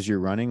 Like, what does your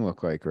running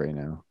look like right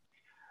now?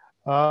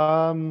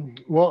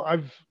 Well,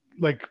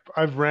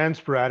 I've ran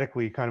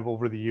sporadically kind of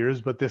over the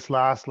years, but this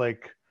last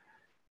like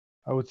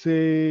I would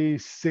say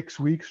 6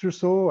 weeks or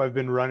so, I've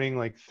been running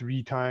like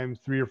 3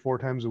 or 4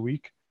 times a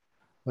week.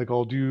 Like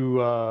I'll do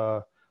 2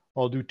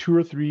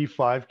 or 3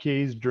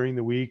 5Ks during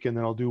the week, and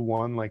then I'll do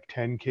one like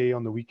 10K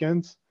on the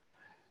weekends.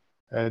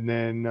 And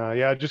then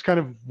yeah, just kind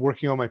of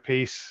working on my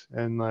pace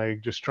and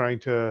like just trying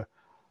to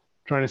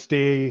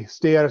stay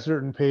at a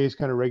certain pace,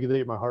 kind of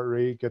regulate my heart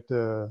rate, get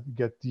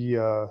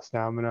the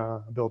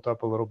stamina built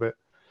up a little bit.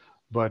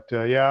 But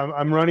yeah,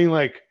 I'm running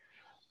like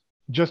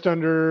just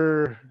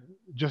under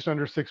just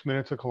under 6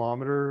 minutes a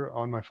kilometer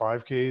on my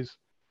 5Ks,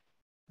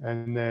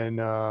 and then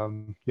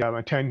yeah,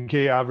 my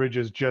 10K average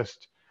is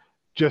just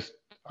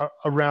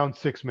around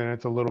 6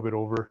 minutes, a little bit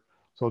over.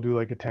 So I'll do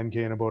like a 10K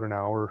in about an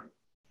hour.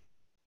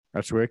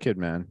 That's wicked,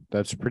 man.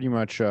 That's pretty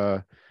much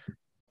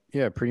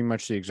yeah, pretty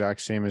much the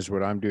exact same as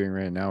what I'm doing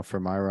right now for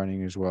my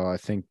running as well. I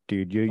think,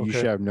 dude, you Okay.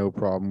 should have no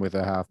problem with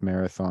a half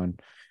marathon.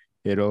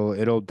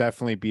 It'll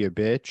definitely be a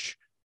bitch,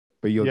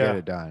 but you'll get Yeah.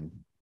 it done.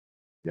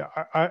 Yeah.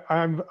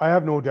 I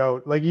have no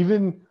doubt. Like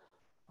even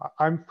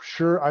I'm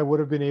sure I would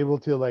have been able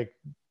to like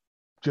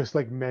just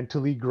like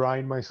mentally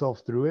grind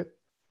myself through it,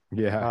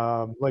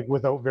 Yeah. like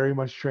without very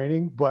much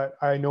training. But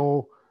I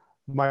know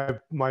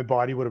my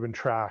body would have been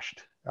trashed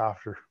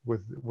after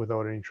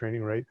without any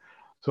training, right?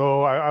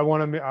 So I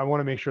want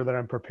to make sure that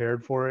I'm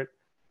prepared for it,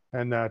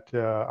 and that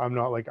I'm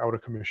not like out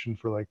of commission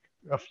for like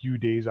a few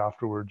days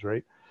afterwards,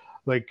 right?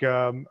 Like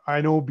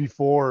I know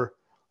before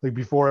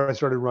I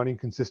started running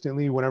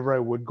consistently, whenever I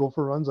would go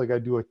for runs, like I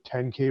do a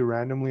 10K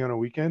randomly on a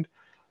weekend,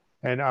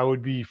 and I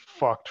would be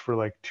fucked for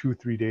like 2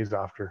 3 days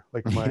after.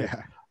 Like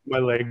Yeah. my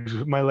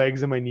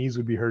legs and my knees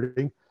would be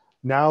hurting.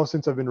 Now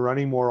since I've been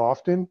running more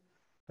often,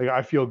 like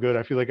I feel good.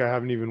 I feel like I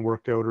haven't even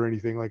worked out or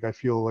anything. Like I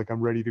feel like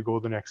I'm ready to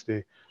go the next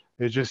day.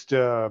 It's just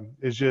getting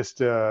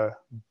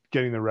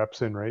the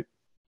reps in, right?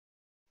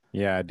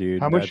 Yeah, dude.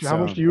 How much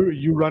do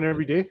you run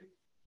every day?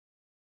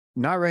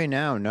 Not right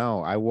now,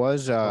 no. I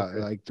was Okay.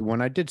 like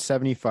when I did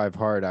 75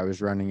 hard, I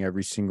was running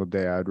every single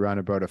day. I'd run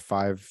about a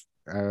five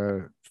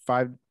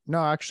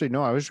no, actually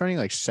no, I was running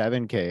like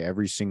 7K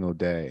every single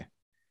day.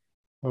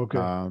 Okay.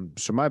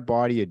 So my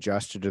body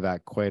adjusted to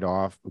that quite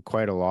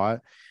a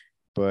lot.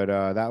 But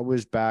that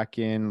was back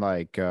in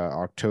like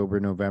October,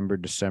 November,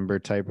 December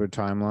type of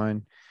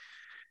timeline.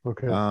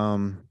 Okay.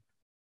 Um,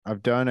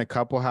 I've done a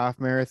couple half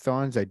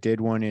marathons. I did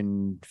one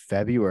in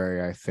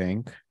February, I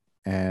think,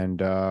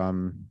 and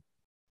it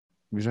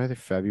was either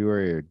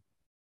February or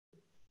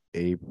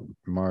April,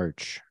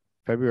 March,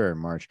 February or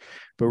March.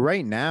 But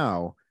right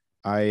now,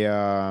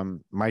 I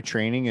my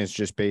training is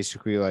just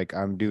basically like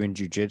I'm doing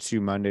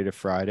jujitsu Monday to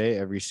Friday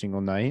every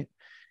single night.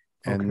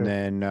 And Okay.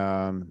 then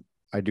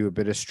I do a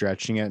bit of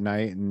stretching at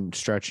night and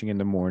stretching in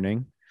the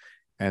morning.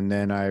 And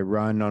then I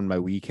run on my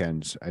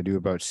weekends. I do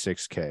about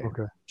 6K,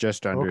 Okay.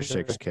 just under Okay.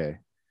 6K.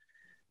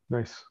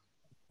 Nice.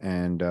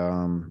 And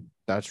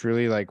that's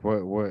really like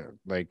what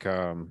like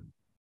yeah,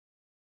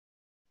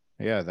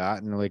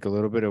 that and like a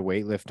little bit of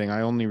weightlifting.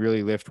 I only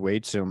really lift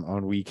weights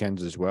on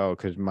weekends as well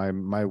because my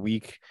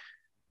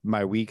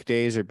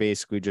weekdays are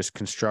basically just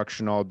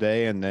construction all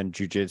day and then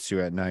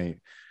jujitsu at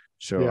night.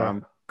 So Yeah.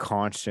 I'm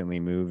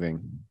constantly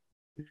moving.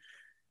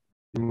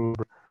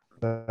 Yeah,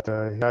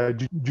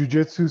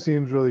 jujitsu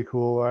seems really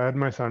cool. I had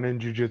my son in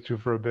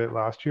jujitsu for a bit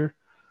last year.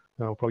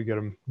 I'll probably get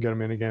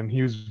him in again.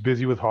 He was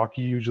busy with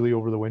hockey usually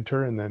over the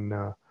winter, and then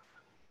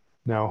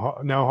now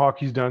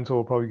hockey's done, so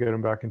we'll probably get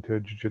him back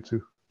into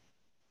jujitsu.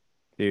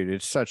 Dude,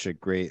 it's such a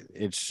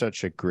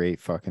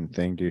great fucking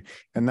thing, dude.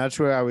 And that's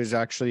what I was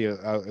actually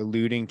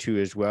alluding to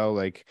as well.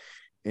 Like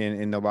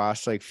in the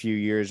last like few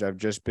years, I've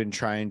just been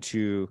trying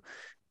to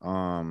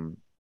um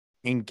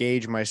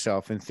engage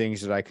myself in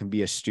things that I can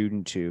be a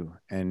student to.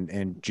 And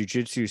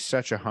jujitsu is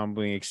such a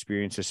humbling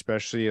experience,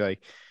 especially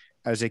like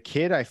as a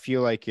kid, I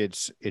feel like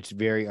it's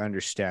very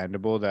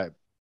understandable that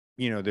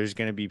there's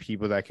going to be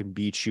people that can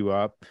beat you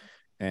up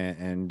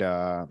and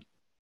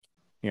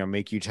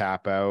make you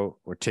tap out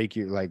or take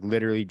you like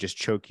literally just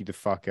choke you the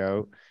fuck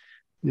out.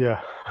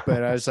 Yeah.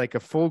 But as like a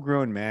full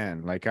grown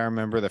man, like I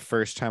remember the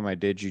first time I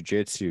did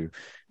jujitsu,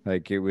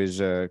 like it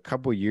was a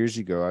couple years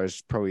ago. I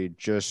was probably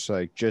just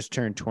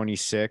turned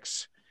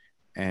 26,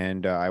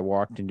 and I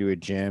walked into a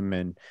gym,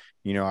 and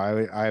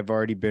I've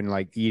already been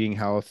like eating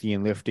healthy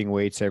and lifting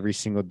weights every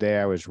single day.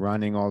 I was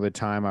running all the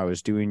time. I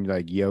was doing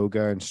like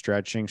yoga and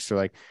stretching. So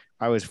like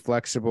I was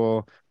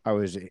flexible. I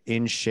was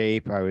in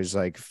shape. I was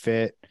like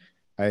fit.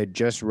 I had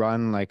just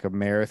run like a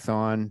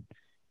marathon,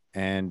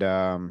 and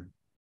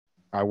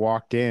I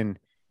walked in,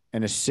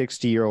 and a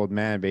 60-year-old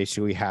man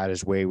basically had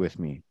his way with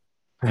me,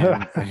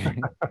 and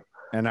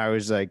and I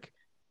was like,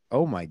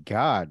 oh my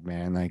God,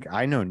 man, like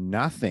I know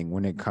nothing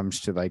when it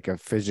comes to like a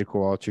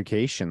physical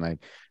altercation. Like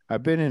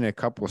I've been in a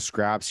couple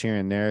scraps here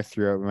and there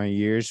throughout my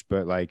years,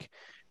 but like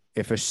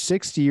if a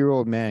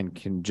 60-year-old man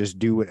can just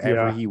do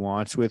whatever Yeah. he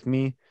wants with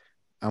me,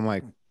 I'm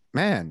like,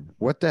 man,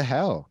 what the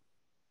hell?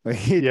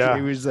 Like it Yeah.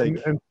 was like,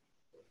 And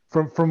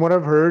from what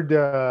I've heard,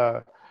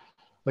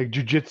 like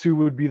jujitsu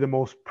would be the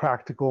most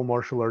practical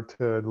martial art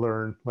to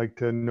learn, like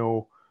to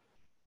know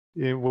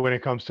when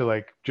it comes to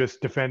like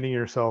just defending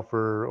yourself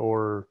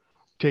or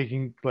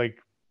taking like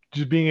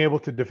just being able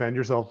to defend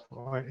yourself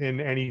in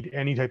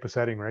any type of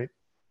setting, right?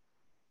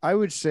 I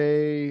would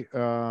say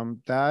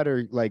that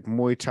or like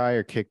Muay Thai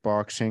or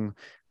kickboxing.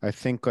 I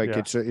think like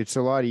Yeah. it's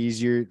a lot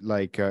easier.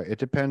 Like it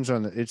depends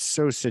on it's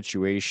so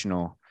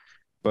situational.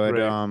 But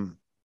Right.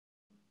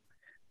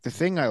 the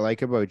thing I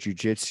like about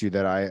jujitsu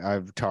that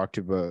I've talked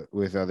about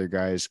with other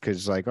guys,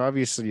 because like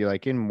obviously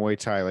like in Muay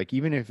Thai, like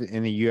even if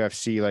in the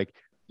UFC, like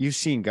you've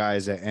seen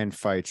guys that end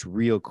fights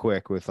real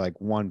quick with like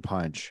one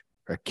punch,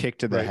 a kick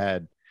to the Right.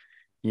 head.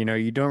 You know,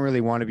 you don't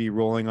really want to be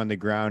rolling on the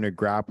ground or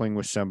grappling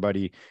with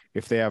somebody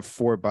if they have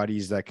four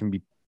buddies that can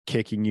be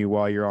kicking you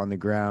while you're on the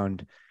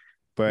ground.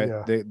 But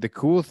Yeah. the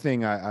cool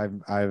thing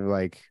I've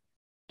like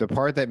the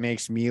part that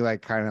makes me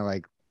like kind of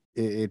like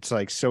it's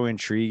like so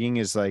intriguing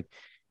is like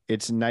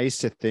it's nice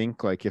to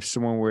think like if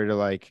someone were to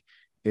like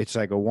it's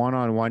like a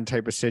one-on-one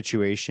type of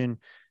situation,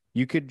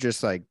 you could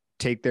just like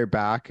take their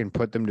back and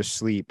put them to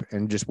sleep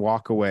and just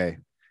walk away.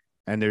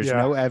 And there's Yeah.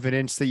 no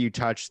evidence that you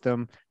touched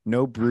them,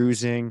 no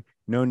bruising,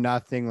 no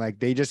nothing. Like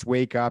they just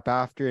wake up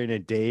after in a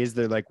daze.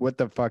 They're like, what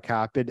the fuck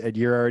happened? And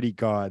you're already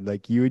gone.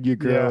 Like you and your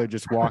girl Yeah. are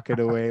just walking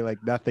away like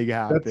nothing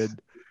That's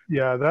happened.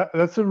 yeah,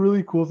 that's a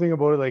really cool thing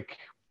about it. Like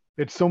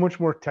it's so much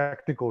more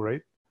technical,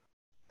 right?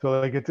 So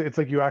like it's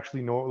like you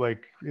actually know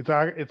like it's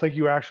like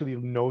you actually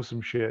know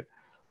some shit.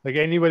 Like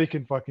anybody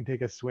can fucking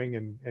take a swing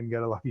and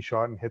get a lucky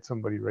shot and hit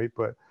somebody, right?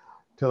 But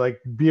to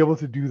like be able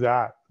to do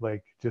that,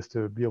 like just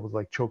to be able to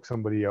like choke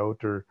somebody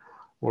out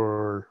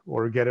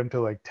or get him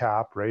to like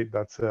tap, right?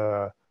 That's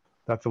a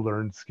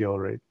learned skill,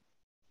 right?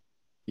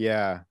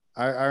 Yeah.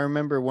 I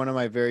remember one of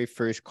my very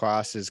first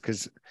classes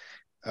because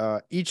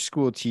each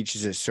school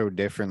teaches it so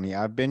differently.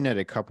 I've been at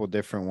a couple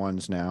different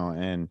ones now,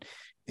 and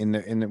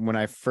when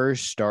I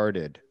first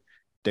started,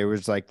 there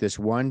was like this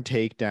one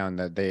takedown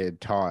that they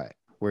had taught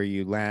where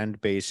you land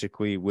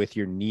basically with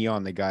your knee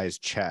on the guy's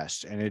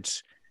chest, and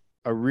it's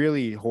a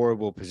really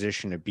horrible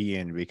position to be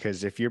in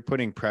because if you're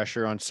putting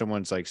pressure on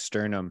someone's like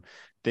sternum,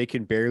 they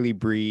can barely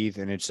breathe,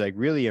 and it's like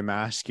really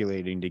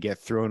emasculating to get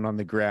thrown on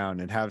the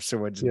ground and have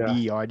someone's Yeah.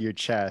 knee on your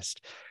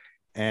chest.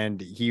 And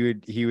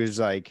he was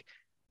like,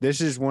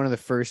 this is one of the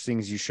first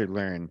things you should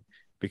learn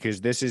because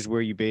this is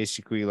where you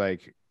basically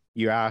like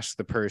you ask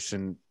the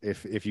person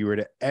if you were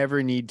to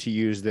ever need to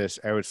use this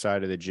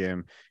outside of the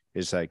gym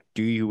is like,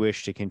 do you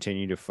wish to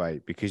continue to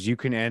fight? Because you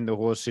can end the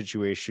whole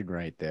situation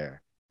right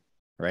there.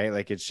 Right.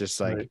 Like it's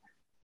just like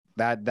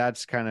Right.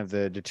 that's kind of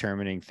the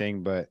determining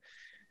thing. But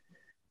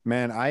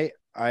man,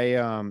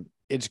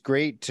 it's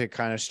great to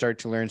kind of start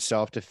to learn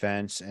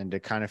self-defense and to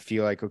kind of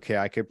feel like, okay,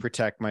 I could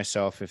protect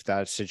myself if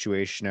that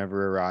situation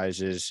ever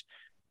arises.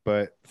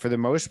 But for the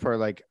most part,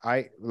 like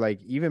I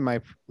like even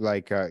my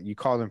like you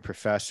call them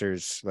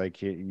professors,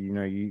 like you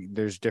know,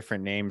 there's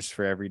different names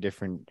for every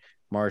different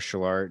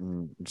martial art,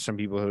 and some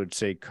people would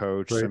say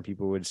coach, Right. some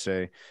people would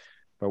say,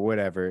 but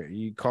whatever.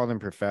 You call them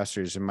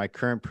professors. And my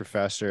current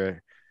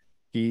professor,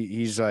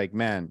 he's like,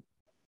 man,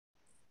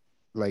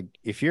 like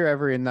if you're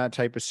ever in that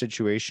type of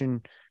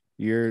situation,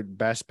 your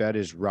best bet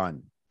is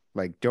run.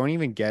 Like don't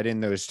even get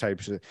in those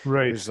types of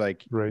Right. because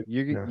like Right.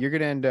 you're Yeah. you're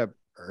gonna end up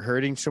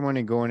hurting someone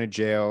and going to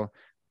jail,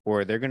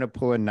 or they're gonna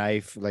pull a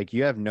knife. Like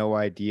you have no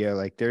idea.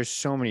 Like there's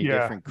so many Yeah,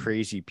 different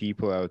crazy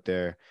people out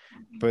there.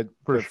 But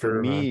for but for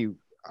sure, man. me,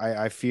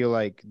 I feel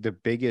like the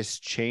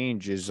biggest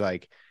change is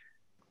like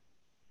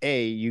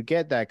you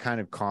get that kind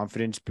of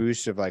confidence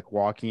boost of like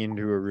walking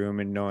into a room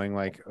and knowing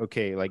like,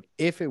 okay, like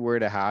if it were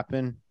to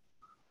happen,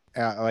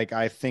 like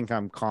I think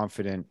I'm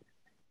confident,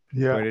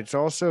 Yeah. but it's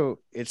also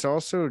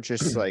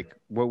just like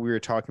what we were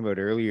talking about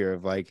earlier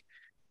of like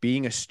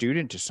being a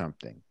student to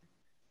something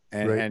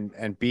and Right.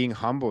 and being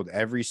humbled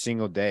every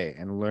single day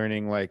and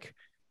learning like,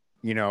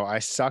 you know, I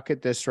suck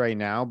at this right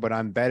now, but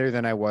I'm better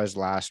than I was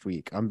last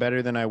week. I'm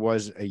better than I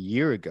was a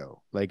year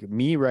ago. Like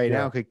me right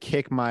now Yeah. could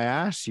kick my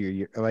ass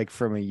here like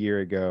from a year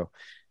ago.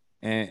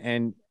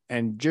 And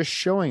just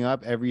showing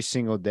up every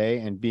single day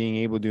and being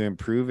able to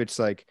improve, it's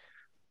like,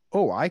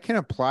 oh, I can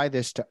apply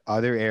this to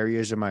other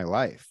areas of my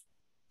life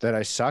that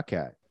I suck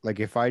at. Like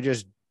if I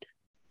just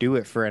do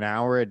it for an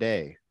hour a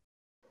day,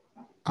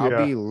 I'll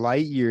Yeah, be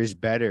light years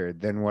better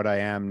than what I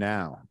am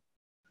now.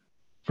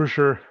 for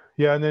sure.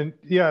 Yeah, and then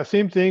yeah,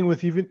 same thing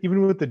with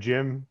even with the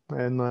gym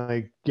and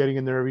like getting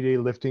in there every day,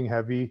 lifting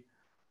heavy.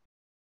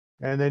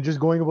 and then just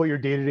going about your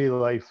day-to-day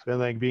life and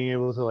like being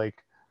able to like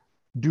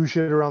do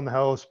shit around the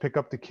house, pick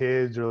up the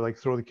kids or like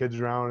throw the kids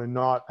around and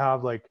not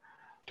have like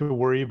to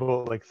worry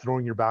about like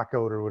throwing your back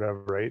out or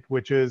whatever, right?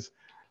 Which is,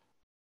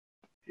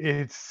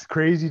 it's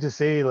crazy to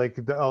say, like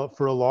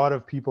for a lot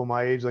of people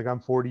my age, like I'm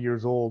 40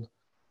 years old,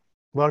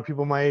 a lot of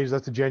people my age,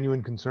 that's a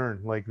genuine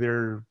concern. Like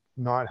they're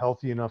not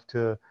healthy enough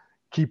to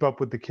keep up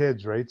with the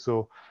kids, right?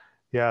 So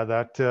yeah,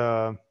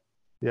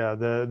 yeah,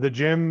 the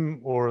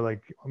gym or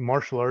like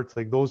martial arts,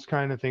 like those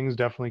kind of things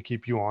definitely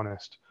keep you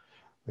honest.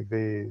 Like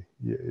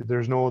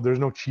there's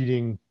no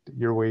cheating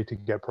your way to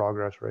get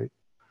progress, right?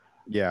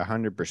 Yeah,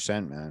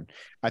 100%, man.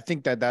 I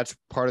think that that's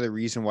part of the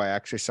reason why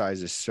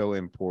exercise is so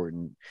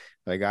important.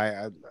 Like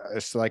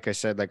it's like I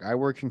said, like I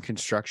work in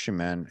construction,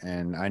 man,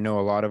 and I know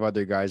a lot of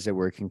other guys that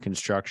work in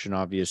construction,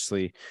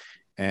 obviously.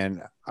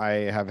 And I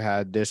have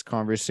had this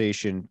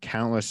conversation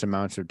countless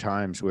amounts of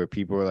times where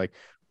people are like,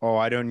 "Oh,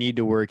 I don't need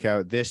to work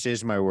out. This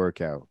is my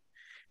workout."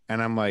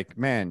 And I'm like,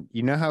 "Man,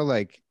 you know how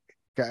like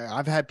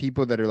I've had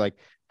people that are like,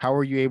 how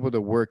are you able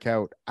to work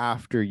out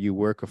after you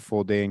work a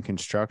full day in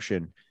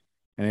construction?"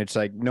 And it's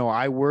like, no,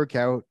 I work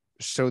out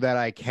so that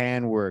I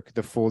can work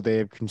the full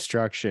day of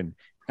construction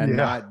and Yeah.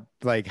 not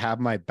like have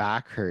my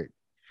back hurt.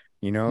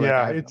 You know, like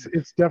Yeah, I've,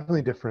 it's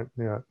definitely different.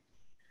 Yeah.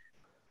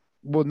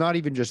 well, not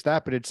even just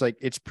that, but it's like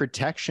it's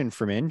protection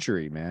from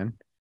injury, man.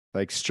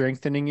 Like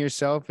strengthening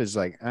yourself is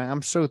like,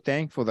 I'm so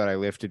thankful that I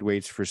lifted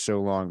weights for so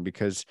long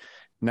because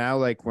now,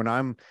 like when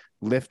I'm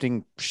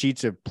lifting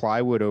sheets of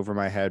plywood over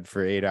my head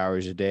for 8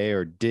 hours a day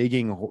or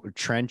digging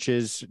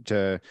trenches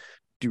to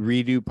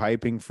redo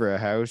piping for a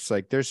house,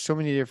 like there's so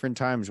many different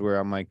times where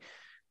I'm like,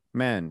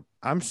 man,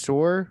 I'm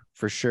sore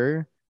for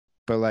sure,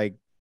 but like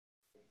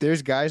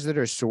there's guys that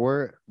are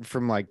sore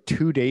from like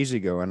 2 days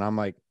ago, and I'm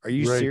like, are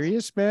you Right.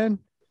 serious, man?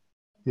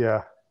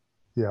 Yeah.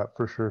 Yeah,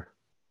 for sure.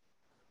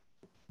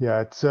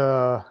 Yeah,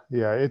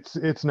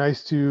 it's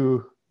nice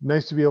to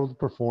be able to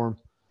perform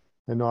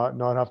and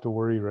not have to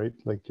worry, right?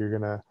 Like you're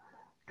gonna,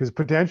 because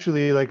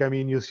potentially, like I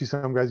mean, you'll see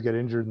some guys get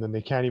injured and then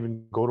they can't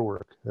even go to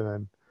work, and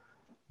then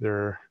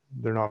they're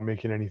not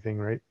making anything,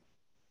 right?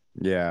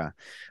 Yeah.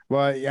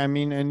 Well, I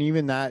mean, and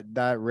even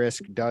that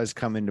risk does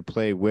come into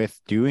play with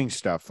doing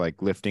stuff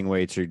like lifting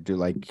weights or do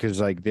like because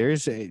like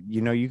there's a,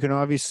 you can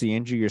obviously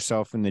injure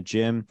yourself in the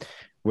gym,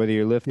 whether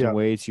you're lifting Yeah,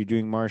 weights, you're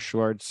doing martial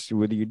arts,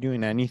 whether you're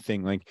doing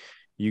anything, like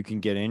you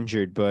can get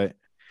injured. But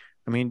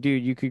I mean,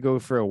 dude, you could go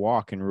for a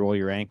walk and roll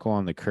your ankle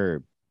on the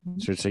curb.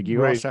 So it's like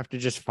you right. also have to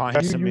just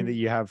find something that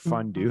you have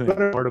fun You doing.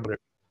 gotta be smart about it.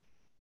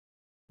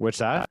 What's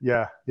that?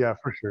 Yeah, yeah,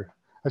 for sure.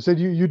 I said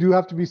you do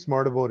have to be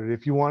smart about it.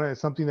 If you want to,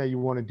 something that you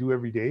want to do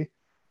every day,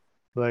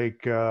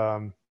 like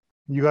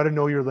you got to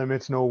know your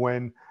limits, know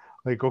when,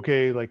 like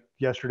okay, like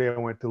yesterday I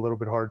went a little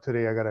bit hard,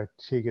 today I got to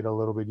take it a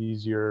little bit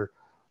easier,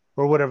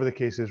 or whatever the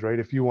case is, right?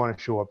 If you want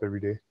to show up every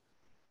day.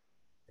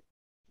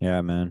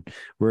 Yeah, man.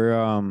 We're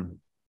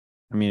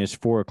I mean, it's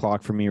 4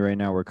 o'clock for me right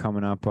now. We're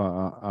coming up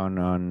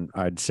on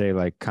I'd say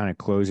like kind of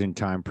closing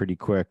time pretty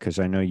quick because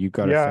I know you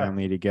got a Yeah,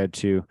 family to get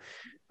to.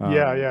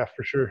 yeah, Um, yeah,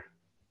 for sure.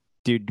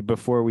 dude,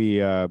 before we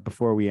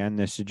end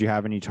this, did you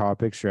have any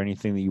topics or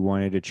anything that you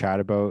wanted to chat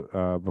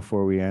about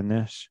before we end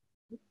this?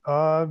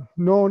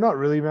 No, not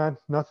really, man.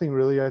 Nothing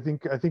really. I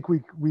think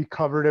we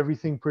covered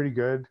everything pretty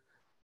good.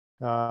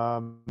 I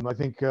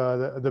think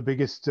the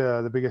biggest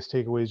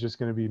takeaway is just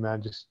going to be,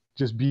 man,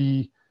 just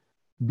be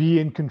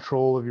in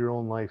control of your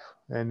own life,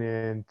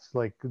 and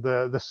like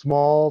the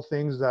small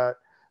things that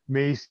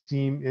may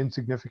seem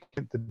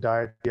insignificant, the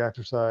diet, the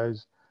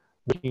exercise,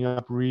 waking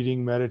up,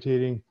 reading,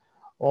 meditating,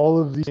 all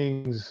of these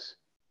things,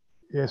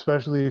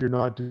 especially if you're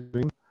not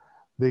doing,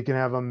 they can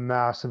have a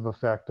massive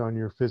effect on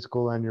your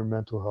physical and your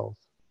mental health.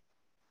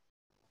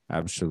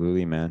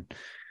 Absolutely, man.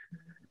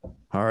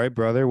 All right,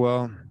 brother.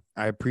 Well,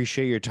 I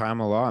appreciate your time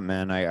a lot,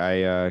 man.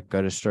 I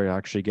got to start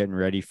actually getting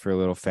ready for a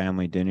little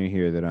family dinner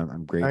here that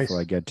I'm grateful I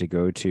Nice. get to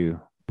go to.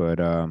 But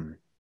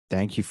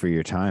thank you for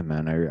your time,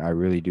 man. I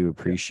really do Yeah,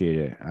 appreciate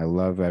it. I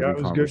love yeah, every it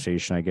was good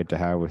conversation I get to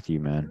have with you,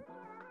 man.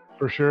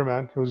 for sure,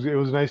 man. It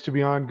was nice to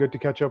be on. Good to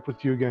catch up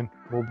with you again.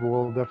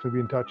 We'll definitely be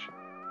in touch.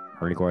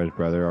 Likewise,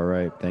 brother. All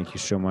right. Thank you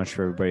so much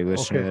for everybody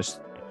listening to Okay, this.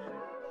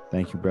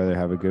 Thank you, brother.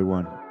 Have a good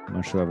one.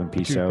 Much love and you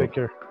peace too. out. Take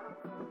care.